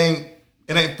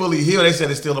it ain't fully healed. They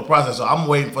said it's still a process. So I'm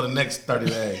waiting for the next 30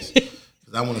 days.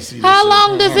 I want to see this. How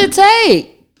long does it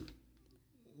take?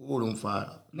 Ooh, them fire.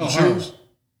 No, shoes.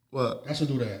 What? That's to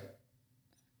do that.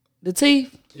 The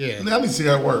teeth? Yeah. Let me see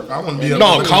her work. I want to be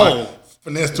no, cold.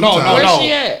 Finesse 2 times. Where's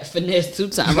she at? Finesse 2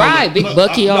 times. Right, big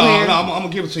Bucky over here. No, I'm going to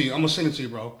give it to you. I'm going to send it to you,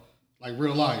 bro. Like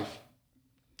real life.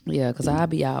 Yeah, because I'll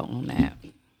be out on that.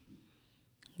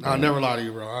 I'll never lie to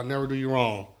you, bro. I'll never do you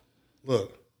wrong.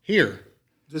 Look, here.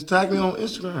 Just tag me on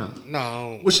Instagram.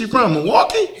 No. Where's she from?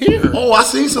 Milwaukee? Here. Oh, I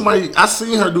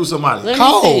seen her do somebody.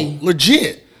 Cold.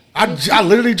 Legit. I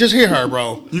literally just hit her,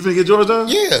 bro. You finna get yours done?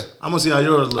 Yeah. I'm gonna see how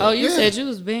yours look. Oh, you said you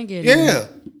was been getting Yeah.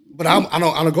 But I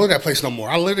don't go to that place no more.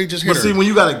 I literally just hit her. But see, when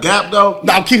you got a gap though.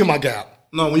 No, I'm keeping my gap.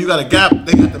 No, when you got a gap,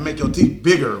 they got to make your teeth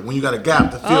bigger. When you got a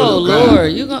gap to fill Oh the gap.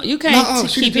 Lord, you can't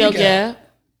keep your gap.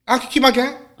 I can keep my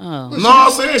gap. Oh. No,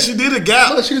 I'm saying she did a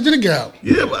gap. Look, she just did a gap.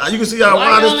 Yeah, but you can see how wide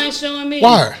wide y'all ain't showing me?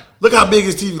 Why? Look how big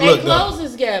his teeth They look. close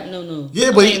his gap, no. Yeah,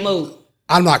 but he moved.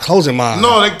 I'm not closing mine.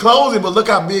 No, they closed it, but look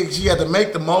how big she had to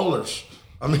make the molars.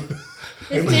 I mean,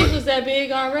 his teeth was that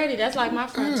big already. That's like my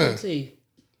front two teeth.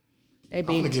 They I'm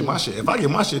big gonna too. get my shit. If I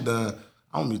get my shit done,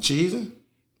 I'm gonna be cheesing.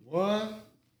 What?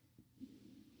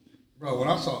 Bro, when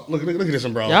I saw look at this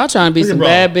one, bro. Y'all trying to be some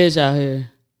bad bitch out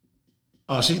here.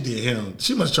 Oh, she did him.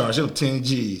 She must charge him 10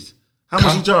 G's. How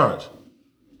much she charge?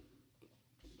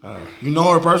 You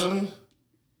know her personally?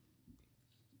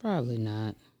 Probably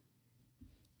not.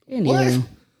 Anyway.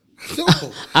 No.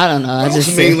 I don't know. I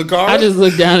just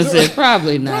looked down and said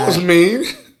probably not. That was mean.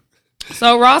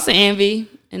 So Ross and Envy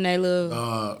and they little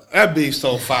that beat's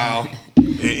so foul.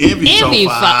 Envy so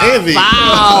foul. Envy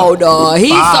foul, dog. He's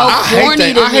so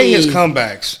corny to me. I hate his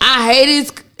comebacks. I hate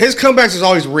his comebacks is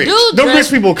always rich. Dude, rich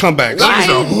people comebacks.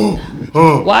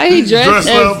 Why he dressed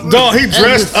up? Dog, he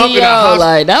dressed up in a house.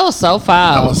 Like that was so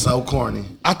foul. That was so corny.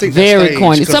 I think very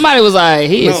corny. Somebody was like,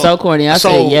 "He is so corny." I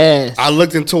said, "Yes." I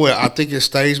looked into it. I think it's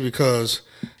staged because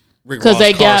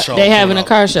they having a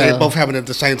car show. They both having it at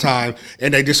the same time,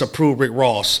 and they disapproved Rick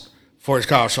Ross for his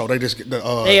car show. They just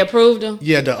they approved him.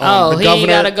 Yeah, the he governor ain't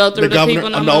gotta go through the governor.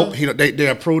 People No, they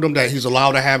approved him that he's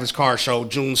allowed to have his car show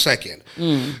June 2nd.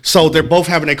 So they're both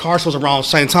having their car shows around the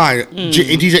same time.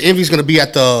 DJ Envy's going to be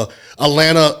at the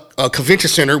Atlanta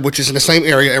Convention Center, which is in the same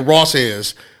area, and Ross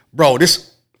is. Bro,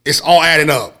 it's all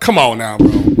adding up. Come on now, bro.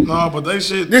 No, but that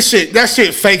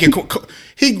shit fake.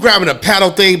 He grabbing a paddle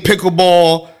thing,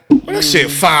 pickleball. That shit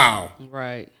foul.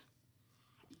 Right.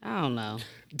 I don't know.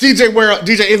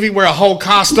 DJ Envy wear a whole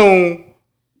costume.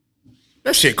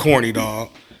 That shit corny, dog.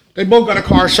 They both got a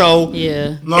car show.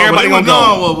 Yeah. No, everybody gonna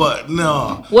go. What?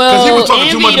 No. Well, he was talking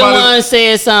Envy too much the about one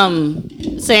said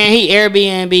something, saying he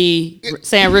Airbnb,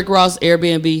 saying Rick Ross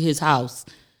Airbnb his house.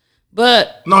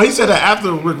 But no, he said that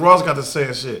after Rick Ross got to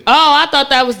saying shit. Oh, I thought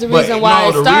that was the reason why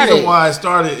it started. The reason why it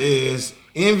started is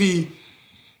Envy,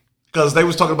 because they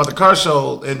was talking about the car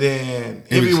show, and then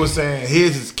Envy was saying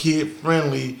his is kid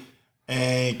friendly,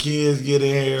 and kids get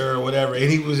in here or whatever, and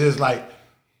he was just like,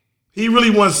 he really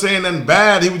wasn't saying nothing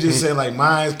bad. He was just saying like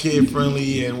mine's kid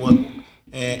friendly and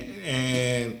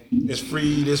it's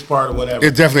free this part or whatever.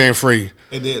 It definitely ain't free.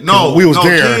 And then we was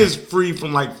there. Kids free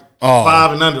from like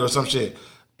 5 and under or some shit.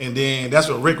 And then that's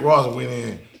what Rick Ross went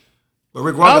in. But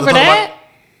Rick Ross for that?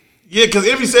 Yeah, because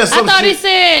Envy said something. I thought he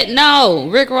said no.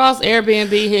 Rick Ross Airbnb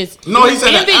his. No, he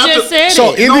said Envy that after, just said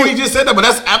so it. No, he just said that, but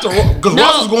that's after because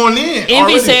Ross was going in. Envy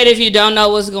already. said, "If you don't know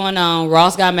what's going on,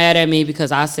 Ross got mad at me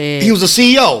because I said he was a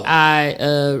CEO.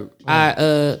 I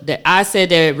said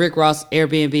that Rick Ross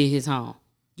Airbnb his home."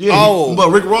 Yeah, but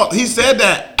Rick Ross, he said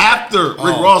that after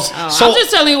Rick Ross. So I'm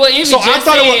just telling you what Envy just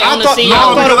said on the CEO.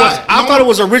 I thought it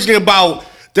was originally about.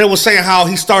 They was saying how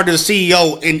he started as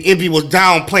CEO and Envy was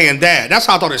downplaying that. That's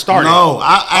how I thought it started. No,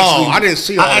 I didn't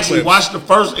see. I actually watched the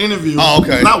first interview. Oh,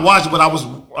 okay. Not watched it, but I was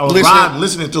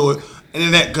listening to it, and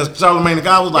then that because Charlamagne the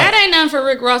guy was like, that ain't nothing for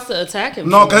Rick Ross to attack him.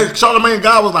 No, because Charlamagne the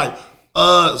guy was like,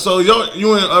 so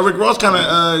you and Rick Ross kind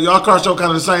of y'all car show kind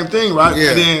of the same thing, right?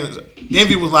 Yeah. And then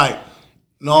Envy was like,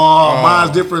 no,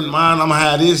 mine's different. Mine, I'm gonna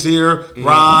have this here,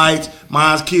 rides.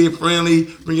 Mine's kid friendly.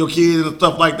 Bring your kids and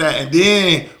stuff like that. And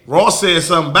then Ross said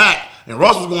something back, and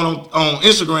Ross was going on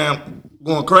Instagram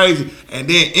going crazy. And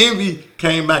then Envy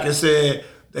came back and said,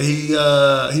 that he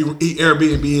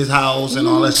Airbnb his house and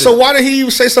all that shit. So why did he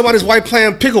even say somebody's wife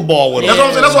playing pickleball with him? That's what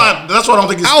I'm saying. That's why I don't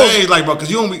think it's staged, like, bro,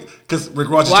 because Rick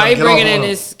Ross is why trying to get bringing in off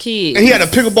his kids? And he had a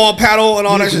pickleball paddle and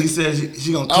all that shit. He said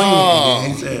she gonna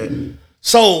clean it. He said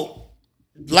so.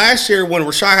 Last year, when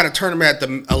Rashad had a tournament at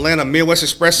the Atlanta Midwest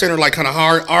Express Center, like kind of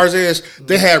hard ours is,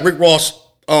 they had Rick Ross,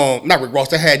 not Rick Ross,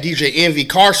 they had DJ Envy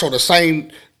car show the same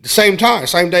time,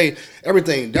 same day,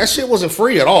 everything. That shit wasn't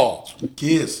free at all.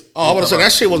 Kids. Oh, I want to say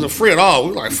that shit wasn't free at all. We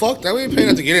were like, fuck that, we ain't paying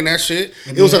nothing to get in that shit.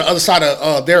 It was on the other side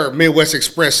of their Midwest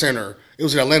Express Center. It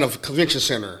was at Atlanta Convention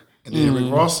Center. And then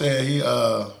Rick Ross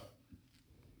said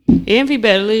Envy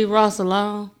better leave Ross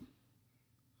alone.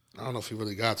 I don't know if he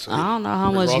really got to. I don't know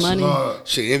how much money.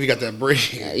 Shit, Envy got that bread.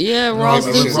 Yeah, Ross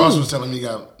did Rick Ross was telling me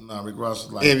Rick Ross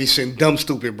was like, Envy sitting dumb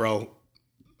stupid, bro.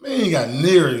 Man, he ain't got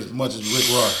near as much as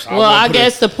Rick Ross. Well, I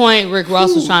guess the point Rick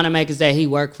Ross was trying to make is that he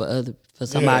worked for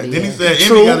somebody. Then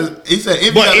else. he said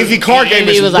Envy but Envy car game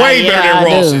is way better than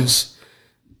Ross's.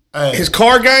 Hey. His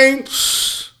car game,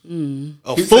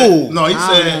 a fool.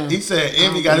 He said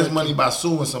Envy got his money by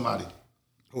suing somebody.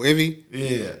 Who, Envy?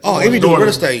 Yeah. Oh, Envy do real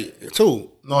estate too.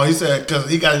 No, he said because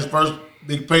he got his first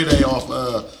big payday off.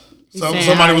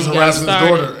 Somebody was harassing his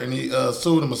daughter, and he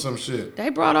sued him or some shit. They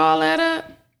brought all that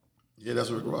up. Yeah, that's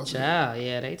what Rick Ross said. Child,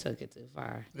 yeah, they took it too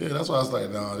far. Yeah, that's why I was like,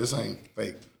 no, this ain't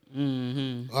fake.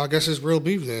 Mm-hmm. Well, I guess it's real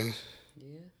beef then.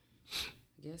 Yeah,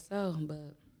 guess so,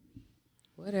 but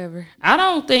whatever. I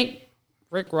don't think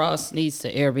Rick Ross needs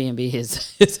to Airbnb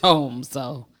his home,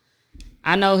 so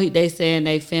I know they saying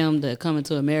they filmed the Coming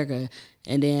to America,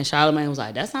 and then Charlamagne was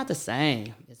like, "That's not the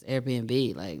same. It's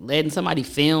Airbnb. Like letting somebody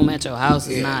film at your house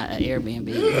is not an Airbnb."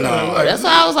 Yeah, that's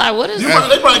why I was like, "What is?" They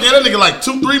probably gave that nigga like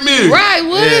 $2-3 million. Right?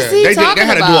 What is he talking about? They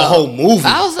had to do a whole movie.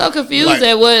 I was so confused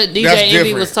at what DJ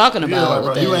Envy was talking about. Yeah,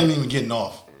 like, bro, you ain't even getting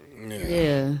off.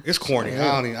 Yeah, it's corny.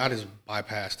 I just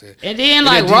bypassed it. And then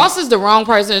Ross is the wrong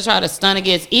person to try to stun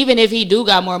against. Even if he do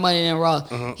got more money than Ross,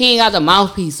 he ain't got the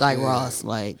mouthpiece like Ross.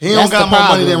 Like he don't got more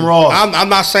money than Ross. I'm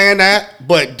not saying that,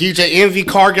 but DJ Envy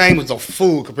car game is a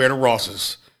fool compared to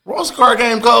Ross's. Ross' car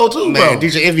game cold too, man, bro.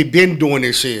 DJ Envy been doing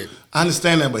this shit. I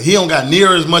understand that, but he don't got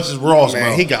near as much as Ross, man,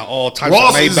 bro. He got all types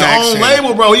Ross of Maybachs. Ross is his own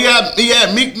label, bro. He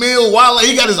had Meek Mill, Wale.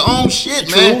 He got his own shit,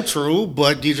 man. True,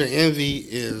 but DJ Envy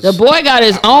is the boy got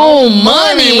his own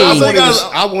money.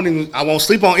 I won't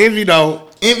sleep on Envy though.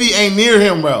 Envy ain't near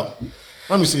him, bro.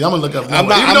 Let me see. I'm gonna look up. Even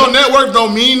though network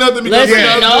don't mean nothing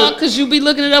because you be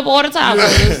looking it up all the time. So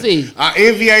let's see.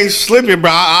 Envy ain't slipping,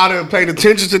 bro. I done paid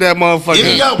attention to that motherfucker.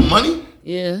 Envy got money.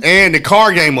 Yeah. And the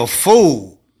car game a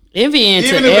fool. Envy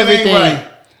into everything.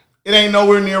 It ain't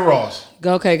nowhere near Ross.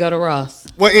 Go to Ross.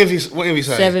 What Envy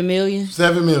say? 7 million.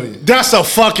 7 million. That's a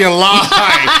fucking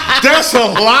lie. That's a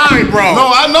lie, bro.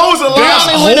 No, I know it's a lie. That's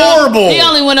horrible. He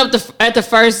only went up at the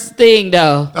first thing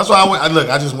though. That's why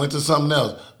I just went to something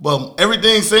else. But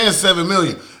everything's saying 7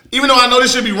 million. Even though I know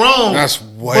this should be wrong. That's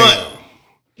way. But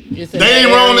they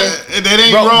ain't wrong. They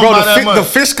ain't wrong bro, by that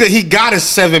much. The Fisker he got is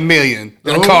 $7 million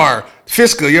in a car.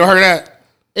 Fisker, you ever heard of that?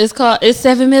 It's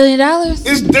 $7 million.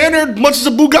 It's dinner much as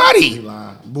a Bugatti.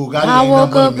 Bugatti. I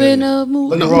woke up in a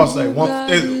movie. Look at Ross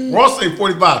say. Ross say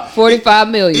 45. 45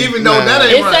 million. Even though that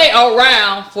ain't right. It say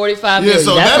around 45 million. Yeah,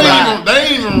 so that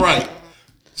ain't even right.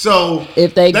 So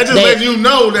if that just lets you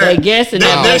know that they guessing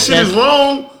that shit is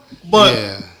wrong.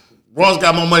 But Ross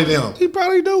got more money than him. He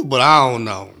probably do, but I don't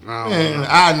know.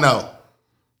 I know.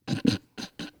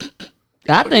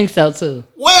 I think so too.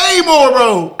 Way more,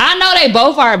 bro. I know they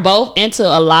both are into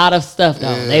a lot of stuff though.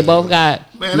 Yeah. They both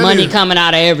got money coming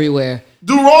out of everywhere.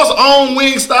 Do Ross own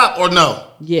Wingstop or no?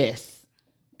 Yes.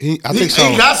 I think so.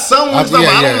 He got some Wingstop.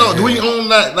 I don't know. Do he own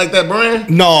that brand?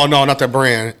 No, not that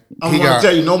brand. I'm going to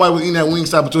tell you, nobody was eating that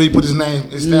Wingstop until he put his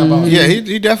name on it. Yeah,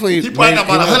 he definitely. He probably got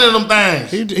about 100 of them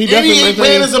things. He definitely ain't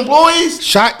paying his employees.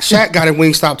 Shaq got a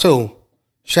Wingstop too.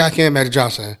 Shaq and Magic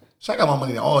Johnson. Shaq got more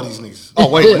money than all these niggas.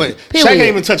 Oh wait. Shaq ain't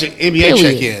even touch an NBA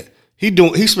check yet.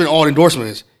 He spent all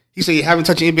endorsements. He said he haven't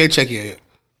touched an NBA check yet.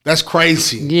 That's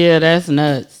crazy. Yeah, that's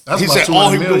nuts. He said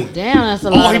all he been doing. Damn, that's a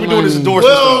lot. All he been doing is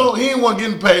endorsements. Well, he ain't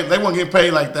getting paid. They weren't getting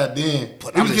paid like that then.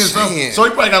 But he was getting something. So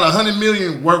he probably got $150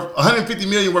 million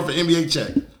worth of NBA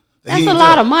check. That's a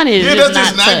lot of money. Yeah, that's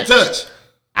just not touch.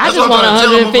 I just want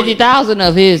 150,000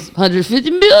 of his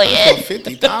 150 million.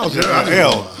 50,000.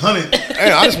 Hell, 100.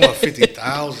 Hey, I just want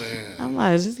 50,000. I'm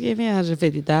like, just give me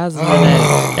 150,000.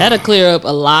 That'll clear up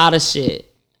a lot of shit.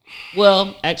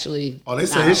 Well, actually, they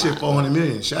say his shit 400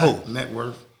 million. Shaq net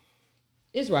worth.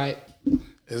 It's right.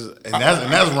 And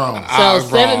that's wrong. So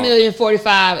 7 million,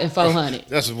 45, and 400.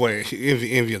 That's way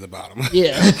envy at the bottom.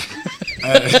 Yeah,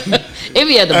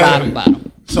 envy at the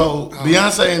bottom. So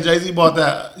Beyonce and Jay-Z bought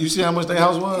that. You see how much their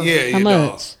house was? Yeah, How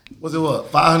much? Was it what?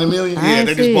 500 million? Yeah,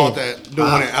 they just bought that.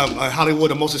 Doing it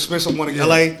Hollywood, the most expensive one in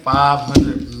LA.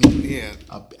 500 million. Yeah.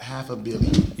 $500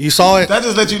 million. You saw it? That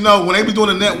just let you know when they be doing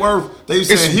the net worth, they be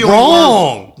saying It's he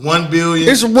wrong. only worth $1 billion.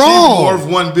 It's wrong. She's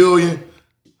worth $1 billion.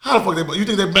 How the fuck you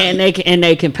think they pay? And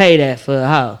they can pay that for a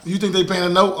house. You think they paying a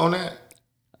note on that?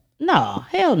 No,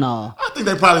 hell no. I think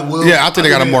they probably will. Yeah, I think they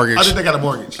got a mortgage. I think they got a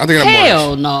mortgage.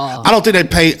 Hell no. I don't think they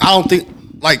pay. I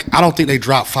don't think they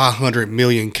drop $500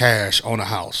 million cash on a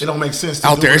house. It don't make sense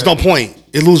out there. It's no point.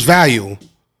 It lose value.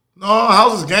 No,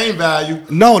 houses gain value.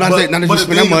 No, not if you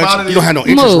spend that much. You don't have no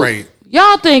interest rate.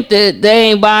 Y'all think that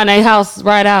they ain't buying their house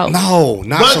right out? No,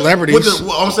 not celebrities.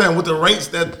 I'm saying with the rates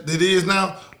that it is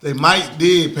now, they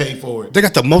did pay for it. They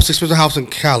got the most expensive house in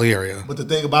Cali area. But the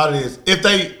thing about it is,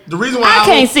 the reason why I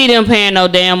can't see them paying no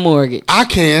damn mortgage. I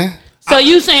can. So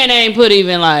you saying they ain't put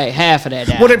even like half of that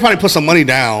down? Well, they probably put some money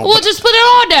down. Well, just put it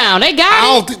all down. They got it.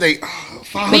 I don't think they.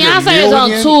 Beyonce is on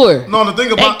tour. No, the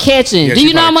thing about they catching. Yeah, do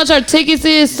you know how much her tickets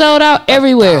is sold out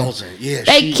everywhere? 1,000. Yeah,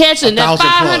 they catching that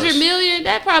 1,000 $500 million.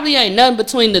 That probably ain't nothing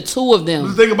between the two of them.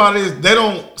 The thing about it is they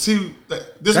don't see.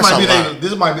 This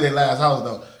might be their last house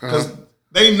though, because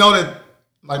they know that.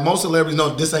 Like most celebrities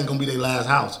know this ain't gonna be their last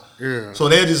house. Yeah. So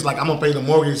they're just like, I'm gonna pay the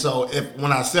mortgage. So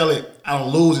when I sell it, I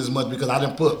don't lose as much because I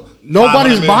didn't put.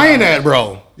 Nobody's buying that,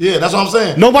 bro. Yeah, that's what I'm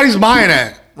saying. Nobody's buying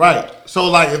that. Right. So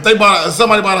like, if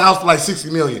somebody bought a house for like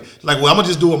 $60 million, like, well, I'm gonna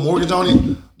just do a mortgage on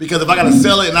it because if I gotta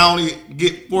sell it and I only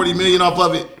get $40 million off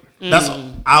of it,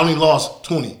 I only lost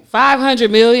 20.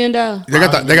 $500 million though. They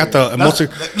got the most.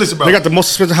 Listen, bro. They got the most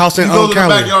expensive house in Cali. You go to the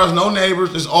backyards, no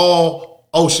neighbors. It's all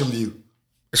ocean view.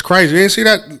 It's crazy. You didn't see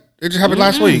that? It just happened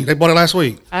last week. They bought it last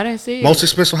week. I didn't see it. Most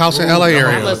expensive house in LA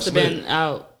area. I must have been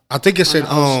out. I think it's in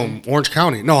Orange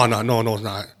County. No, it's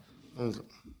not.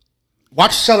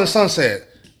 Watch Southern Sunset.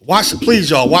 Please,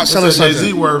 y'all. Watch Southern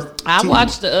Sunset. I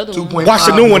watched the other one. Watch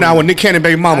the new one now with Nick Cannon,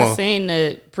 Baby Mama. I seen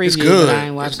the preview, it's good. but I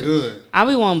ain't watched it. Good. I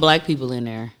be wanting black people in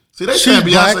there. See, they She's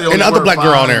black and the other black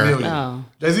girl on there. Oh.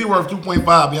 Jay-Z worth 2.5.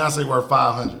 Beyonce worth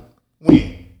 500.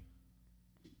 When?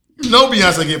 You know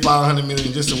Beyonce get 500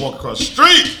 million just to walk across the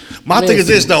street. My thing is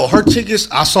this though, her tickets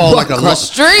I saw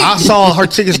I saw her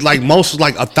tickets like most was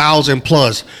like 1,000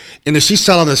 plus, and if she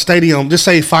sell at the stadium, just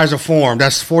say Pfizer Forum,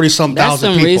 that's 40-something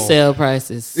thousand people. That's some resale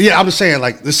prices. Yeah, I'm just saying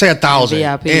like let's say 1,000,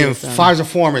 VIP and Pfizer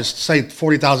Forum is say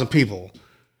 40,000 people.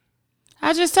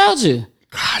 I just told you.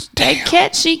 God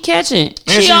damn. She catching.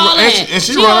 And she run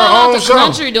her all own the show.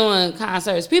 country doing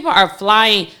concerts. People are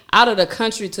flying out of the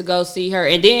country to go see her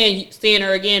and then seeing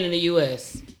her again in the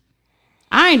U.S.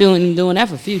 I ain't doing that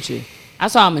for Future. I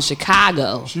saw him in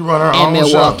Chicago. She run her and own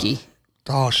Milwaukee. show.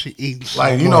 Oh, she eating so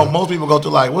like, you know, most people go to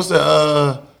like, what's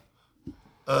the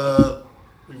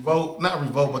Revolt, not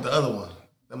Revolt, but the other one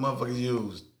that motherfuckers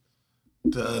use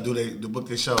to book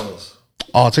their shows.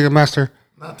 Oh, Ticketmaster?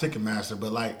 Not Ticketmaster,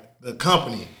 but like the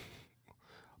company.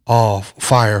 Oh,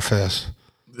 Firefest.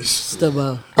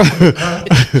 Stubbo.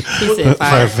 He said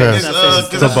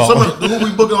Firefest. Who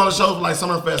we booking on the show for like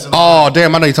Summerfest. Oh,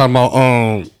 damn, I know you're talking about.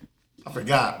 I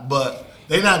forgot, but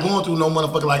they not going through no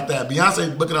motherfucker like that.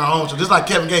 Beyonce booking her own show, just like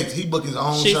Kevin Gates. He booked his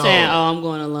own show. She saying, "Oh, I'm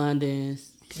going to London."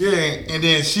 Yeah, and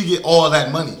then she get all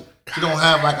that money. She don't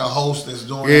have like a host that's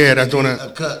doing that's doing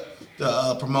a cut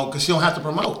to promote because she don't have to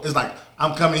promote. It's like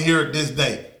I'm coming here this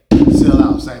day, sell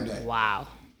out same day. Wow.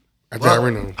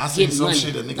 I seen some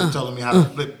shit that nigga telling me how to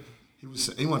flip. He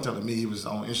wasn't telling me, he was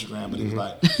on Instagram, but he was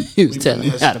like, he was telling me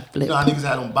how to flip. You know how niggas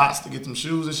had on bots to get them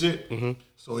shoes and shit. Mm-hmm.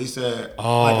 So he said,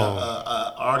 like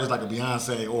a artist like a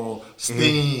Beyonce or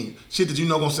Sting, shit that you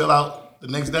know gonna sell out the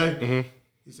next day. Mm-hmm.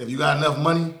 He said, if you got enough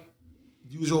money,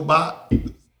 use your bot,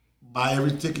 buy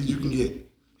every ticket you can get.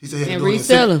 He said, and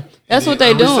resell them. That's what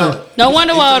they doing. No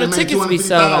wonder why all the tickets be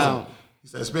sold out. He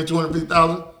said, spend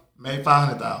 $250,000, made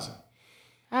 $500,000.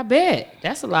 I bet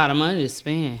that's a lot of money to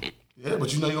spend. Yeah,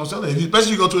 but you know you're gonna sell it.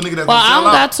 Especially you go to a nigga that. Well, I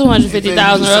don't got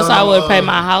 $250,000, or else I would pay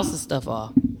my house and stuff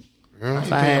off.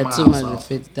 If I had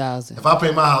 $250,000. If I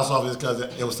pay my house off, it's because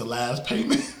it was the last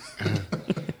payment.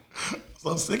 So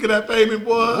I'm sick of that payment,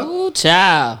 boy. Ooh,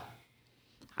 child.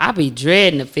 I be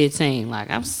dreading the 15. Like,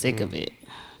 I'm sick of it.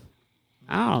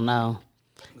 I don't know.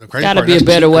 Got to be a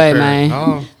better way, man.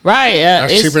 Oh. Right.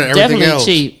 It's definitely else.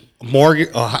 Cheap. Mortgage,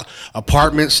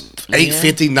 apartments,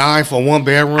 $859 for one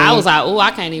bedroom. I was like, I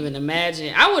can't even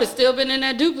imagine. I would have still been in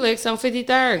that duplex on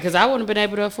 53rd because I wouldn't have been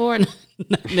able to afford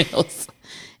nothing else.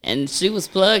 And she was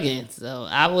plugging, so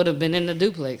I would have been in the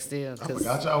duplex still. I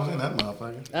forgot y'all was in that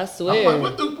motherfucker. I swear. I'm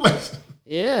like, what duplex?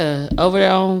 Yeah, over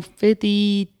there on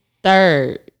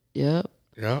 53rd. Yep.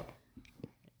 Yep.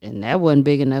 And that wasn't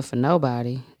big enough for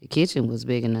nobody. The kitchen was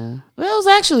big enough. Well, it was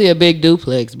actually a big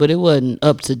duplex, but it wasn't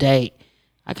up to date.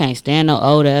 I can't stand no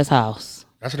old ass house.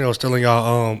 That's when they was stealing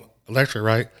y'all electric,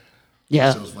 right?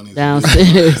 Yeah,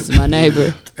 downstairs, my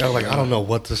neighbor. I was like, I don't know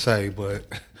what to say, but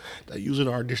they using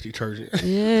our dish detergent.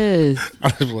 Yes.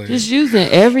 Just using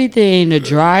everything, the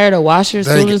dryer, the washer, as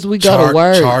soon as we go to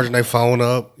work. Charging their phone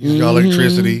up, using y'all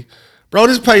electricity. Bro,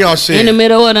 just pay y'all shit. In the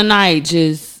middle of the night,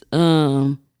 just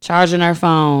charging our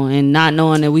phone and not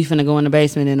knowing that we finna go in the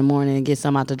basement in the morning and get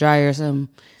something out the dryer or something.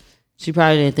 She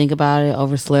probably didn't think about it,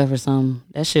 overslept or something.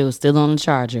 That shit was still on the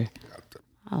charger.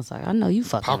 I was like, I know you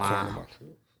fucking lying.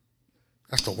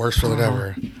 That's the worst feeling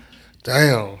ever.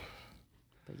 Damn.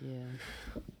 But yeah.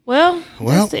 Well,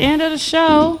 that's the end of the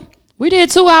show. We did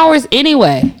 2 hours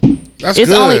anyway. It's good.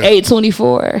 Only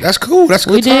 8:24. That's cool. That's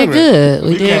good. We did good.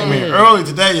 We came in early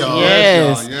today, y'all.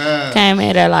 Yes. Yes. Came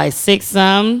in at like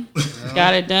 6-something.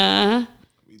 Got it done.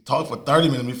 We talked for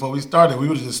 30 minutes before we started. We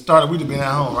would have just started. We'd have been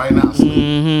at home right now,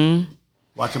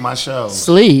 watching my show.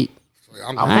 Sleep.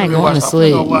 I ain't going to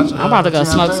sleep. I'm about to go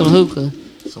smoke some hookah.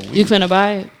 You finna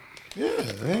buy it? Yeah,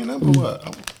 there ain't nothing but what.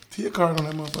 I'm Tia card on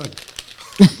that motherfucker.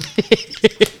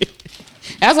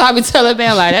 That's why I be telling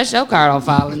man, like, that's your card on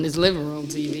file in this living room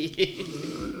TV.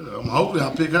 I'm hoping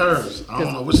I'll pick hers. I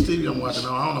don't know which TV I'm watching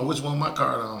on. I don't know which one my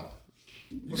card on.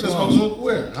 You just smoke some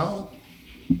where?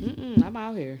 I'm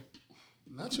out here.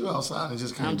 Not you outside and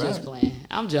just came back. I'm just playing.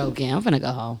 I'm joking. I'm finna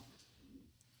go home.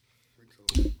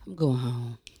 I'm going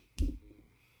home.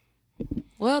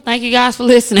 Well, thank you guys for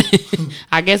listening.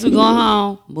 I guess we're going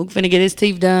home. Mook finna get his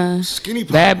teeth done. Skinny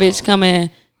pop. Bad bitch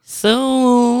coming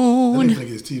soon. That nigga finna get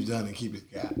his teeth done and keep his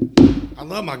gap. I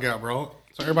love my gap, bro.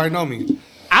 So everybody know me.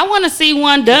 I want to see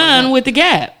one done with the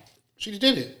gap. She just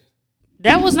did it.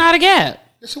 That was not a gap.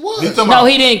 Yes, it was. No,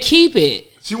 he didn't keep it.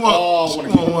 She want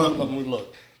one. Let me look.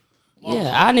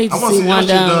 Yeah, I need to I want see to see one your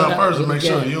shit done done first to make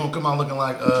sure you don't come out looking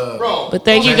like Bro. But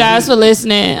thank you guys for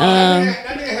listening.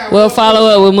 We'll follow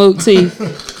up with Mook T. That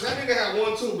nigga had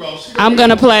one too, bro. I'm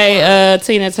gonna play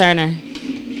Tina Turner.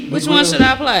 Which one should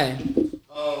I play?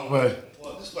 Wait.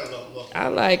 I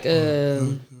like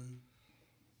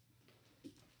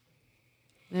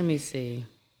let me see.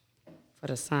 For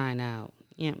the sign out.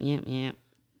 Yep.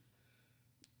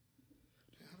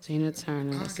 Tina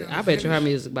Turner. I bet you her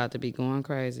music about to be going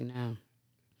crazy now.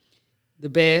 The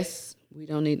Best. We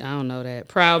don't need. I don't know that.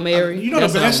 Proud Mary. You know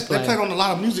the Best. They play on a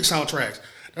lot of music soundtracks.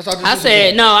 That's all. I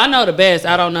said no. I know the Best.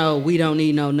 I don't know. We don't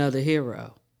need no another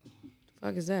hero. The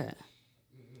fuck is that?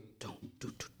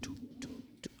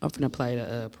 I'm finna play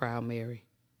the Proud Mary.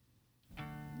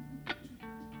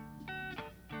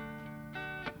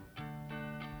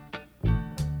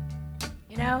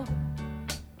 You know,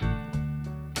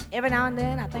 every now and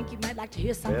then I think you might like to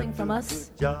hear something from us.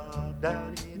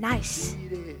 Nice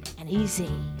and easy.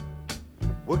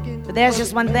 But there's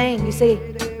just one thing, you see,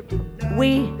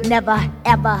 we never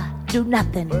ever do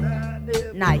nothing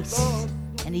nice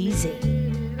and easy.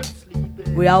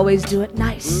 We always do it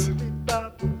nice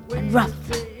and rough.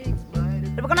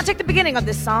 But we're gonna take the beginning of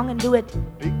this song and do it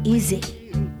easy.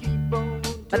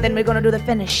 But then we're gonna do the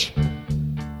finish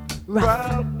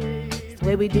rough. It's the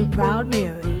way we do Proud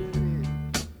Mary.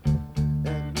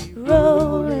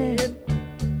 Rolling,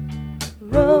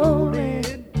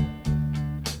 rolling,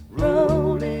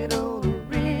 rolling on the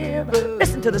river.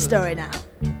 Listen to the story now.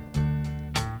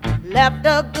 Left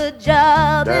a good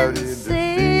job in the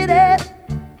city,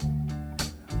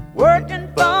 working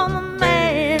for the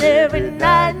man every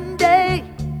night and day.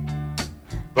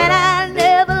 And I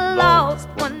never lost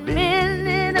 1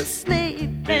 minute of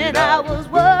sleep, and I was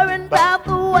worrying about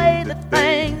the way that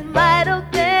things might have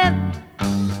been.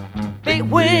 Big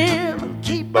wheel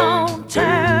keep on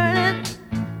turning.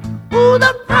 Ooh,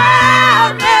 the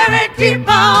Proud Mary keep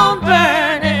on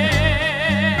burning.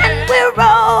 And we're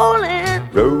rolling,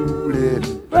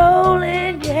 rolling,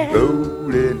 rolling, yeah,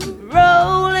 rolling,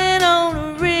 rolling on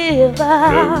the river,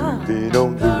 rolling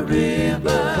on the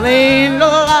river. Cleaned a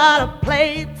lot of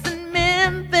plates in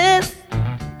Memphis,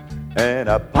 and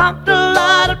I pumped a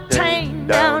lot of tang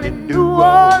down in New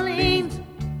Orleans.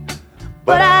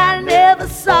 But I never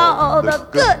saw the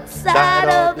good side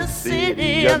of the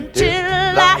city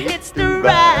until I hitched the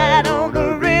ride on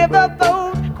the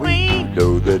riverboat Queen.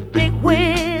 The big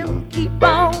wheel keep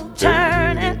on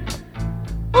turning.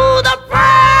 Ooh, the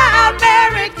Proud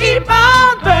Mary keep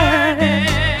on burning.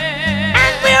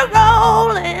 And we're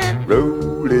rolling,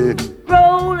 rolling,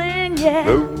 rolling, yeah,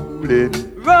 rolling,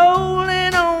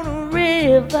 rolling on the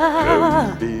river.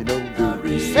 Rolling on the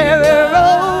river. Say we're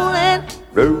rolling,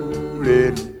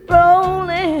 rolling,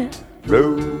 rolling,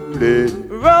 rolling,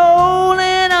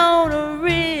 rolling on the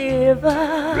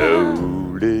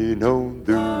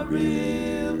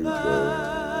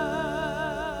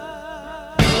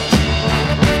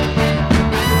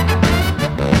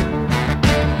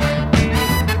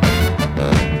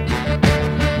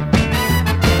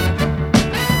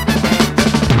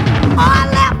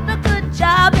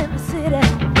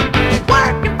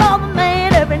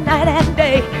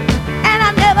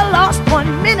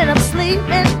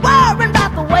sleeping.